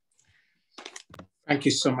 Thank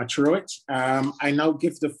you so much, Rohit. I now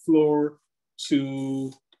give the floor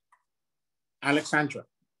to Alexandra.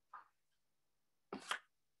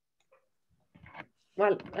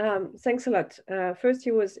 Well, thanks a lot. First,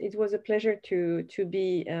 it was a pleasure to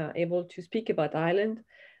be able to speak about Ireland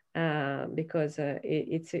because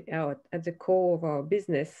it's at the core of our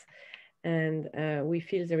business, and we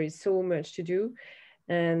feel there is so much to do.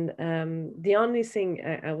 And the only thing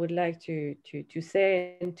I would like to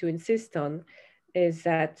say and to insist on is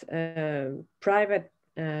that private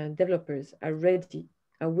developers are ready,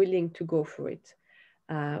 are willing to go for it.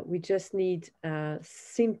 We just need a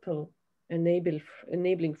simple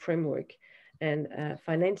enabling framework and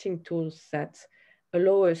financing tools that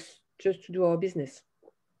allow us just to do our business.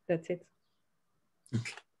 That's it.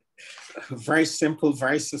 Very simple,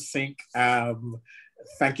 very succinct.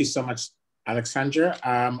 Thank you so much, Alexandra.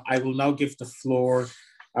 I will now give the floor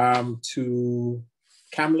to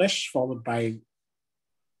Kamlesh, followed by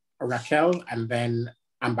Raquel, and then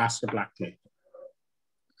Ambassador Blackley.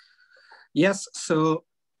 Yes, so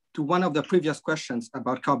to one of the previous questions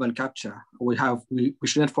about carbon capture, we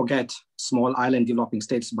shouldn't forget small island developing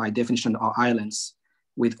states by definition are islands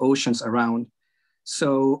with oceans around.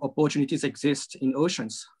 So opportunities exist in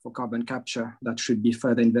oceans for carbon capture that should be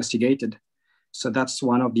further investigated. So that's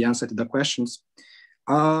one of the answers to the questions.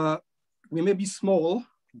 We may be small,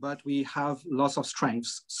 but we have lots of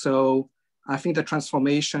strengths. So I think the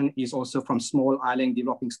transformation is also from small island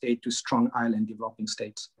developing state to strong island developing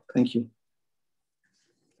states. Thank you.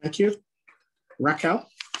 Thank you. Raquel?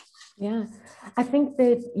 Yeah, I think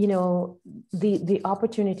that, you know, the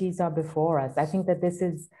opportunities are before us. I think that this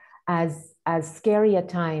is as scary a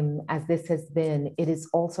time as this has been. It is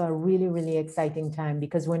also a really, really exciting time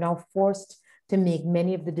because we're now forced to make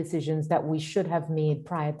many of the decisions that we should have made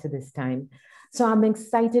prior to this time. So I'm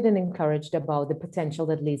excited and encouraged about the potential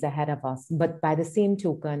that lays ahead of us. But by the same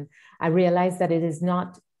token, I realize that it is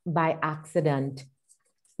not by accident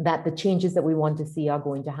that the changes that we want to see are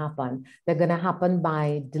going to happen. They're going to happen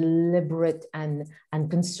by deliberate and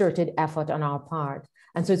concerted effort on our part.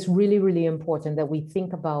 And so it's really, really important that we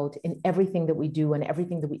think about in everything that we do and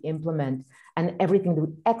everything that we implement and everything that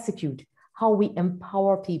we execute, how we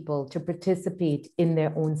empower people to participate in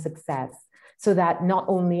their own success. so that not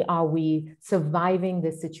only are we surviving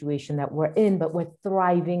this situation that we're in, but we're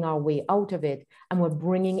thriving our way out of it. And we're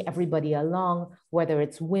bringing everybody along, whether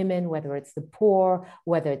it's women, whether it's the poor,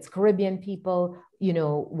 whether it's Caribbean people, you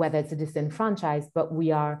know, whether it's the disenfranchised, but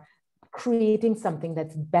we are creating something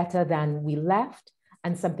that's better than we left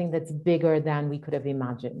and something that's bigger than we could have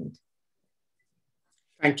imagined.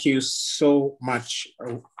 Thank you so much,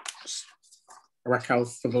 Raquel,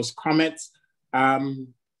 for those comments.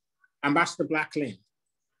 Ambassador Blacklane,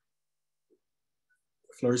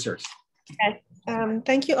 the floor is yours. Yes.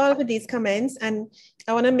 Thank you all for these comments. And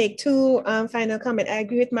I want to make two final comments. I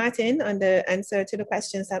agree with Martin on the answer to the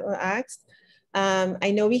questions that were asked. I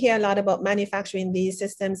know we hear a lot about manufacturing these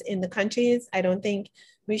systems in the countries. I don't think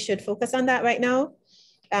we should focus on that right now.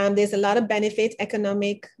 There's a lot of benefit,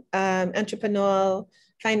 economic, entrepreneurial,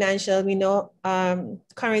 financial, we know,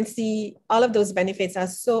 currency, all of those benefits are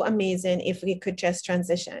so amazing if we could just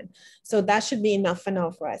transition. So that should be enough for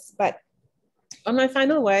now for us. But on my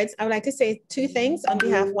final words, I would like to say two things on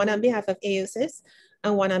behalf, one on behalf of AOSIS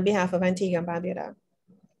and one on behalf of Antigua and Barbuda.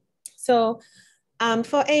 So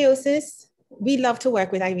for AOSIS, we love to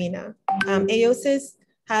work with Irina. AOSIS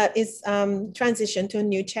is transitioned to a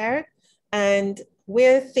new chair, and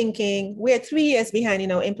we're 3 years behind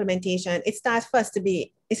in our implementation. It's time for us to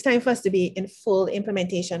be in full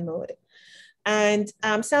implementation mode. And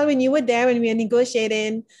Selwyn, you were there when we were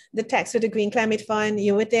negotiating the text for the Green Climate Fund.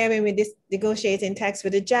 You were there when we were negotiating text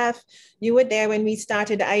for the JEF. You were there when we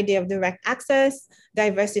started the idea of direct access,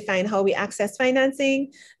 diversifying how we access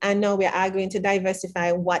financing. And now we are going to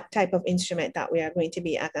diversify what type of instrument that we are going to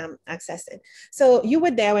be accessing. So you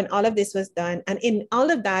were there when all of this was done. And in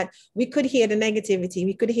all of that, we could hear the negativity.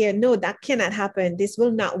 We could hear, no, that cannot happen. This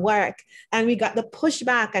will not work. And we got the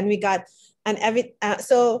pushback and we got,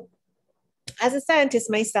 so as a scientist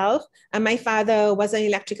myself, and my father was an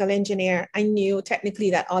electrical engineer, I knew technically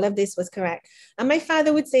that all of this was correct. And my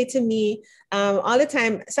father would say to me all the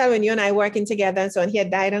time, Selwyn, you and I working together and so on, he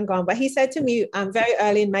had died and gone, but he said to me very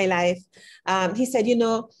early in my life, he said, you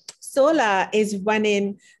know, solar is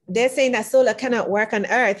running, they're saying that solar cannot work on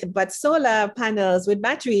Earth, but solar panels with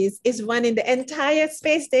batteries is running the entire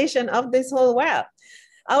space station of this whole world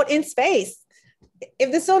out in space.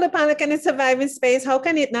 If the solar panel can survive in space, how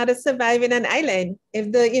can it not survive in an island?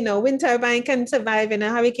 If the wind turbine can survive in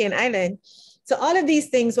a hurricane island. So all of these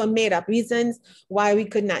things were made up reasons why we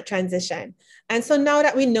could not transition. And so now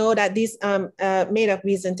that we know that these made up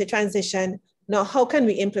reasons to transition, now how can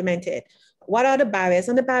we implement it? What are the barriers?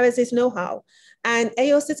 And the barriers is know-how. And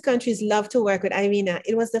AOSIS countries love to work with IRENA.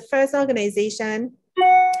 It was the first organization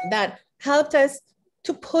that helped us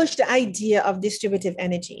to push the idea of distributive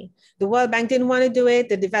energy. The World Bank didn't want to do it.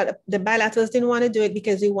 The bilaterals didn't want to do it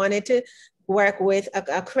because we wanted to work with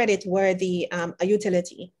a credit-worthy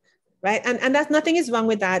utility, right? And that's, nothing is wrong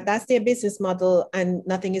with that. That's their business model and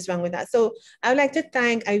nothing is wrong with that. So I would like to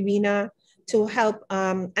thank IRENA to help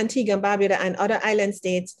Antigua and Barbuda and other island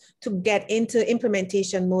states to get into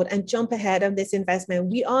implementation mode and jump ahead of this investment.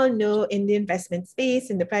 We all know in the investment space,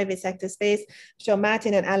 in the private sector space, I'm sure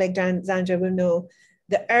Martin and Alexandra will know,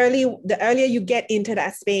 the earlier you get into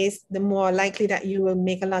that space, the more likely that you will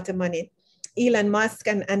make a lot of money. Elon Musk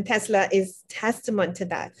and Tesla is testament to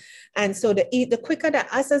that. And so the quicker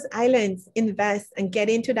that us as islands invest and get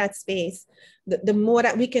into that space, the more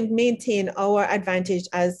that we can maintain our advantage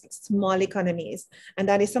as small economies. And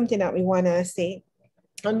that is something that we want to say.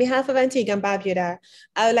 On behalf of Antigua and Barbuda,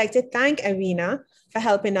 I would like to thank IRENA for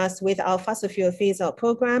helping us with our fossil fuel phase-out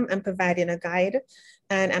program and providing a guide.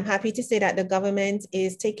 And I'm happy to say that the government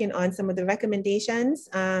is taking on some of the recommendations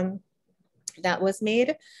that was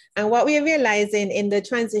made. And what we're realizing in the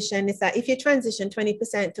transition is that if you transition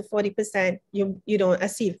 20% to 40%, you don't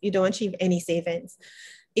achieve any savings.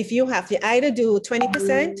 If you have to either do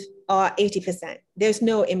 20% or 80%, there's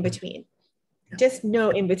no in between. Just no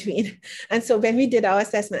in between. And so when we did our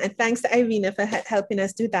assessment, and thanks to IRENA for helping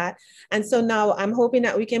us do that. And so now I'm hoping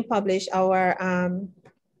that we can publish our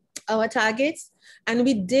targets. And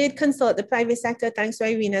we did consult the private sector, thanks to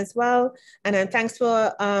IRENA as well. And thanks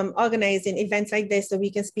for organizing events like this so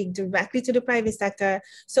we can speak directly to the private sector.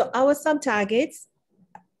 So our sub-targets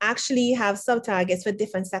actually have sub-targets for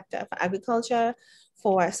different sectors, for agriculture,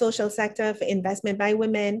 for social sector, for investment by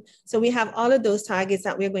women. So we have all of those targets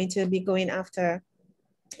that we're going to be going after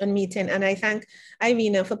and meeting. And I thank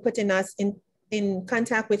IRENA for putting us in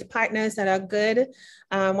contact with partners that are good.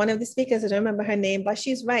 One of the speakers, I don't remember her name, but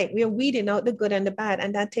she's right. We're weeding out the good and the bad,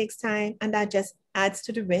 and that takes time, and that just adds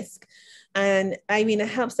to the risk. And IRENA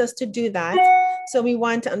helps us to do that. So we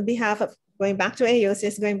want, on behalf of going back to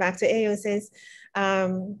AOSIS,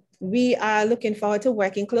 We are looking forward to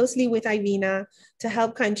working closely with IRENA to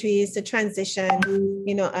help countries to transition,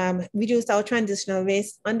 reduce our transitional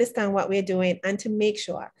risk, understand what we're doing, and to make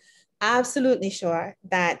sure, absolutely sure,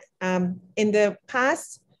 that in the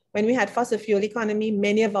past, when we had fossil fuel economy,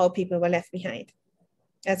 many of our people were left behind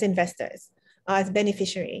as investors, as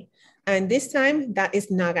beneficiary. And this time, that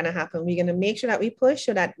is not going to happen. We're going to make sure that we push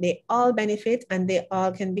so that they all benefit and they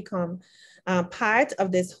all can become part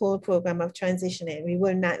of this whole program of transitioning. We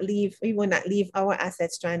will not leave our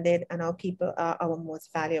assets stranded, and our people are our most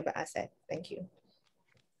valuable asset. Thank you.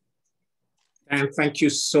 And thank you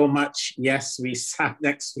so much. Yes, we sat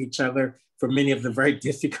next to each other for many of the very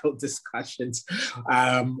difficult discussions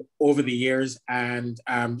over the years. And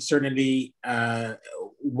certainly,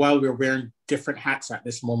 while we're wearing different hats at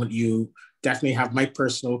this moment, you definitely have my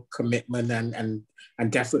personal commitment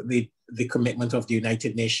and definitely the commitment of the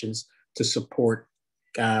United Nations to support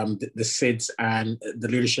the SIDS and the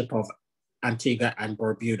leadership of Antigua and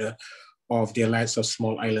Barbuda of the Alliance of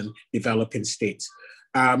Small Island Developing States.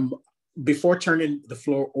 Before turning the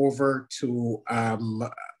floor over to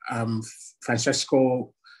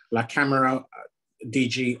Francesco La Camera,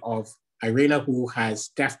 DG of IRENA, who has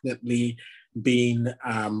definitely been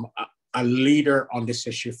a leader on this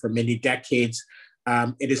issue for many decades,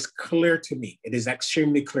 it is clear to me, it is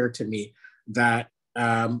extremely clear to me that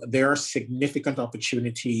there are significant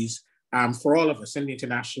opportunities for all of us in the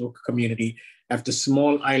international community if the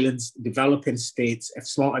small island developing states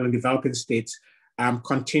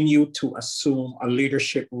continue to assume a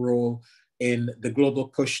leadership role in the global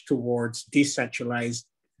push towards decentralized,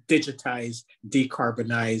 digitized,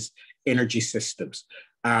 decarbonized energy systems.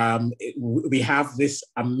 We have this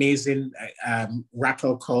amazing,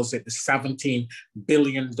 Raquel calls it the $17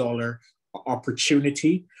 billion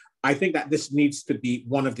opportunity. I think that this needs to be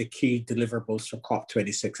one of the key deliverables for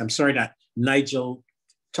COP26. I'm sorry that Nigel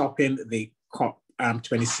Toppin, the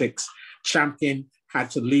COP26 champion,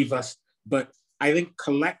 had to leave us, but I think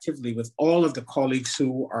collectively with all of the colleagues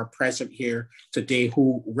who are present here today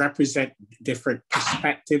who represent different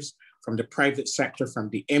perspectives from the private sector, from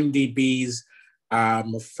the MDBs,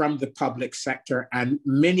 from the public sector, and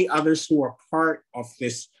many others who are part of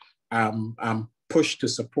this push to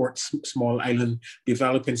support small island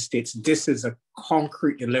developing states, this is a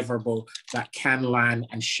concrete deliverable that can land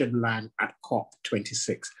and should land at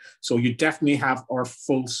COP26. So you definitely have our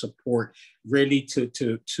full support really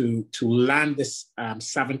to land this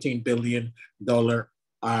 $17 billion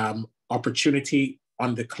opportunity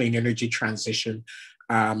on the clean energy transition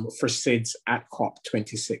for SIDS at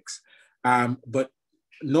COP26. But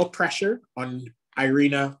no pressure on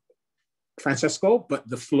IRENA, Francesco, but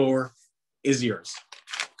the floor is yours.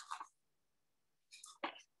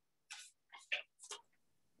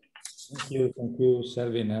 Thank you,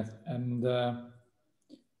 Selvin, and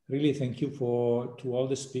really thank you to all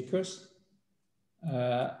the speakers.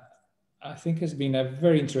 I think it's been a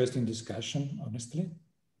very interesting discussion, honestly,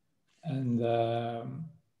 and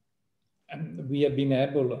we have been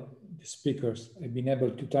able, the speakers have been able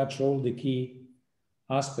to touch all the key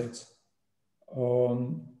aspects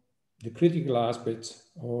on the critical aspects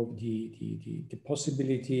of the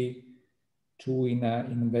possibility to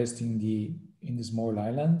invest in the small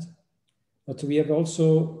island. But we have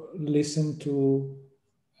also listened to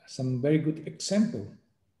some very good example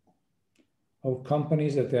of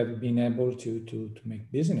companies that have been able to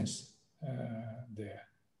make business there.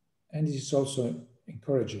 And this is also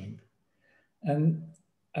encouraging. And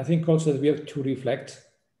I think also that we have to reflect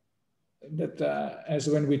that as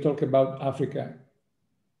when we talk about Africa,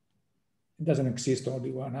 it doesn't exist only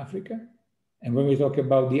one Africa. And when we talk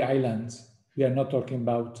about the islands, we are not talking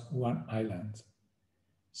about one island.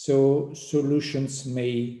 So solutions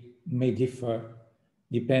may differ,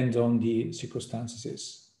 depend on the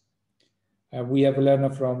circumstances. We have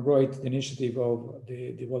learned from Rohit the initiative of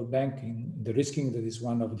the World Bank in the risking, that is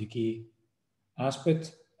one of the key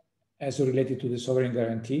aspects as related to the sovereign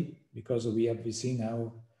guarantee, because we have seen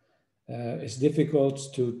how it's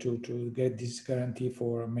difficult to get this guarantee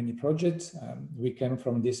for many projects. We came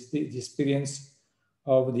from this experience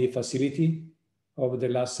of the facility, over the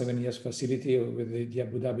last 7 years facility with the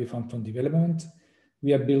Abu Dhabi Fund for Development.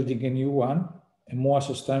 We are building a new one, a more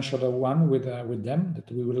substantial one with them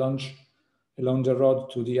that we will launch along the road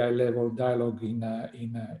to the high-level dialogue in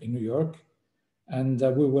New York. And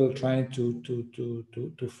we will try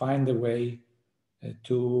to find a way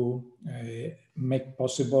to make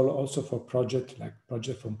possible also for projects like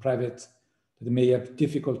project from private that may have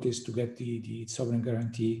difficulties to get the sovereign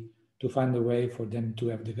guarantee, to find a way for them to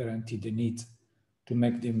have the guarantee they need to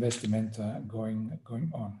make the investment going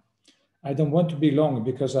on. I don't want to be long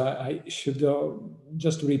because I should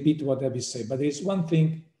just repeat what Abby said, but there's one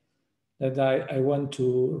thing that I want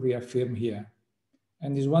to reaffirm here.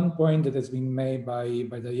 And there's one point that has been made by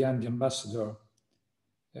Diane, the ambassador,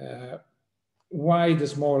 why the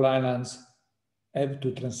small islands have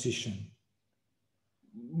to transition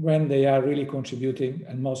when they are really contributing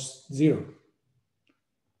almost zero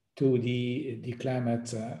to the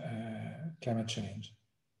climate change.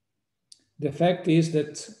 The fact is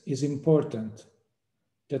that it's important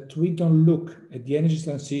that we don't look at the energy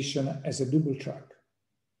transition as a double track,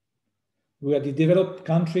 where the developed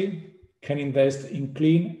country can invest in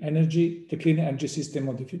clean energy, the clean energy system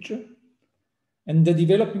of the future, and the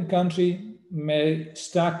developing country may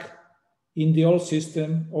stuck in the old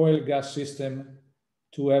system, oil gas system,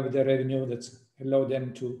 to have the revenue that allow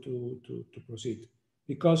them to proceed,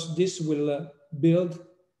 because this will build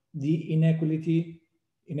the inequality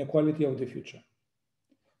of the future.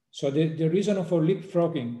 So the reason for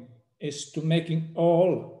leapfrogging is to making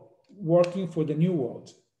all working for the new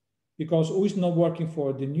world, because who is not working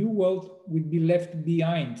for the new world will be left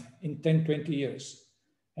behind in 10, 20 years.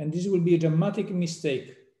 And this will be a dramatic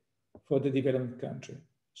mistake for the developed country.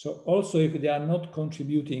 So also if they are not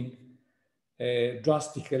contributing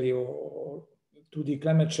drastically or to the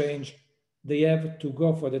climate change, they have to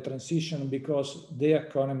go for the transition because their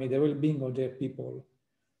economy, the well-being of their people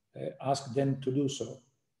ask them to do so.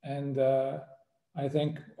 And I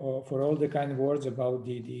thank for all the kind words about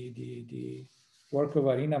the work of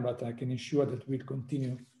Arena, but I can ensure that we'll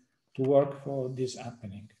continue to work for this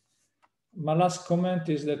happening. My last comment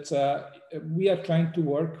is that we are trying to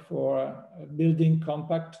work for building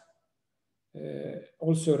compact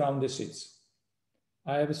also around the SIDS.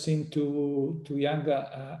 I have seen two young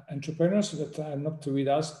entrepreneurs that are not with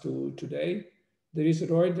us today. There is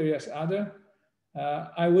Roy, there is other.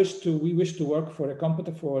 We wish to work for a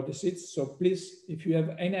compact for the SIDS. So please, if you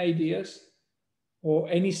have any ideas or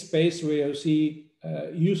any space where you see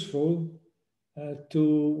useful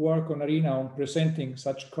to work on Arena on presenting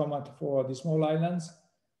such compact for the small islands,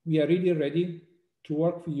 we are really ready to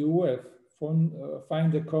work with you,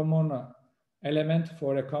 find a common element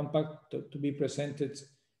for a compact to be presented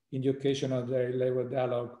in the occasion of the level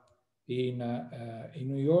dialogue in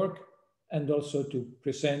New York, and also to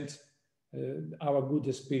present our good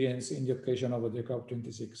experience in the occasion of the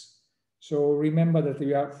COP26. So remember that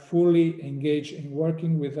we are fully engaged in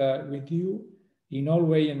working with you in all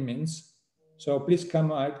ways and means. So please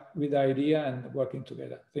come out with the idea and working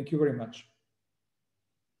together. Thank you very much.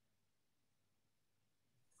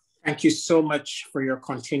 Thank you so much for your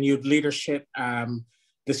continued leadership.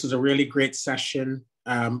 This was a really great session.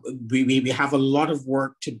 We have a lot of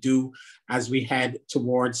work to do as we head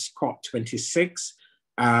towards COP26.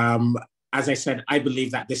 As I said, I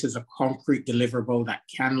believe that this is a concrete deliverable that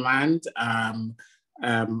can land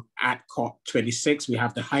at COP26. We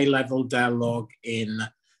have the high-level dialogue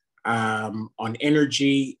on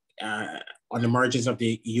energy, on the margins of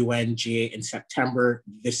the UNGA in September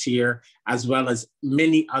this year, as well as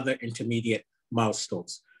many other intermediate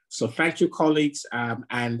milestones. So thank you, colleagues,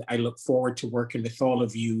 and I look forward to working with all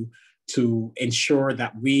of you to ensure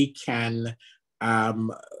that we can,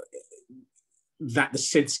 that the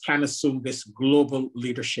SIDS can assume this global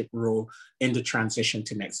leadership role in the transition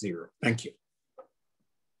to net zero. Thank you.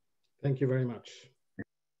 Thank you very much.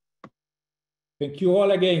 Thank you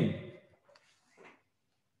all again.